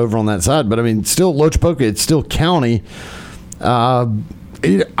school kind of over on that side. But, I mean, still, Lochapoka, it's still county. I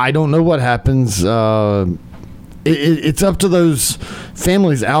don't know what happens. It's up to those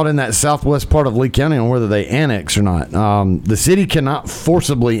families out in that southwest part of Lee County on whether they annex or not. The city cannot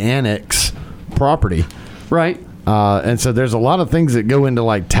forcibly annex property. Right. And so there's a lot of things that go into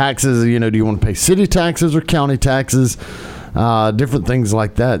like taxes. Do you want to pay city taxes or county taxes? Different things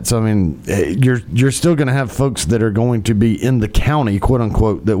like that. So, I mean, you're still going to have folks that are going to be in the county, quote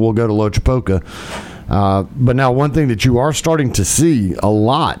unquote, that will go to Lochapoka. But now one thing that you are starting to see a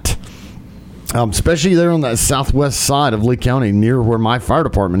lot, especially there on that southwest side of Lee County near where my fire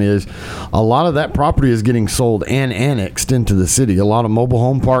department is, a lot of that property is getting sold and annexed into the city. A lot of mobile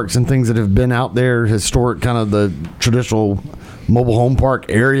home parks and things that have been out there, historic kind of the traditional mobile home park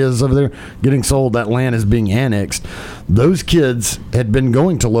areas over there, getting sold. That land is being annexed. Those kids had been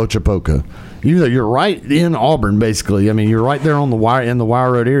going to Lochapoka. Even though you're right in Auburn, basically. I mean, you're right there on the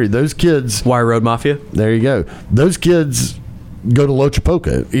Wire Road area. Those kids... Wire Road Mafia? There you go. Those kids go to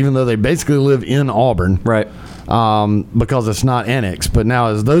Lochapoka, even though they basically live in Auburn. Right. Because it's not annexed. But now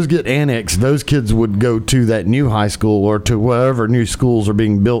as those get annexed, those kids would go to that new high school or to whatever new schools are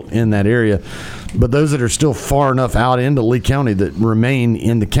being built in that area. But those that are still far enough out into Lee County that remain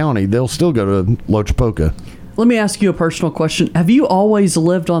in the county, they'll still go to Lochapoka. Let me ask you a personal question. Have you always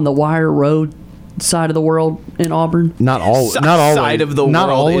lived on the Wire Road side of the world in Auburn? Not always. Side of the not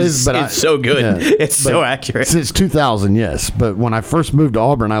world always, but it's so good. Yeah, it's so accurate. Since 2000, yes. But when I first moved to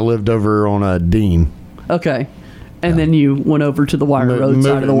Auburn, I lived over on Dean. Okay. And then you went over to the Wire Road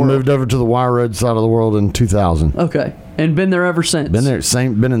side of the world. Moved over to the Wire Road side of the world in 2000. Okay. And been there ever since? Been there,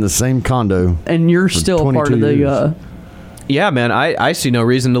 been in the same condo. And you're still a part of the... yeah, man, I see no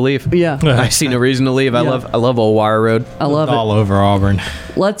reason to leave. Yeah. I see no reason to leave. I love old Wire Road. I love it. All over Auburn.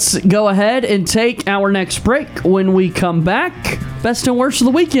 Let's go ahead and take our next break. When we come back, best and worst of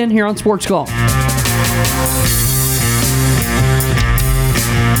the weekend here on Sports Call.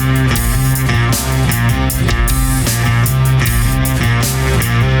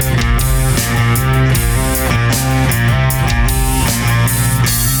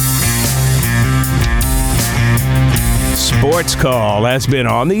 Sports Call has been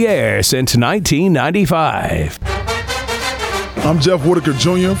on the air since 1995. I'm Jeff Whitaker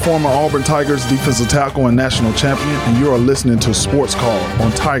Jr., former Auburn Tigers defensive tackle and national champion, and you are listening to Sports Call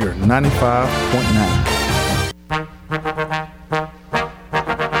on Tiger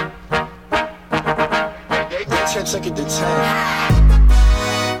 95.9. 10 second to 10.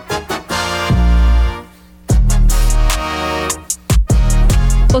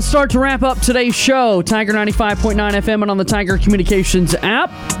 Let's start to wrap up today's show. Tiger 95.9 FM and on the Tiger Communications app.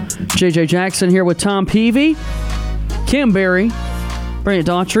 JJ Jackson here with Tom Peavy, Kim Berry, Brant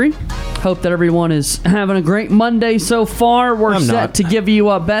Daughtry. Hope that everyone is having a great Monday so far. We're set to give you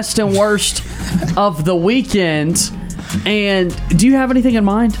a best and worst of the weekend. And do you have anything in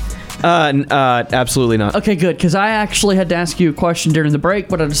mind? Absolutely not. Okay, good, because I actually had to ask you a question during the break,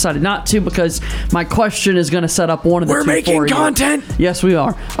 but I decided not to because my question is going to set up one of the We're two making for you. content. Yes, we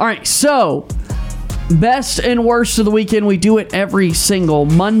are. All right, so best and worst of the weekend. We do it every single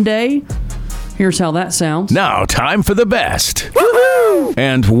Monday. Here's how that sounds. Now, time for the best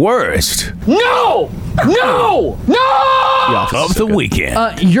and worst No! of the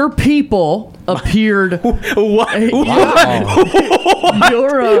weekend. Your people appeared. What? What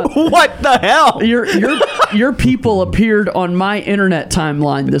the hell? Your people appeared on my internet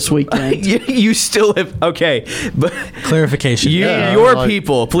timeline this weekend. You still have but clarification. Your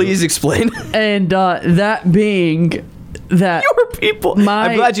people, please explain. And that being that your people.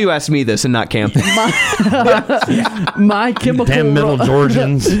 I'm glad you asked me this and not Cam. My Chemical Damn Middle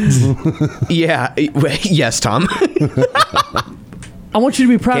Georgians. Yeah. Yes, Tom. I want you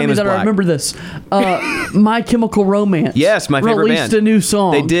to be proud Cam of me is that I black. remember this. My Chemical Romance. Yes, my favorite released band. a new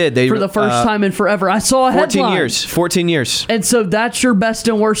song. They did. They for the first time in forever. I saw a 14 headline. 14 years. And so that's your best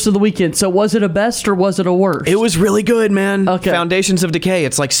and worst of the weekend. So was it a best or was it a worst? It was really good, man. Okay. Foundations of Decay.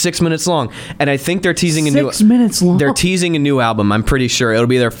 It's like 6 minutes long, and I think they're teasing a 6 minutes long. They're teasing a new album. I'm pretty sure it'll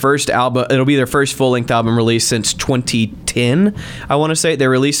be their first album. It'll be their first full length album release since 2010. I want to say they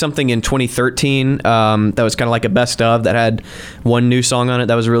released something in 2013 that was kind of like a best of that had one new song on it.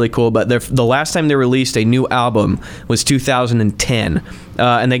 That was really cool. But the last time they released a new album was 2010.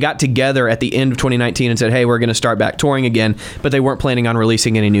 And they got together at the end of 2019 and said, hey, we're going to start back touring again. But they weren't planning on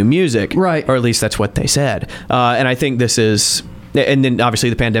releasing any new music. Right. Or at least that's what they said. And I think this is... And then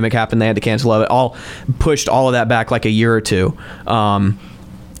obviously the pandemic happened. They had to cancel it. All pushed all of that back like a year or two.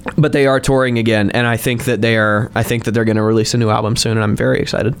 But they are touring again, and I think that they're going to release a new album soon, and I'm very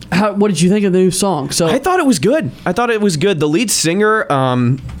excited. What did you think of the new song? So I thought it was good. The lead singer,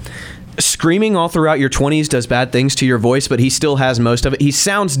 screaming all throughout your 20s does bad things to your voice, but he still has most of it. He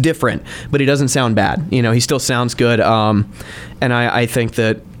sounds different, but he doesn't sound bad. He still sounds good. And I think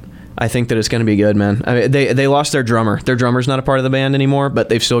that it's going to be good, man. I mean, they lost their drummer. Their drummer's not a part of the band anymore, but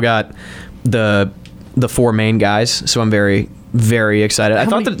they've still got the four main guys. So I'm very, very excited. I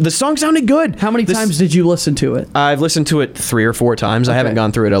thought that the song sounded good. How many times did you listen to it? I've listened to it 3 or 4 times. I haven't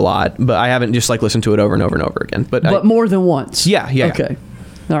gone through it a lot, but I haven't just listened to it over and over and over again. But more than once. Yeah. Okay.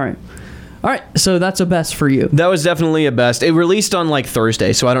 All right. So that's a best for you. That was definitely a best. It released on like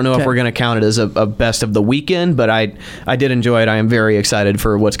Thursday, so I don't know if we're going to count it as a best of the weekend, but I did enjoy it. I am very excited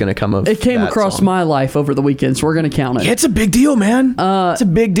for what's going to come of it. It came across my life over the weekend, so we're going to count it. Yeah, it's a big deal, man. It's a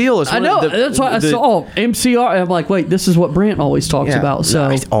big deal. I know. That's why I saw MCR. I'm like, wait, this is what Brant always talks about. So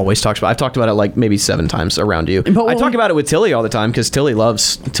he always talks about. I've talked about it like maybe 7 times around you. But I talk about it with Tilly all the time because Tilly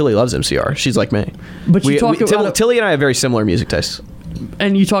loves MCR. She's like me. But you talk about it, Tilly and I have very similar music tastes.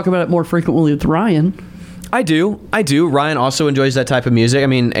 And you talk about it more frequently with Ryan. I do. Ryan also enjoys that type of music. I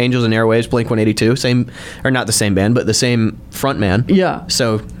mean, Angels and Airwaves, Blink-182, same, or not the same band, but the same front man. Yeah.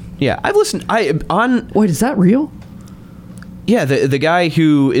 So, yeah, I've listened. Wait, is that real? Yeah, the guy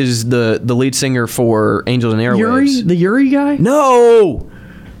who is the lead singer for Angels and Airwaves. Yuri, the Yuri guy? No.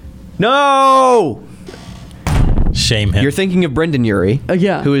 Shame him. You're thinking of Brendan Urie,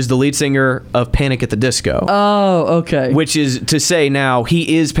 who is the lead singer of Panic at the Disco. Oh, okay. Which is to say now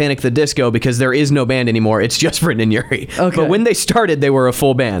he is Panic at the Disco because there is no band anymore. It's just Brendan Urie. Okay. But when they started, they were a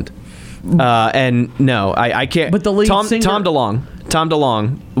full band. And no, I can't. But the lead singer... Tom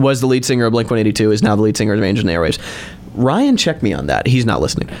DeLonge was the lead singer of Blink-182, is now the lead singer of Angels and Airwaves. Ryan, check me on that. He's not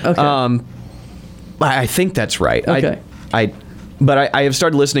listening. Okay. I think that's right. Okay. But I have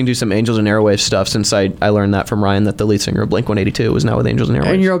started listening to some Angels and Airwaves stuff since I learned that from Ryan that the lead singer of Blink-182 is now with Angels and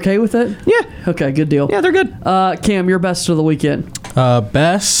Airwaves. And you're okay with it? Yeah. Okay, good deal. Yeah, they're good. Cam, your best of the weekend?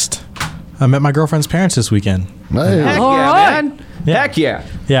 Best? I met my girlfriend's parents this weekend. Hey. Heck All yeah, right. man. Heck yeah.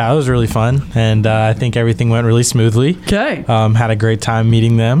 Yeah, it was really fun, and I think everything went really smoothly. Okay. Had a great time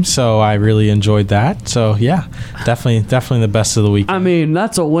meeting them, so I really enjoyed that. So yeah, definitely the best of the week. I mean,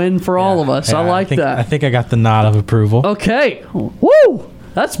 that's a win for all of us. I like that. I think I got the nod of approval. Okay. Woo!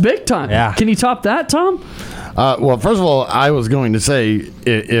 That's big time. Yeah. Can you top that, Tom? Well, first of all, I was going to say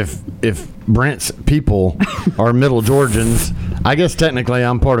if Brent's people are Middle Georgians, I guess technically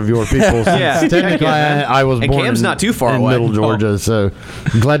I'm part of your people. Yeah. Technically, I was And born Cam's in, not too far in away. Middle Georgia, so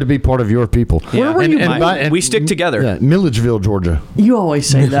I'm glad to be part of your people. Where were you born? We stick together. Yeah, Milledgeville, Georgia. You always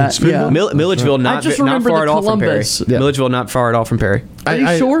say that. Yeah. Milledgeville, I not just not remember far the at all from Perry. Columbus. Yeah. Milledgeville, not far at all from Perry. Are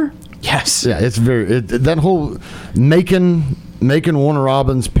you sure? Yes. Yeah, it's that whole Macon, Warner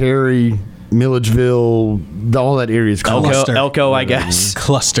Robins, Perry, Milledgeville, all that area is Elko, I guess.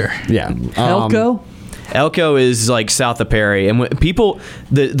 Cluster. Yeah. Elko? Elko is like south of Perry, and when people,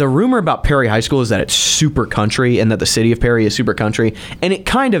 the rumor about Perry High School is that it's super country and that the city of Perry is super country, and it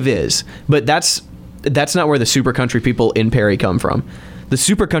kind of is, but that's not where the super country people in Perry come from. The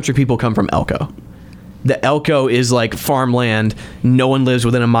super country people come from Elko. The Elko is like farmland. No one lives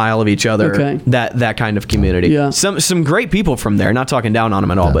within a mile of each other. Okay. That kind of community. Yeah. Some great people from there. Not talking down on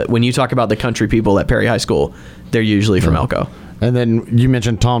them at all, but when you talk about the country people at Perry High School, they're usually from Elko. And then you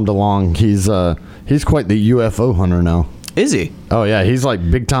mentioned Tom DeLonge. He's quite the UFO hunter now. Is he? Oh yeah, he's like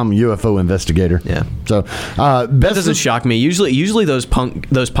big time UFO investigator. Yeah. So that doesn't shock me. Usually those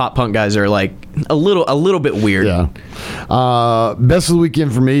pop punk guys are like a little bit weird. Yeah. Best of the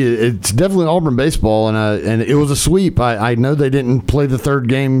weekend for me, it's definitely Auburn baseball, and it was a sweep. I know they didn't play the third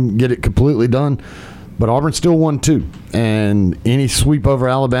game, get it completely done. But Auburn still won 2. And any sweep over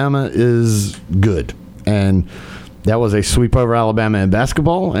Alabama is good. And that was a sweep over Alabama in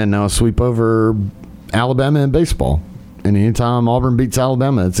basketball, and now a sweep over Alabama in baseball. And anytime Auburn beats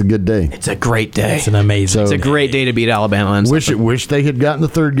Alabama, it's a good day. It's a great day. It's an amazing. It's a great day to beat Alabama. Wish they had gotten the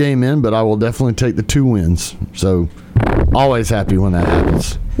third game in, but I will definitely take the 2 wins. So always happy when that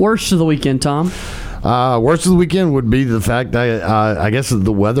happens. Worst of the weekend, Tom? Worst of the weekend would be the fact that I guess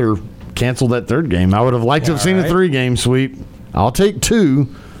the weather canceled that third game. I would have liked to have seen a 3-game sweep. I'll take 2.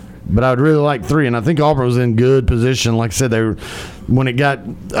 But I would really like 3, and I think Auburn was in good position. Like I said, when it got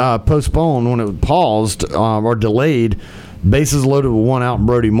postponed, when it paused or delayed, bases loaded with 1 out and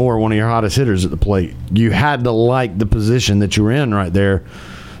Brody Moore, one of your hottest hitters at the plate. You had to like the position that you were in right there.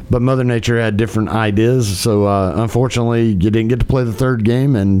 But Mother Nature had different ideas, so unfortunately you didn't get to play the third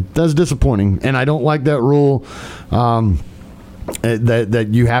game, and that's disappointing. And I don't like that rule. That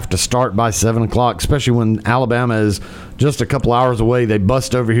you have to start by 7 o'clock, especially when Alabama is just a couple hours away. They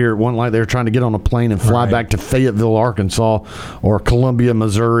bust over here. It wasn't like they were trying to get on a plane and fly back to Fayetteville, Arkansas, or Columbia,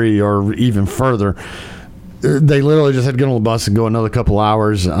 Missouri, or even further. They literally just had to get on the bus and go another couple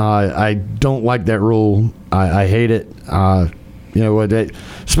hours. I don't like that rule. I hate it.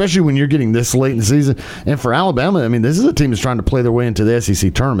 Especially when you're getting this late in the season. And for Alabama, I mean, this is a team that's trying to play their way into the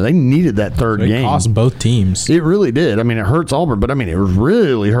SEC tournament. They needed that third game. It cost both teams. It really did. I mean, it hurts Auburn, but I mean, it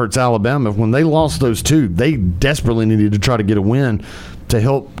really hurts Alabama. When they lost those 2, they desperately needed to try to get a win to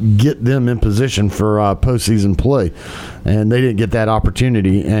help get them in position for postseason play. And they didn't get that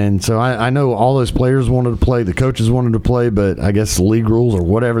opportunity. And so I know all those players wanted to play, the coaches wanted to play, but I guess the league rules or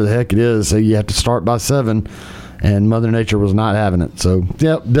whatever the heck it is say you have to start by 7. And Mother Nature was not having it. So,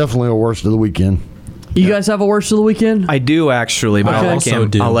 yeah, definitely a worst of the weekend. You guys have a worst of the weekend? I do, actually, but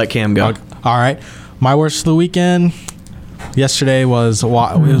I'll let Cam go. All right. My worst of the weekend yesterday was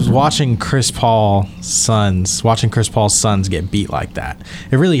watching Chris Paul's sons get beat like that.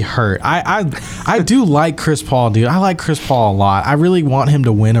 It really hurt. I do like Chris Paul, dude. I like Chris Paul a lot. I really want him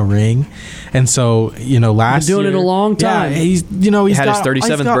to win a ring. And so, last year, doing it a long time. Yeah, he's had his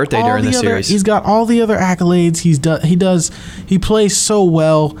 37th birthday during the series. He's got all the other accolades. He plays so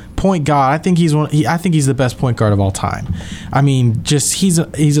well. Point guard. I think he's the best point guard of all time. I mean, just he's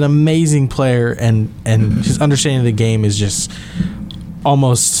an amazing player, and his understanding of the game is just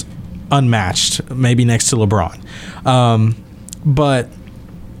almost unmatched, maybe next to LeBron. But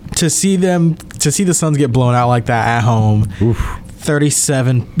to see the Suns get blown out like that at home. Oof.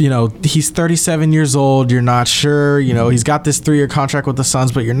 37, he's 37 years old. You're not sure, he's got this 3-year contract with the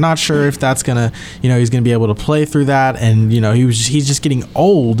Suns, but you're not sure if that's gonna, he's gonna be able to play through that. And he's just getting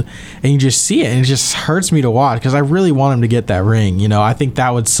old, and you just see it, and it just hurts me to watch because I really want him to get that ring. I think that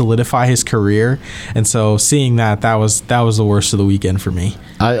would solidify his career, and so seeing that was the worst of the weekend for me.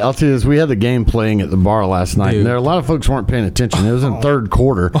 I'll tell you this: we had the game playing at the bar last night, and there a lot of folks weren't paying attention. It was in third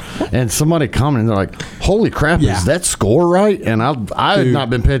quarter, and somebody commented, they're like, "Holy crap, is that score right?" And I had not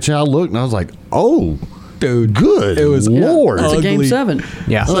been paying attention. I looked, and I was like, "Oh, dude, good. It was Lord, it's a game 7."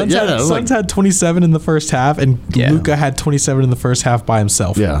 Yeah, Suns had 27 in the first half, and Luka had 27 in the first half by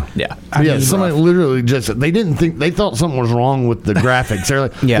himself. Yeah. Somebody literally they thought something was wrong with the graphics. They're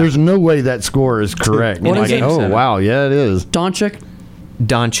like, "There's no way that score is correct." What is it? Oh wow, yeah, it is. Doncic.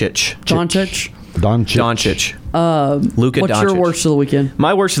 Luka What's Doncic. your worst of the weekend?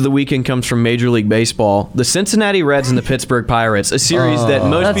 My worst of the weekend comes from Major League Baseball. The Cincinnati Reds and the Pittsburgh Pirates, a series that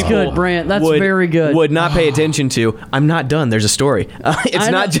most people good, Brant. That's very good. would not pay attention to. I'm not done. There's a story.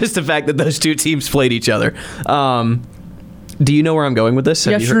 It's not just the fact that those two teams played each other. Do you know where I'm going with this?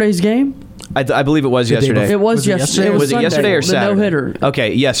 Yesterday's game? I believe it was yesterday. It was yesterday. Was it yesterday or Saturday? The no-hitter.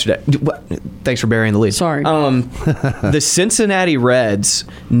 Okay, yesterday. Thanks for burying the lead. Sorry. The Cincinnati Reds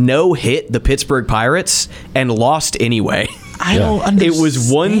no-hit the Pittsburgh Pirates and lost anyway. I don't understand. It was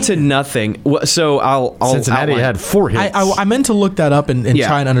 1-0. So I'll Cincinnati outline. had 4 hits. I meant to look that up and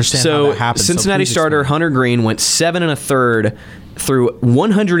try and understand how that happened. Cincinnati starter Hunter Green went 7 1/3 through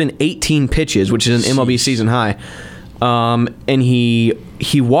 118 pitches, which is an MLB season high. And he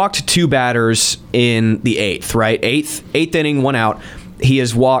walked 2 batters in the 8th, right? Eighth inning, 1 out. He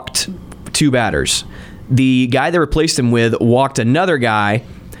has walked 2 batters. The guy that replaced him with walked another guy,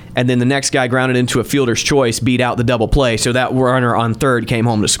 and then the next guy grounded into a fielder's choice, beat out the double play, so that runner on third came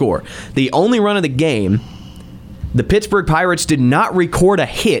home to score. The only run of the game, the Pittsburgh Pirates did not record a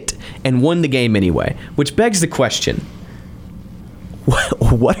hit and won the game anyway, which begs the question,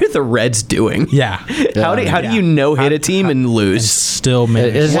 what are the Reds doing? Yeah. How do you no-hit a team and lose? Still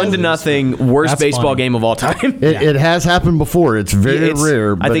manage 1-0, worst baseball game of all time. It has happened before. It's very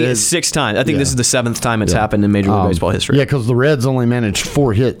rare. I think it's 6 times. I think this is the 7th time it's happened in Major League Baseball history. Yeah, because the Reds only managed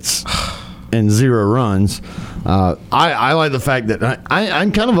 4 hits. and 0 runs. I like the fact that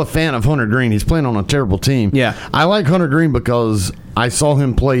I'm kind of a fan of Hunter Green. He's playing on a terrible team. Yeah. I like Hunter Green because I saw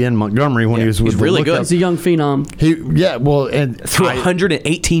him play in Montgomery when he was with he's really good. He's a young phenom. And threw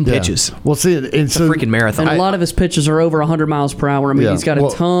 118 pitches. Well, see, it's a freaking marathon. And a lot of his pitches are over 100 miles per hour. I mean, he's got a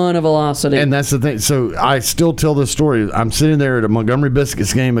ton of velocity. And that's the thing. So I still tell this story. I'm sitting there at a Montgomery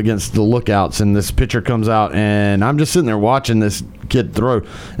Biscuits game against the Lookouts, and this pitcher comes out, and I'm just sitting there watching this kid throw.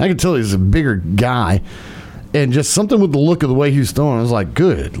 And I can tell he's a bigger guy. And just something with the look of the way he was throwing, I was like,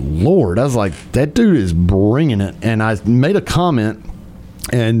 good Lord. I was like, that dude is bringing it. And I made a comment,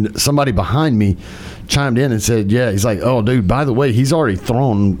 and somebody behind me chimed in and said, yeah, he's like, oh, dude, by the way, he's already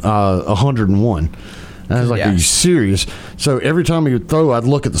thrown 101. And I was like, are you serious? So every time he would throw, I'd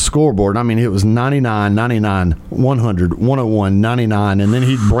look at the scoreboard. I mean, it was 99, 99, 100, 101, 99, and then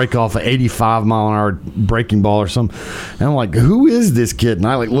he'd break off an 85-mile-an-hour breaking ball or something. And I'm like, who is this kid? And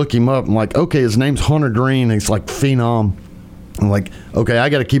I look him up. I'm like, okay, his name's Hunter Green. He's like phenom. I'm like, okay, I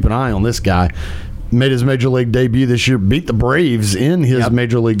got to keep an eye on this guy. Made his major league debut this year, beat the Braves in his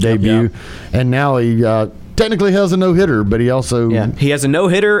major league debut, and now he technically has a no-hitter, but he also he has a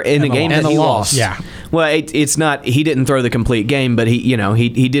no-hitter in a game that he lost. Yeah. Well, it's not. He didn't throw the complete game, but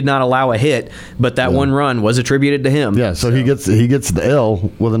he did not allow a hit. But that one run was attributed to him. Yeah, so he gets the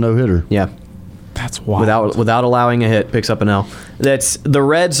L with a no-hitter. Yeah. That's wild. Without allowing a hit, picks up an L. The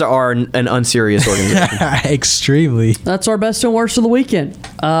Reds are an unserious organization. Extremely. That's our best and worst of the weekend.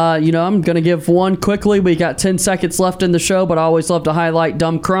 I'm going to give one quickly. We got 10 seconds left in the show, but I always love to highlight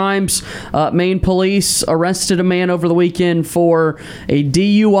dumb crimes. Maine police arrested a man over the weekend for a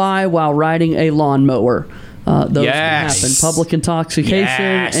DUI while riding a lawnmower. Those can happen. Public intoxication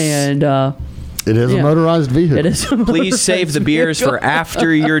and... it is a motorized vehicle. It is. Please save the beers for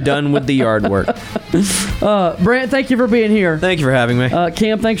after you're done with the yard work. Brant, thank you for being here. Thank you for having me.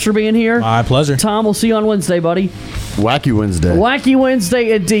 Cam, thanks for being here. My pleasure. Tom, we'll see you on Wednesday, buddy. Wacky Wednesday. Wacky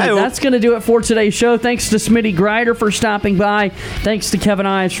Wednesday, indeed. That's going to do it for today's show. Thanks to Smitty Grider for stopping by. Thanks to Kevin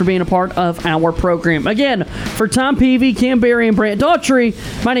Ives for being a part of our program. Again, for Tom Peavy, Cam Berry, and Brant Daughtry,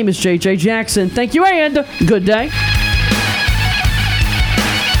 my name is JJ Jackson. Thank you and good day.